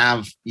then to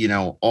have,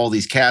 all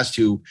these cast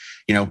who,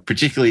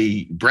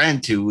 particularly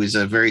Brent, who is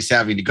a very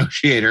savvy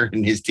negotiator,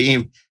 and his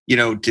team,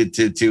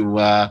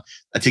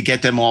 to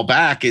get them all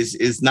back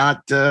is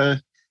not,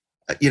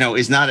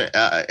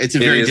 it's a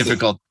very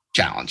difficult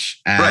challenge.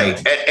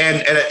 Right.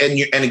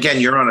 And again,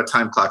 you're on a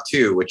time clock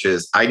too, which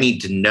is, I need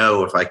to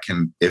know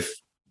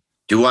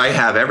do I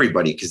have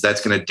everybody? Because that's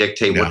going to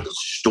dictate what the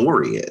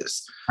story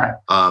is.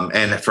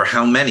 and for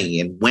how many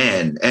and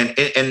when. And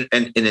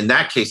in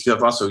that case, you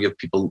have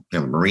people,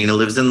 Marina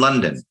lives in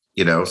London,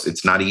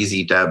 it's not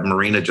easy to have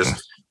Marina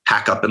just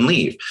pack up and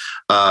leave.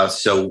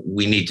 So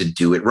we need to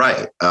do it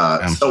right.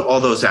 So all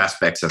those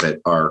aspects of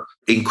it are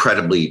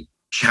incredibly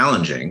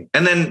challenging.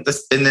 And then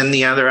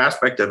the other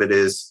aspect of it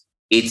is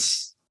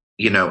it's,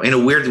 in a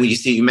weird way,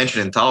 you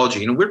mentioned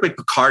anthology. In a weird way,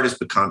 Picard has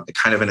become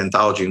kind of an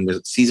anthology.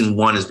 And season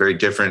 1 is very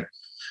different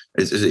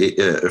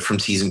from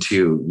season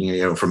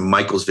 2. From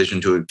Michael's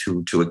vision to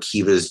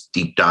Akiva's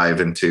deep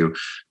dive into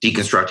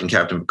deconstructing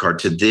Captain Picard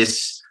to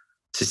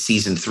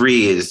season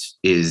 3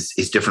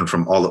 is different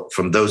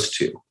from those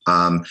two.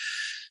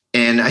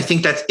 And I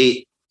think that's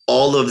it.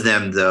 All of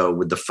them, though,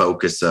 with the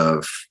focus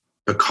of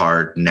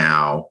Picard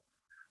now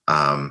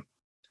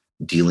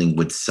dealing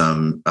with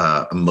some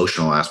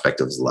emotional aspect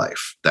of his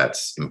life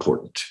that's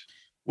important.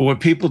 Well, what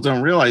people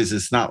don't realize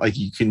is it's not like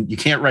you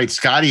can't write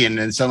Scotty and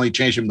then suddenly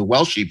change him to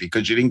Welshie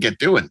because you didn't get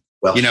to it.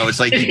 Well, it's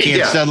like you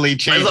can't suddenly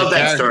change. I love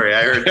that story.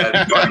 I heard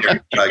that.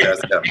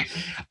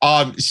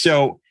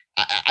 So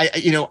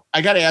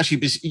I got to ask you,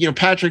 because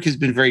Patrick has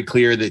been very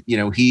clear that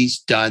he's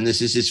done. This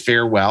is his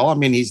farewell. I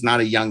mean, he's not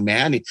a young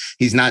man.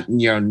 He's not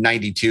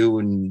 92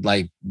 and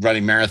like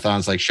running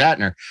marathons like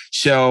Shatner.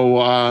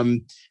 So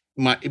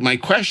my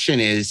question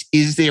is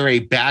there a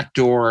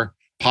backdoor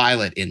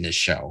pilot in this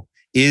show?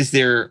 Is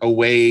there a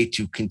way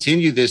to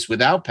continue this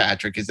without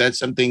Patrick? Is that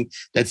something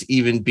that's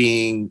even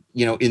being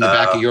in the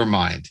back of your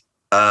mind?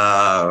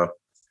 I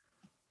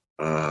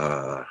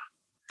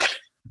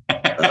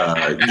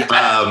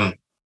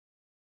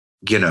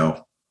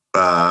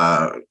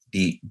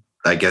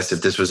guess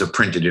if this was a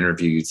printed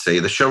interview, you'd say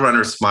the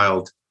showrunner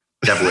smiled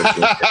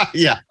devilishly.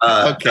 Yeah.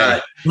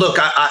 Okay. Look,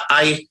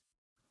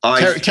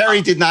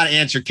 Terry did not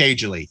answer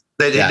cagily.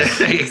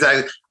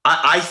 Exactly.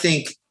 I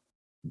think,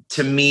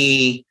 to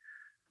me,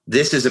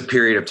 this is a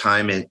period of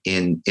time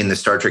in the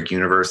Star Trek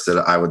universe that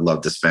I would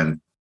love to spend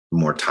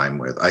more time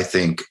with. I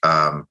think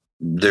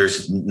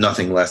there's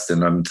nothing less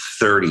than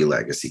 30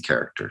 legacy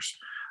characters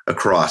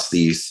across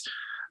these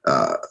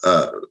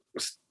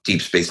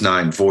Deep Space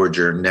Nine,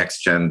 Voyager,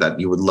 Next Gen that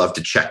you would love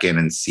to check in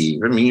and see.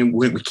 I mean,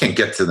 we can't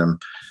get to them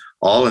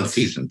all in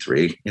season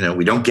 3.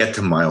 We don't get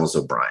to Miles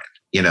O'Brien.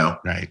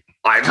 Right.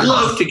 I'd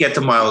love to get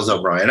to Miles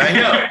O'Brien. I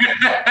know.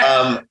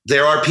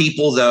 There are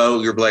people,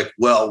 though, you're like,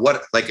 well,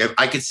 what? Like,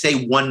 I could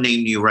say one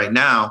name to you right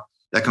now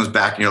that comes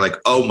back and you're like,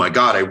 oh my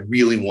God, I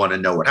really want to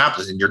know what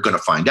happens. And you're going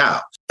to find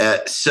out.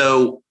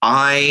 So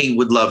I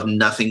would love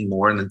nothing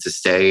more than to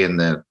stay in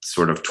the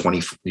sort of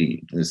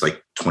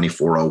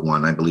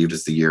 2401, I believe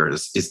is the year,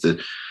 is to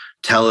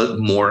tell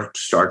more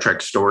Star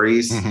Trek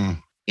stories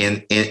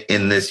in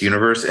this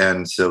universe.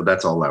 And so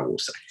that's all I will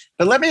say.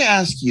 But let me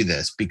ask you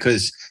this,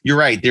 because you're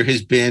right. There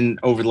has been,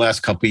 over the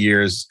last couple of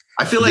years,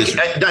 I feel like,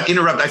 not to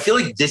interrupt, I feel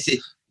like this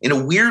is, in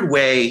a weird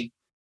way,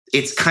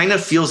 it's kind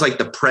of feels like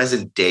the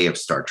present day of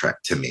Star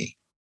Trek to me,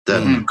 the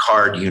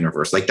Picard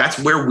universe. Like, that's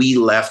where we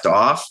left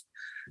off.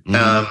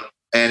 And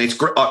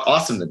it's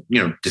awesome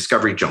that,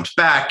 Discovery jumps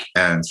back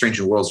and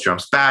Strange New Worlds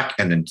jumps back,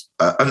 and then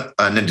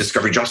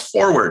Discovery jumps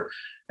forward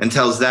and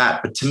tells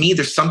that. But to me,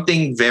 there's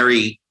something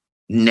very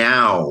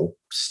now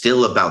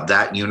still about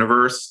that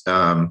universe,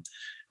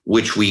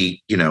 which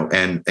we,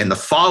 and the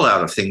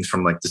fallout of things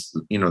from like this,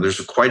 there's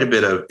quite a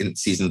bit of, in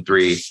season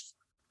 3,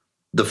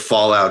 the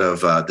fallout of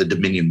the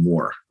Dominion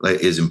War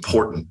is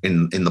important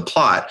in the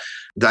plot.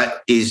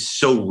 That is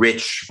so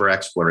rich for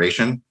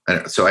exploration.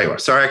 So anyway,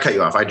 sorry I cut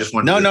you off. I just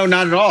want No,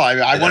 not at all.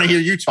 I want to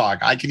hear you talk.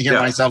 I can hear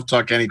myself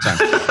talk anytime.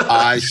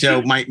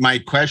 So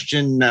my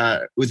question,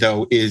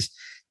 though, is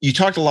you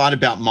talked a lot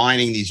about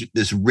mining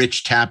this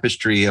rich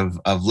tapestry of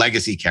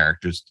legacy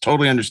characters.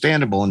 Totally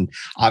understandable. And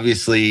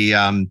obviously,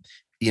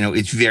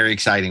 it's very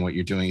exciting what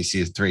you're doing in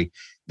season 3.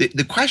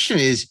 The question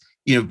is,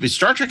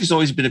 Star Trek has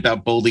always been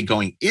about boldly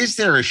going, is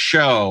there a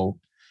show,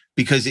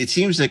 because it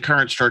seems that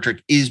current Star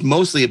Trek is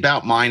mostly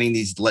about mining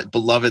these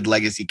beloved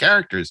legacy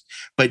characters.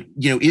 But,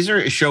 is there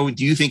a show,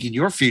 do you think, in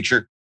your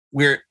future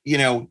where,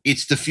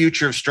 it's the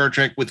future of Star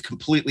Trek with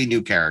completely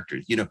new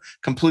characters,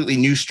 completely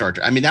new Star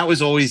Trek? I mean, that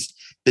was always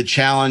the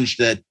challenge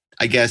that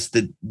I guess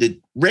that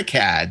Rick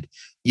had,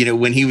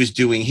 when he was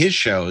doing his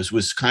shows,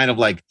 was kind of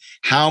like,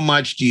 how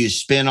much do you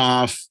spin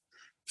off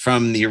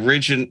from the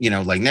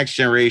original, like Next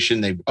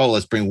Generation?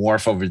 Let's bring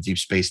Worf over to Deep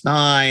Space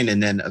Nine.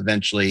 And then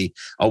eventually,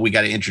 we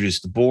got to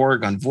introduce the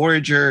Borg on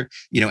Voyager,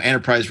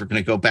 Enterprise, we're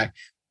going to go back.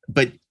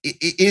 But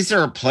is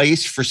there a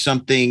place for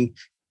something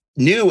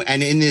new?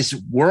 And in this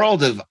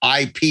world of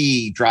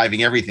IP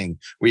driving everything,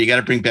 where you got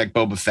to bring back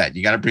Boba Fett,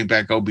 you got to bring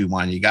back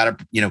Obi-Wan, you got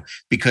to,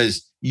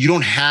 because you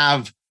don't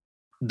have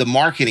the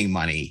marketing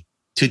money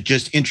to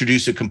just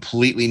introduce a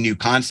completely new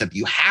concept.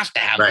 You have to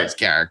have those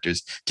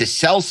characters to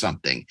sell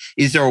something.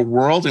 Is there a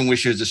world in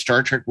which there's a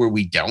Star Trek where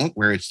we don't,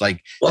 where it's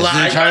like, well,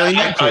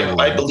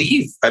 I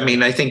believe,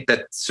 I think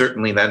that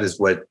certainly that is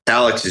what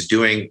Alex is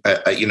doing.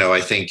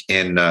 I think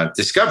in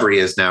Discovery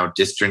is now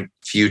distant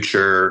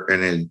future,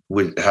 and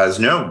it has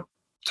no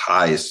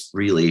ties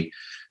really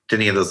to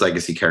any of those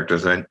legacy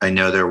characters. I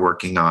know they're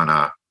working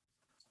on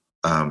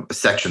a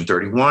Section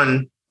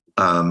 31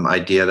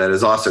 idea that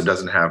is also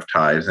doesn't have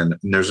ties, and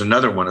there's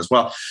another one as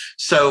well.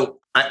 So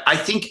I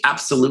think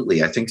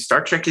absolutely. I think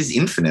Star Trek is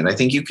infinite. I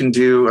think you can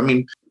do. I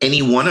mean,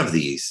 any one of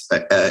these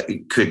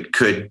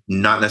could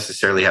not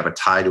necessarily have a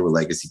tie to a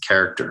legacy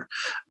character.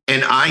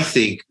 And I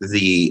think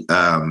the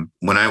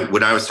when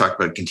I was talking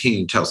about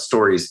continuing to tell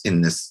stories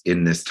in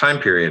this time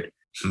period,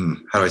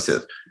 how do I say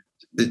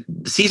it?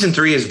 Season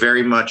 3 is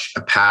very much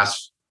a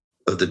passing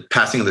of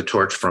the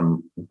torch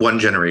from one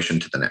generation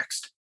to the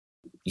next.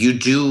 You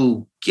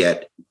do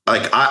get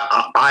like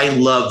I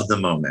love the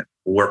moment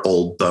where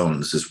Old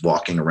Bones is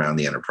walking around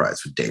the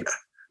Enterprise with Data.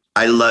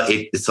 I love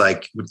it. It's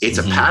like it's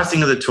a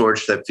passing of the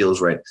torch that feels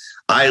right.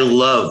 I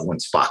love when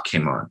Spock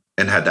came on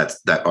and had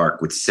that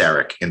arc with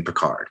Sarek and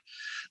Picard.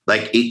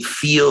 Like it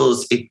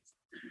feels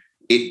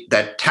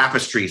that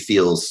tapestry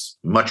feels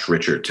much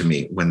richer to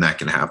me when that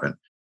can happen.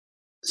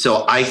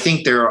 So I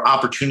think there are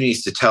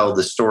opportunities to tell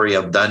the story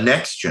of the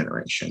next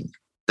generation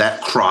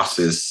that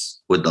crosses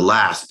with the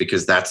last,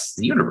 because that's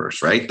the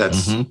universe, right?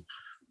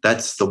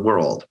 That's the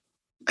world,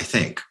 I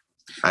think.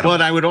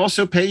 But I would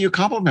also pay you a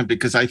compliment,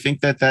 because I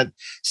think that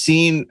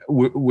scene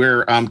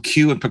where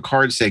Q and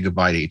Picard say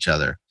goodbye to each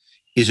other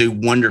is a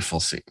wonderful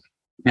scene.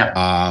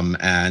 Yeah.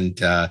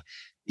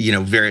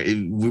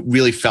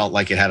 Really felt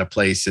like it had a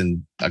place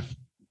in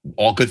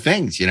all good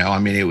things. I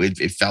mean,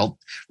 it felt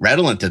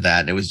redolent to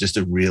that. It was just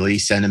a really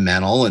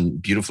sentimental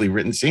and beautifully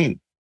written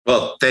scene.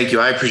 Well, thank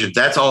you. I appreciate it.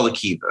 That's all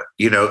Akiva.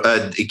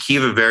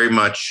 Akiva very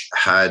much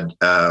had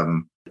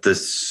the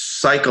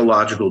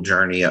psychological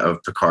journey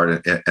of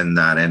Picard and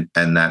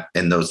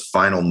those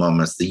final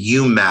moments, the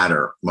 "you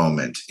matter"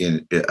 moment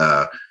in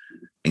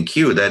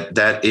Q.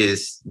 That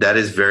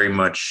is very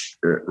much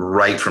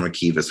right from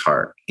Akiva's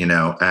heart,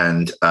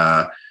 and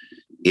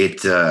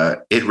it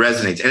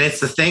resonates, and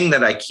it's the thing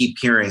that I keep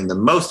hearing the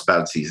most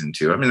about season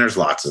 2. I mean, there's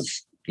lots of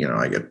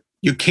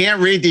You can't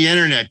read the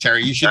internet,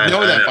 Terry. You should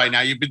know that by now.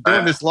 You've been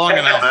doing this long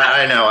enough.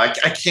 I know. I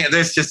can't.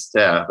 There's just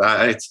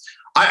I've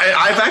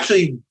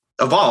actually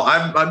evolved.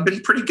 I've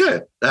been pretty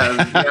good.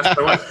 But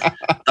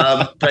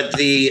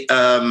the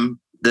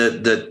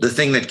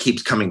thing that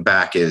keeps coming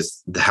back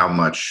is how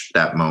much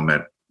that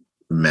moment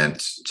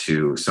meant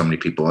to so many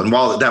people. And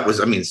while that was,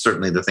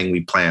 certainly the thing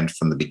we planned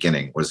from the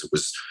beginning was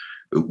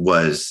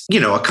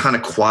a kind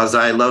of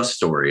quasi love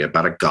story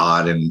about a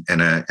god and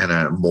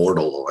a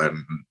mortal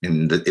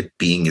and it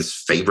being his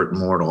favorite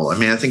mortal.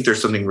 I think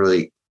there's something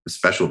really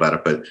special about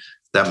it, but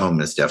that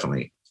moment is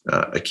definitely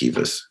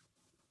Akiva's.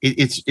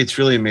 It's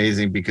really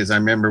amazing, because I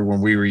remember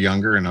when we were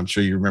younger, and I'm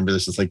sure you remember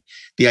this, it's like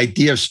the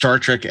idea of Star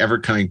Trek ever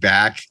coming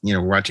back,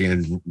 watching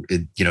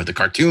it, the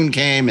cartoon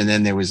came, and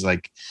then there was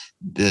like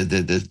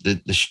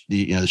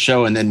the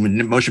show, and then when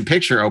the motion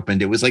picture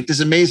opened, it was like this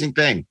amazing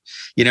thing,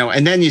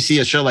 and then you see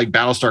a show like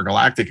Battlestar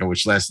Galactica,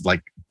 which lasted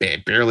like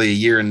barely a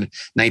year in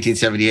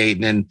 1978,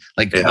 and then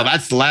well,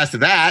 that's the last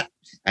of that,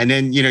 and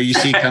then you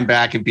see it come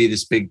back and be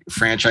this big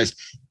franchise,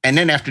 and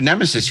then after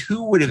Nemesis,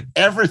 who would have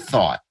ever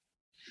thought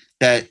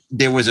that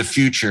there was a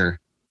future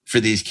for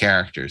these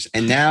characters?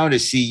 And now to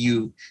see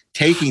you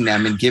taking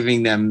them and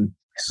giving them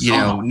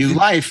new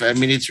life,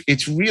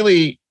 it's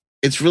really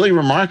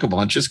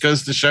remarkable. It just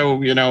goes to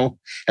show,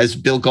 as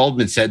Bill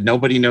Goldman said,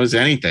 nobody knows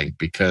anything,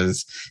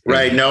 because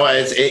right. No,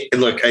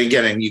 look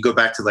again, and you go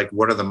back to like,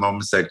 what are the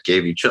moments that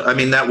gave you chill?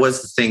 That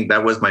was the thing.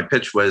 That was my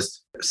pitch, was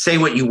say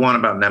what you want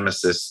about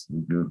Nemesis,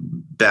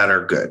 bad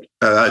or good,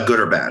 good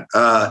or bad.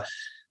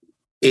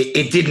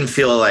 It didn't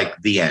feel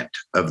like the end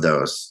of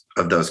those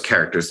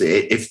characters.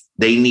 If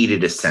they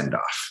needed a send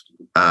off,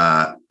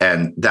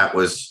 and that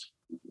was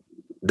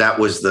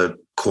the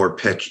core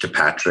pitch to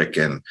Patrick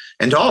and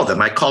to all of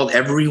them. I called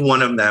every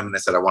one of them and I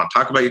said, I want to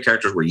talk about your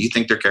characters, where you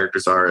think their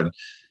characters are, and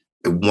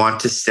I want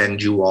to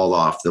send you all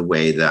off the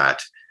way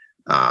that.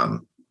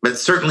 But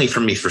certainly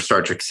for me, for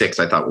Star Trek 6,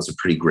 I thought was a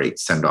pretty great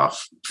send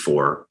off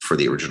for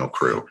the original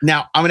crew.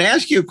 Now, I'm going to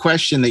ask you a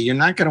question that you're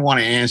not going to want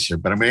to answer,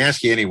 but I'm going to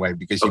ask you anyway,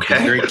 because you've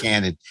been very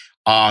candid.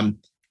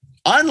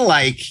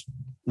 Unlike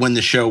when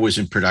the show was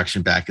in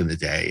production back in the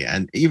day,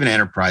 and even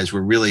Enterprise,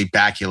 where really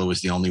Bakula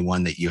was the only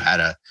one that you had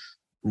to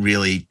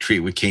really treat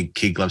with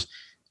kid gloves.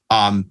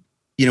 When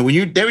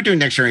they were doing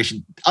Next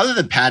Generation, other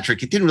than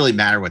Patrick, it didn't really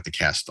matter what the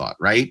cast thought,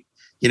 right?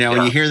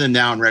 And you hear them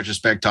now in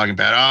retrospect talking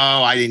about,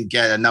 I didn't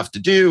get enough to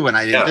do, and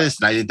I did this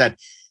and I did that.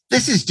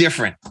 This is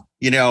different.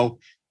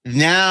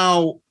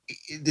 Now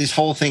this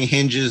whole thing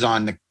hinges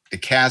on the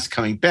cast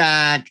coming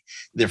back.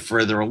 They're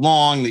further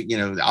along.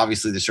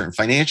 Obviously there's certain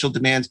financial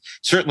demands.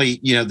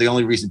 Certainly, the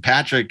only reason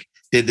Patrick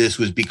did this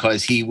was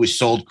because he was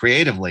sold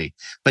creatively.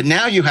 But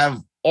now you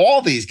have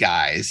all these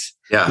guys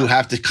who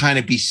have to kind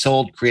of be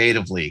sold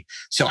creatively.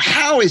 So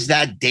how is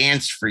that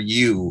dance for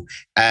you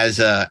as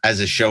a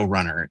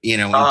showrunner? In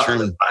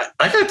terms of-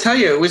 I got to tell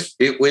you,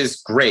 it was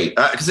great,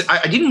 because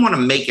I didn't want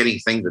to make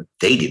anything that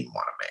they didn't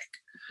want to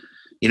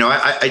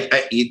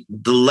make.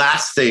 The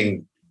last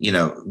thing,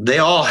 they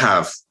all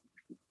have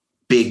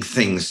big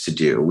things to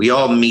do. We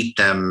all meet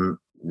them,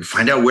 we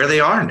find out where they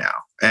are now,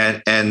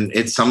 And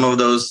it's some of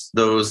those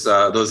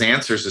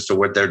answers as to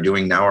what they're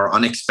doing now are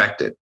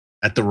unexpected.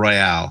 At the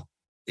Royale.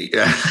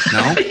 Yeah.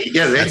 No?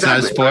 Yeah, that's exactly. not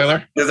a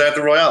spoiler. Is at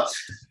the Royale.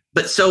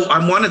 But so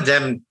I wanted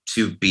them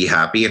to be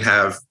happy and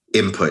have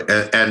input.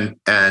 And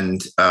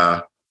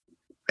I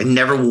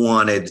never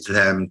wanted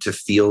them to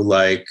feel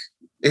like,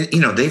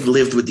 they've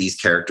lived with these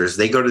characters.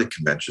 They go to the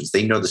conventions.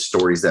 They know the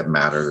stories that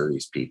matter to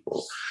these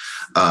people.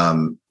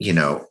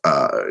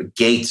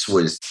 Gates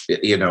was,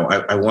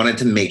 I wanted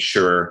to make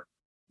sure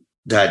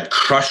that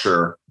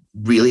Crusher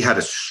really had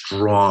a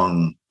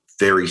strong,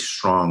 very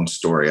strong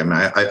story. I mean,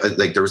 I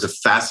like there was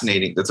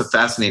that's a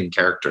fascinating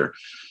character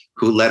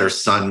who let her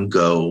son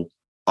go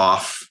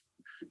off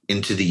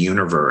into the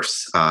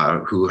universe,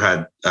 who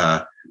had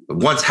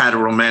once had a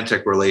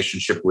romantic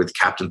relationship with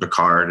Captain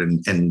Picard,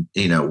 and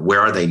where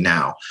are they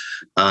now?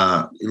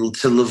 To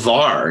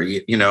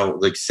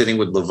LeVar, like sitting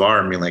with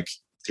LeVar and being like,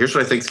 here's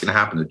what I think is going to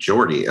happen to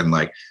Geordi, and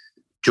like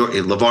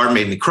LeVar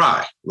made me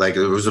cry. Like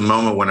there was a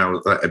moment when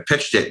I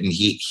pitched it, and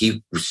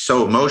he was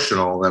so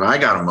emotional, and I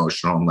got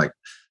emotional. I'm like,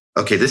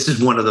 okay, this is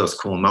one of those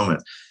cool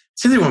moments.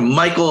 Same thing with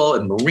Michael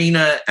and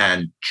Marina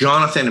and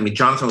Jonathan. I mean,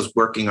 Jonathan was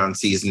working on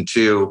season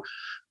 2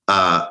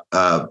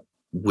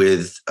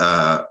 with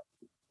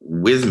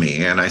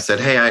me, and I said,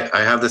 hey, I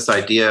have this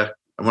idea.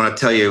 I want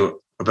to tell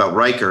you about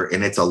Riker,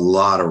 and it's a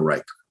lot of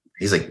Riker.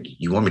 He's like,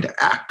 you want me to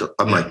act?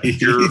 I'm like, he's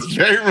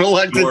very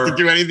reluctant to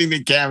do anything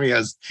but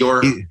cameos.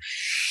 You're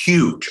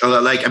huge.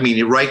 Like, I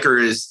mean, Riker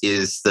is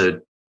you're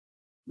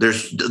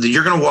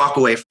going to walk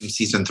away from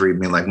season 3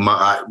 being like,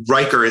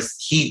 Riker is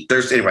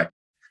anyway.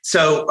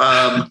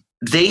 So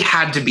they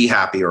had to be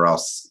happy, or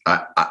else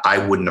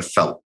I wouldn't have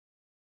felt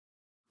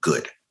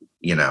good,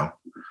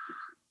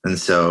 And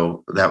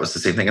so that was the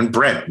same thing. And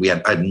Brent, we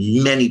had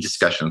many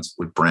discussions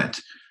with Brent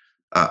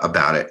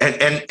about it,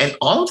 and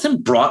all of them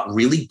brought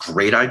really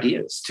great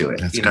ideas to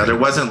it. There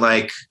wasn't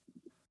like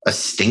a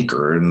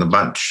stinker in the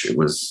bunch. It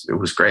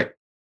was great.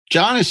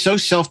 John is so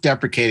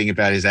self-deprecating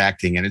about his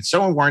acting, and it's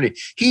so unwarranted.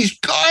 He's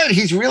good.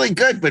 He's really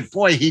good. But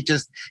boy, he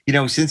just,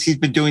 since he's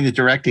been doing the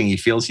directing, he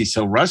feels he's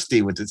so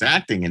rusty with his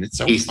acting, and it's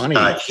so funny.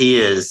 He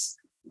is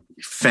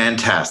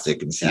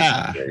fantastic in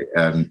season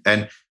 3.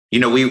 And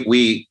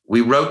we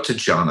wrote to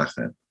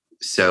Jonathan.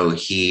 So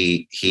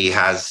he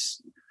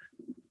has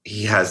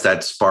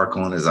that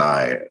sparkle in his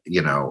eye,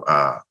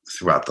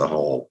 throughout the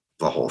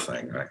whole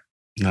thing. Right.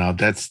 No,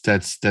 that's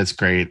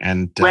great.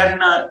 And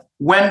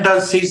when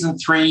does season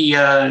 3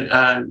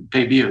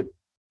 debut?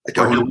 I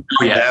don't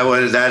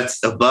know.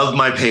 That's above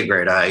my pay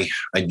grade. I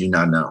do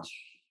not know.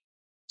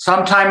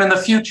 Sometime in the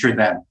future,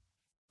 then.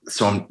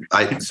 So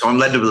I'm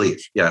led to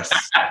believe. Yes.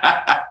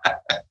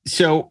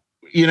 So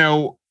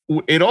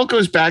it all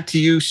goes back to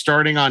you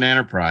starting on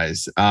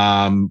Enterprise.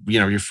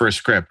 Your first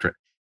script.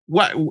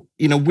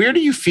 Where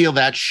do you feel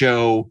that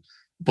show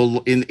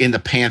in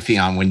the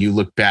pantheon when you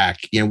look back?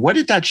 What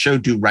did that show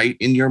do right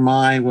in your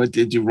mind? What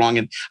did it do wrong?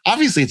 And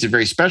obviously it's a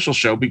very special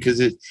show because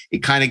it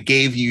kind of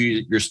gave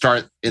you your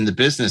start in the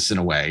business in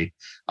a way.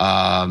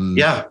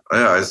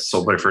 I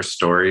sold my first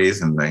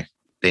stories, and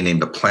they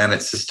named a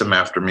planet system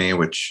after me,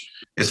 which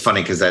is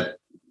funny because that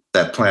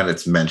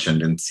planet's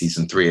mentioned in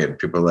season 3, and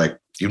people are like,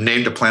 you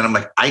named a planet. I'm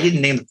like, I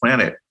didn't name the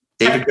planet.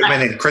 David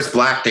Goodman and Chris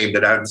Black named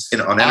it on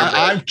Enterprise.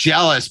 I'm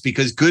jealous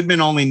because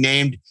Goodman only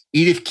named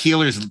Edith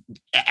Keeler's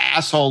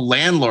asshole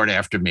landlord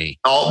after me.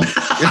 Oh,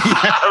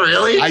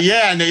 really?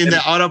 Yeah, in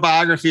the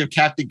autobiography of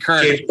Captain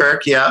Kirk. Captain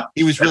Kirk, yeah.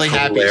 He was really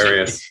happy.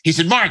 Hilarious. He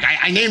said, Mark,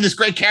 I named this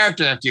great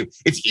character after you.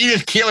 It's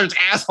Edith Keeler's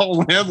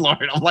asshole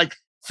landlord. I'm like,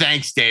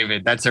 thanks,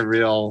 David. That's a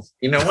real...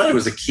 You know what? It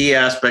was a key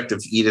aspect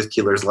of Edith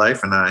Keeler's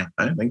life, and I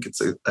think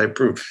I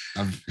approve.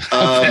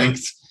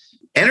 Thanks.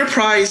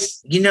 Enterprise,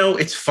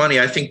 it's funny.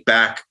 I think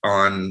back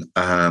on,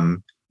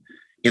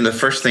 the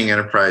first thing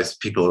Enterprise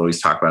people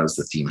always talk about is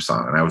the theme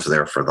song. And I was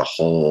there for the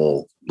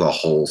whole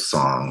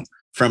song.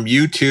 From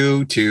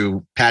U2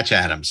 to Patch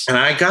Adams. And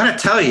I got to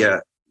tell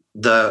you,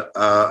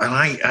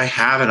 I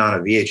have it on a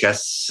VHS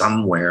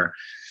somewhere.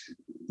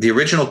 The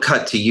original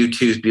cut to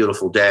U2's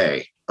Beautiful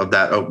Day of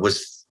that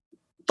was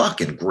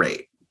fucking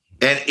great.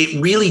 And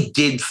it really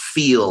did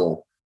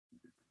feel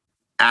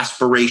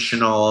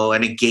aspirational,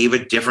 and it gave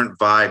a different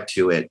vibe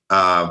to it.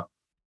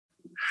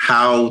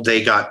 How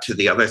they got to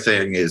the other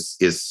thing is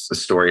a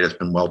story that's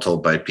been well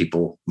told by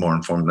people more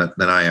informed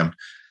than I am.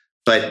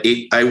 But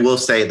I will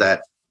say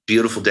that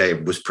Beautiful Day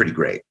was pretty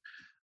great.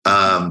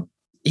 I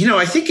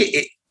think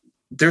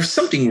there's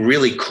something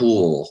really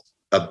cool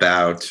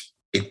about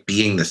it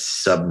being the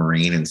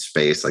submarine in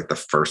space, like the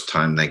first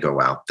time they go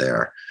out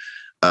there.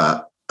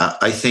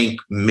 I think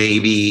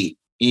maybe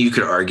you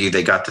could argue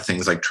they got to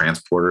things like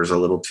transporters a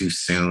little too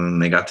soon.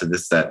 They got to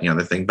this, that, and the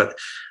other thing. But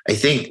I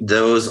think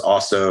those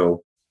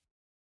also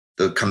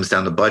comes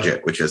down to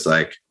budget, which is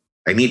like,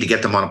 I need to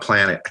get them on a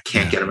planet. I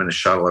can't get them in a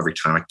shuttle every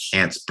time. I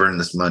can't burn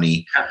this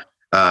money.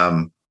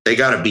 They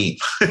got a beam.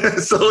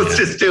 So let's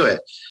just do it.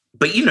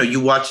 But,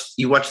 you watch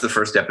the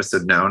first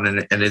episode now,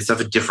 and it's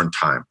of a different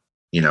time.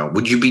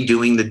 Would you be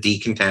doing the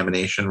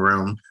decontamination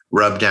room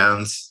rub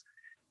downs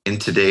in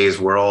today's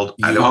world?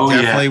 I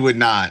definitely would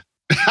not.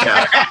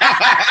 Yeah.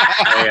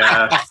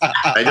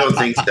 I don't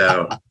think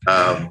so.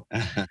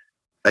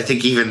 I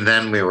think even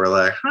then we were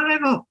like, I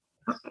don't.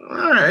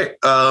 All right.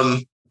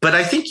 But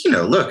I think,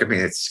 look, I mean,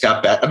 it's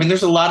Scott Bakula. I mean,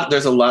 there's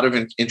a lot of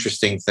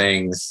interesting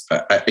things.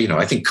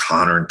 I think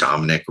Connor and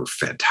Dominic were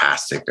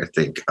fantastic. I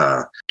think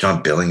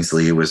John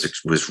Billingsley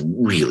was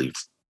really,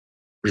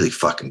 really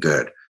fucking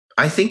good.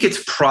 I think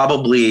it's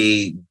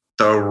probably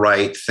the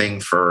right thing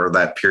for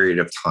that period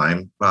of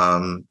time.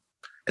 And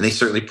they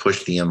certainly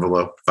pushed the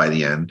envelope by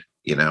the end,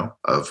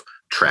 of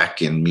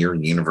Trek and mirror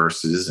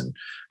universes. And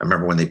I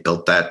remember when they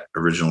built that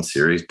original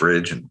series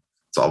bridge, and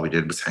that's all we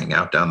did was hang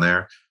out down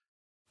there.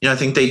 I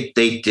think they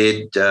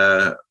did.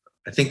 I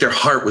think their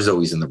heart was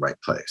always in the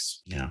right place.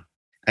 Yeah.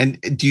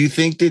 And do you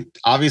think that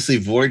obviously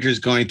Voyager is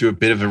going through a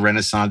bit of a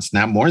renaissance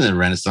now, more than a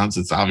renaissance?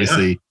 It's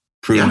obviously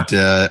proved.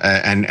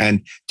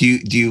 And do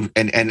you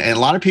and a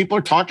lot of people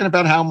are talking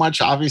about how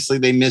much obviously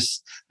they miss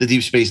the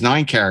Deep Space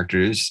Nine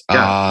characters.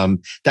 Yeah.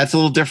 That's a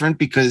little different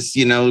because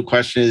the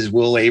question is,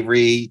 will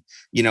Avery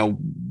be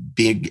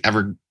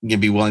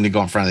willing to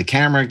go in front of the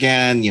camera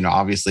again?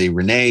 Obviously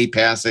Renee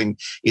passing,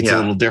 it's a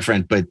little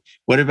different. But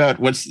what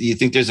about do you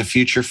think there's a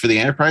future for the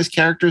Enterprise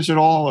characters at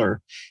all, or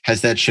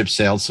has that ship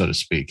sailed, so to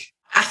speak?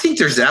 I think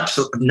there's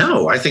absolutely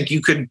no. I think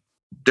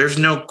there's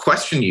no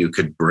question you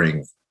could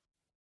bring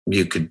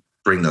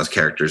those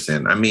characters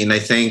in. I mean, I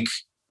think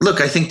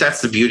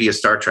that's the beauty of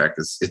Star Trek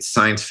is it's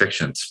science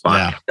fiction.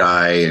 Spock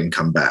die and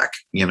come back.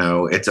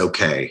 It's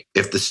okay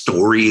if the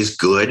story is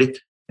good.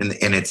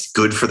 And it's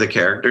good for the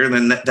character,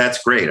 then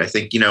that's great. I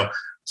think,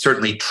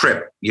 certainly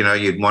Trip,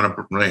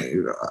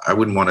 I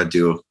wouldn't want to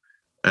do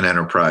an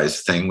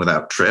Enterprise thing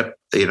without Trip,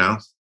 you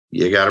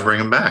got to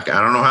bring him back.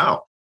 I don't know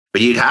how,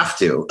 but you'd have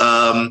to.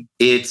 I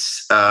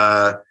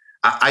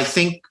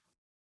think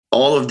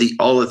all of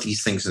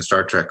these things in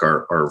Star Trek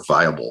are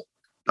viable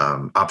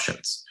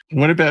options.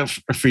 What about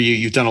for you?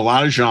 You've done a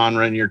lot of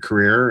genre in your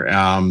career.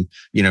 Done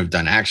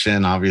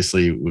action,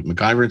 obviously with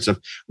MacGyver and stuff.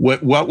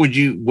 What would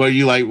you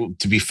like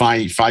to be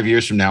 5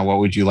 years from now? What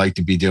would you like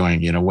to be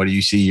doing? What do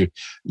you see?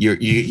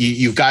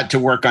 You've got to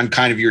work on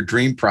kind of your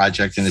dream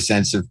project in the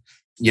sense of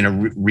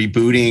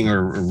rebooting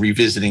or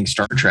revisiting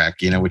Star Trek.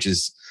 Which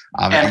is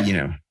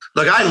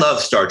Look, I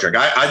love Star Trek.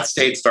 I'd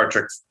stay at Star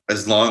Trek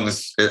as long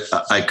as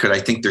I could.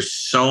 I think there's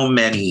so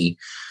many.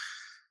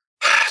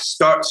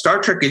 Star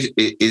Trek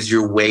is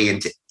your way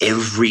into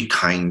every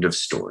kind of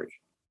story.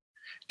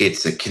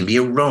 It can be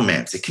a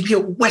romance. It can be a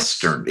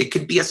Western. It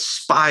can be a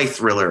spy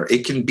thriller.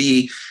 It can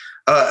be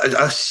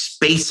a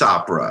space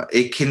opera.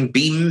 It can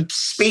be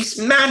space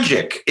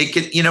magic. It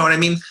can, you know what I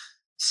mean?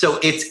 So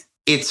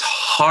it's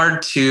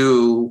hard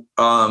to,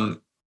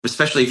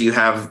 especially if you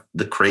have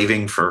the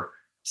craving for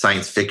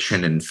science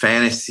fiction and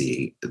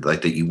fantasy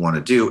like that you want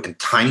to do, and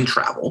time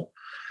travel.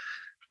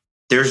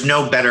 There's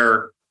no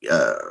better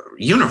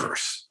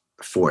universe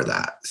for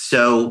that.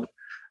 So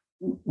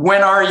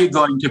when are you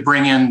going to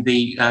bring in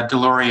the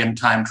DeLorean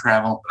time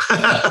travel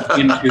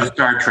into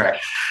Star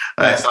Trek?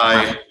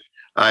 Yeah.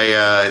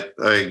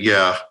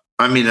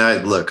 I mean,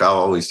 look, I'll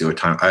always do a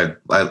time.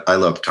 I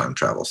love time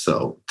travel.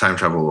 So time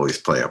travel will always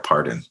play a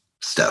part in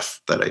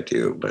stuff that I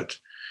do, but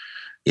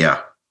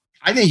yeah.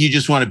 I think you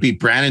just want to beat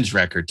Brannon's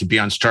record to be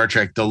on Star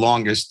Trek the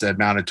longest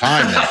amount of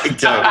time.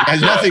 It has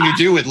nothing to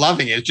do with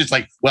loving it. It's just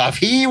like, well, if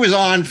he was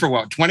on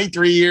for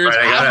 23 years, right,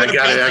 I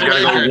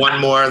gotta go one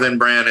more than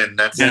Brannon.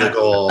 That's the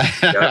goal.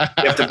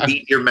 You have to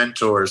beat your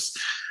mentors.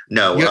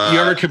 No, you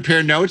ever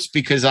compare notes?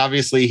 Because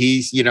obviously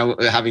he's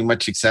having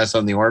much success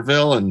on the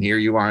Orville, and here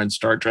you are in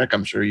Star Trek.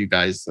 I'm sure you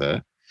guys.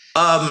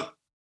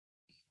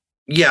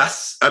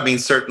 Yes, I mean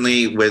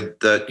certainly with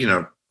the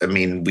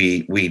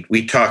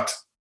we talked.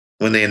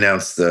 When they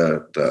announced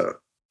when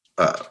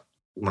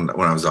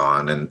I was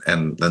on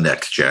and the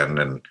Next Gen,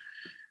 and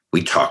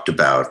we talked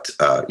about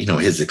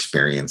his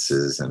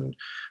experiences, and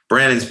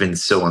Brannon's been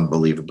so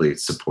unbelievably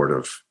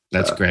supportive.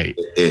 That's great.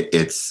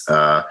 It's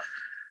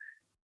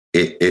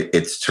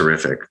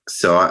terrific.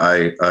 So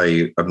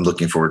I'm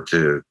looking forward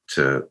to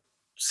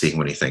seeing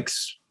what he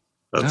thinks.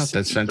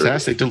 That's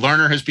fantastic. The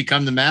learner has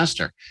become the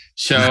master.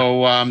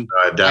 So I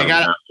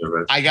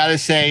got to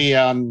say.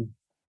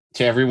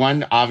 To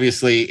everyone,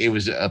 obviously, it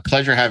was a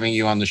pleasure having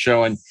you on the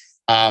show, and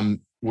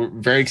we're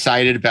very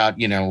excited about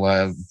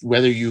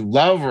whether you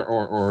love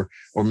or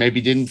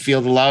maybe didn't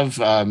feel the love.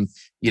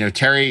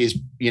 Terry is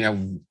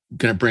going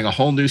to bring a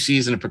whole new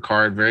season of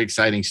Picard. Very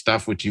exciting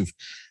stuff, which you've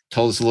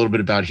told us a little bit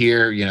about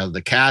here.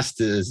 The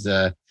cast is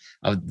the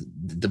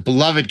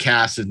beloved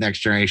cast of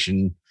Next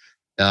Generation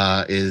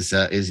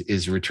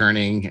is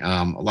returning.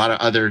 A lot of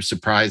other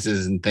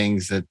surprises and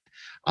things that.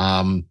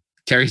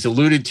 Terry's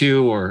alluded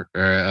to or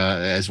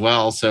as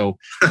well. So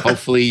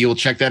hopefully you'll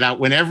check that out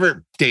whenever it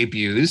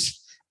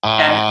debuts.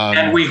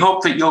 And we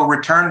hope that you'll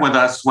return with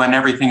us when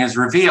everything is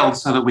revealed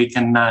so that we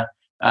can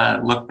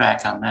look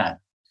back on that.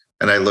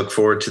 And I look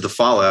forward to the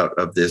fallout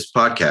of this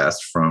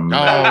podcast from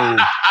God,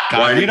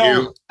 why did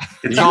you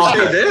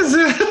say this?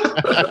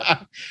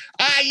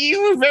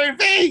 You were very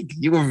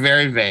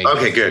vague.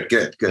 Okay, good.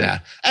 Yeah.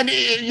 And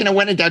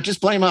when in doubt,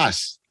 just blame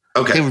us.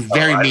 Okay. They were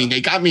very mean.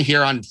 They got me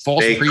here on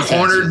false pretenses. They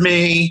cornered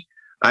me.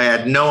 I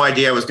had no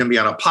idea I was going to be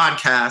on a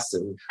podcast.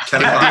 And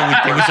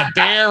there was a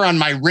bear on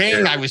my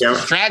ring. I was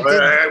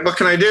distracted. What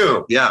can I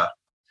do? Yeah.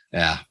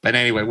 Yeah. But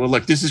anyway, well,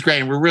 look, this is great.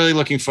 And we're really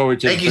looking forward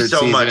to Thank you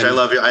so much. I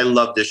love you. I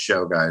love this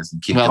show, guys.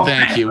 And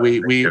thank you.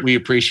 We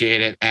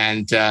appreciate it.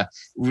 And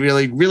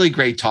really, really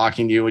great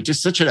talking to you. It's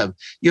just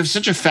you have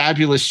such a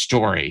fabulous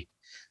story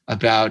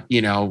about,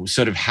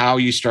 sort of how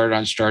you started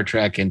on Star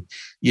Trek and,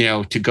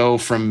 to go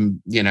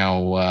from,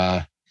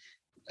 to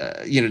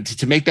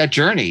make that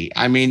journey.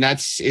 I mean,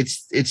 it's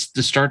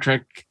the Star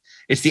Trek,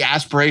 it's the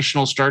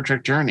aspirational Star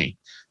Trek journey.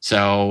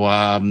 So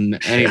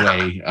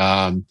anyway,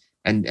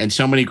 and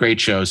so many great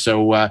shows.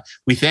 So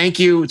we thank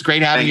you. It's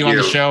great having you on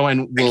the show,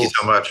 and we'll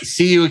so much.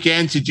 See you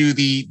again to do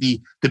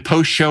the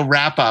post-show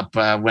wrap up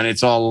when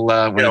it's all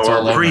it's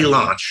all over.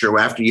 Pre-launch or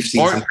after you've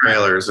seen some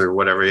trailers or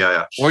whatever.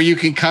 Yeah. Or you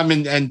can come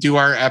and do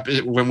our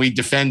when we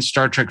defend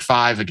Star Trek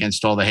V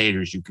against all the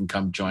haters. You can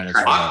come join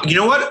us. You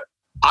know what?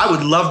 I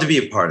would love to be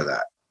a part of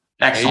that.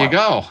 Excellent.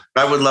 There you go.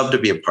 I would llove to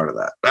be a part of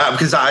that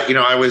because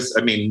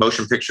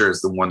motion picture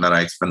is the one that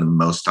I spend the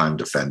most time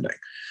defending.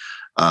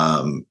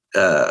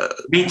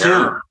 Me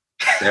too.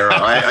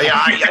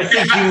 I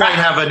think you might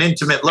have an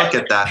intimate look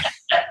at that.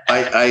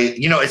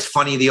 It's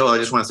funny. I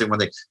just want to say one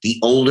thing. The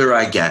older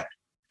I get,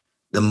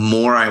 the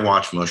more I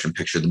watch motion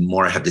picture, the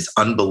more I have this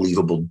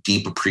unbelievable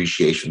deep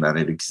appreciation that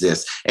it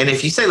exists. And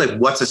if you say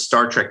what's a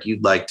Star Trek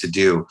you'd like to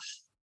do?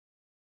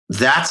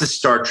 That's a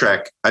Star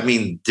Trek. I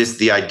mean, just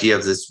the idea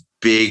of this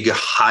big,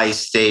 high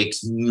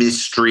stakes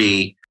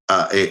mystery.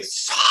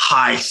 It's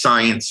high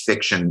science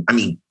fiction. I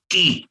mean,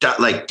 deep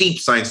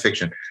science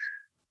fiction.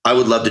 I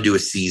would love to do a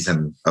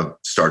season of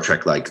Star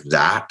Trek like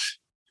that.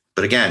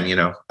 But again,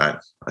 I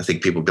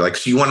think people would be like,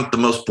 so you want the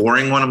most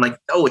boring one? I'm like,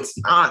 no, it's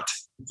not.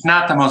 It's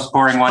not the most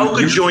boring one.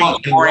 You're the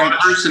most boring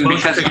person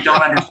because you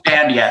don't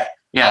understand yet.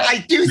 Yes. I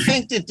do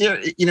think that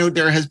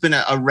there has been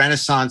a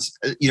renaissance.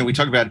 We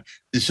talk about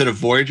this sort of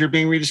Voyager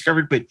being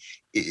rediscovered, but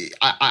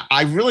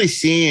I've really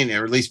seen,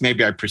 or at least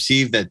maybe I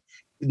perceive that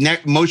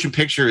motion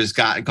picture has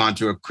gone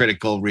through a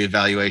critical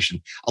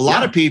reevaluation. A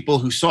lot of people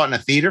who saw it in a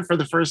theater for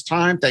the first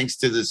time, thanks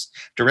to this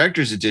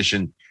director's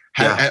edition,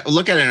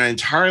 look at it in an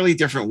entirely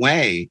different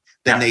way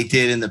than they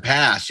did in the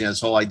past.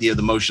 This whole idea of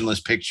the motionless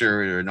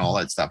picture and all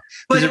that stuff.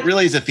 Because it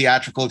really is a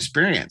theatrical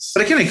experience.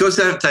 But again, it goes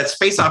to that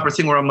space opera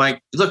thing where I'm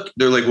like, look,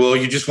 they're like, well,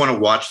 you just want to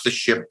watch the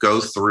ship go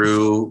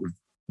through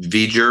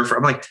Voyager.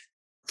 I'm like,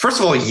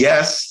 first of all,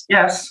 yes,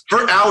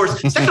 for hours.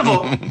 Second of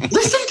all,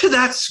 listen to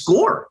that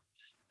score.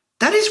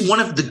 That is one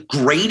of the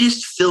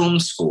greatest film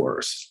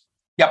scores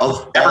of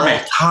all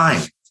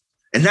time.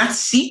 And that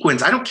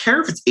sequence, I don't care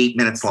if it's 8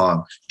 minutes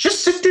long.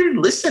 Just sit there and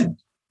listen.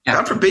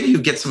 God forbid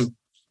you get some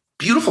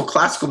beautiful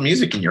classical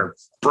music in your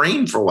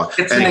brain for a while.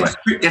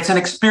 It's an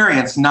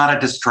experience, not a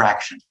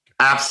distraction.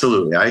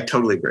 Absolutely. I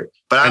totally agree.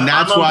 But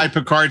that's why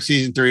Picard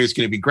season 3 is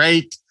going to be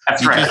great.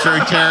 That's right. Just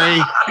heard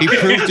Terry. He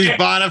proved his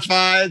bona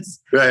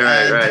fides.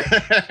 Right.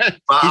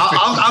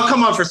 I'll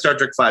come on for Star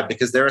Trek V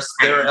because there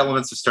are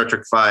elements of Star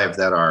Trek V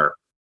that are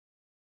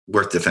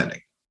worth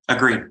defending.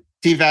 Agreed.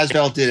 Steve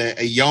Asbell did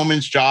a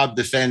yeoman's job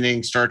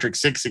defending Star Trek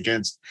VI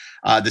against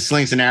the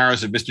slings and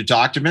arrows of Mr.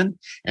 Doctorman,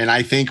 and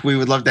I think we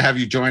would love to have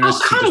you join us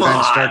to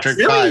defend Star Trek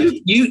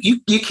V.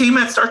 You came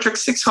at Star Trek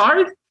VI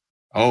hard?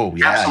 Oh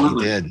yeah,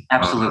 absolutely. You did.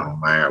 Absolutely. Oh,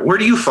 my. Where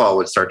do you fall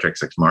with Star Trek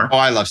VI, Mark? Oh,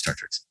 I love Star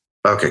Trek VI.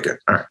 Okay, good.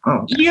 All right. Oh,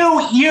 okay.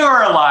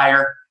 You're a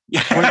liar.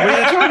 What are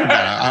you talking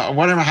about?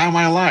 How am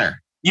I a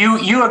liar?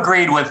 You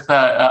agreed with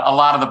a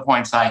lot of the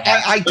points I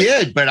had. I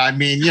did, but I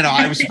mean,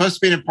 I was supposed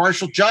to be an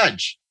impartial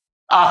judge.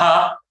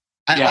 Uh-huh.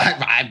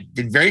 I've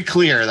been very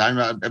clear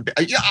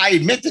that I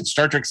admit that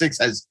Star Trek VI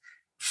has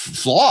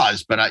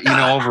flaws, but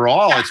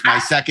overall, it's my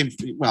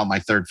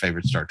third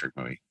favorite Star Trek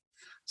movie.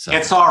 So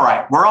it's all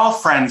right. We're all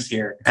friends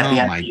here. Oh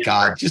my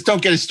God! Just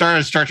don't get us started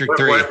on Star Trek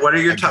 3. What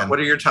are your top? What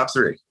are your top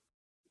 3?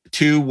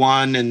 2,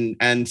 1,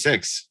 and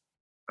 6.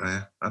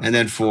 And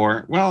then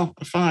 4. Well,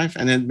 5,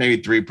 and then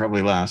maybe 3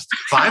 probably last.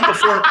 5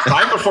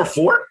 before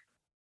 4?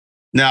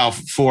 No,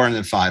 4 and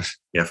then 5.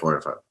 Yeah, 4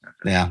 and 5.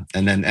 Yeah,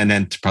 and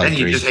then probably. And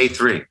you 3. just hate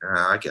 3.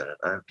 I get it.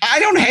 I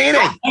don't hate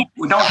it.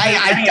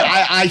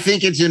 I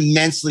think it's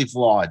immensely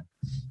flawed.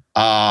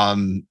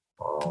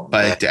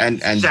 But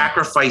and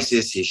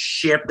sacrifices his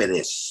ship and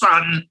his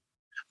son.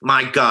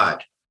 My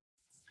God.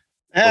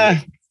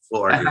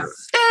 We'll argue.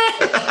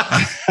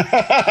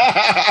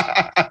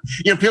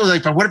 People are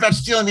like, but what about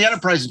Stealing the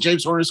Enterprise and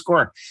James Horner's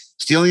score?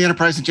 Stealing the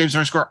Enterprise and James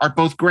Horner's score are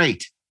both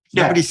great.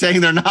 Yeah. Nobody's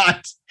saying they're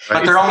not.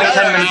 But they're only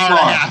 10 minutes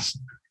long.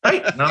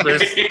 Right. No,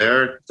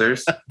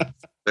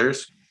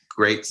 there's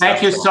great stuff.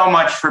 Thank you so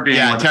much for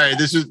being with Terry,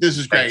 this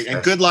is great.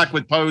 And good luck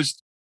with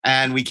Post.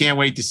 And we can't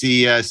wait to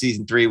see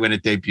season 3 when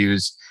it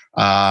debuts.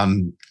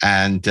 And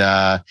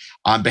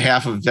on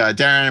behalf of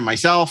Darren and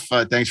myself,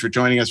 thanks for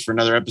joining us for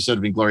another episode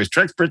of Inglorious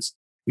Trexperts.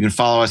 You can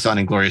follow us on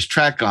Inglorious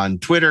Trek on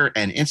Twitter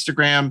and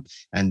Instagram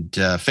and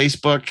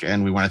Facebook.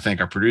 And we want to thank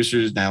our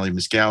producers, Natalie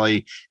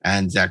Miscali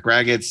and Zach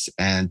Ragatz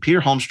and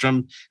Peter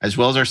Holmstrom, as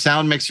well as our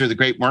sound mixer, the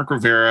great Mark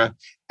Rivera,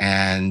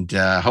 And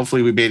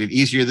hopefully we made it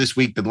easier this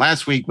week than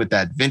last week with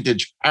that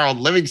vintage Harold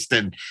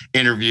Livingston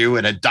interview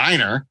at a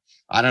diner.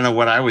 I don't know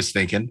what I was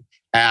thinking.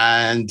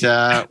 And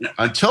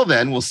until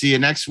then, we'll see you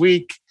next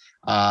week.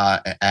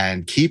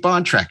 And keep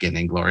on trekking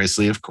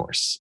ingloriously, of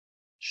course.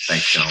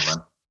 Thanks,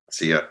 gentlemen.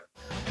 See ya.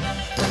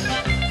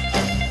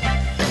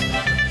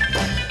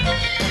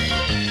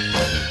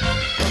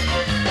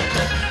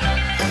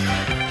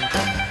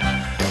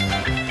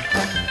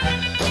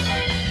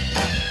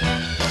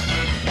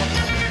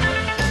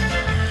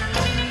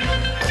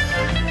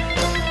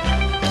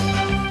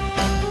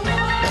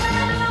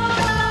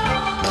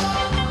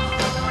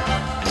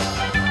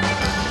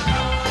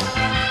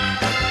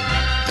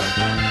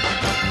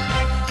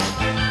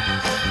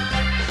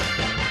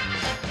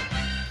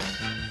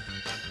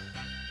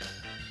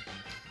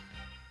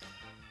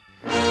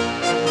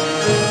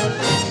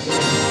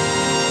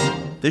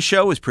 This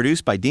show is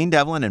produced by Dean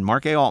Devlin and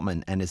Mark A.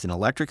 Altman and is an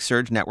Electric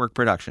Surge Network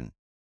production.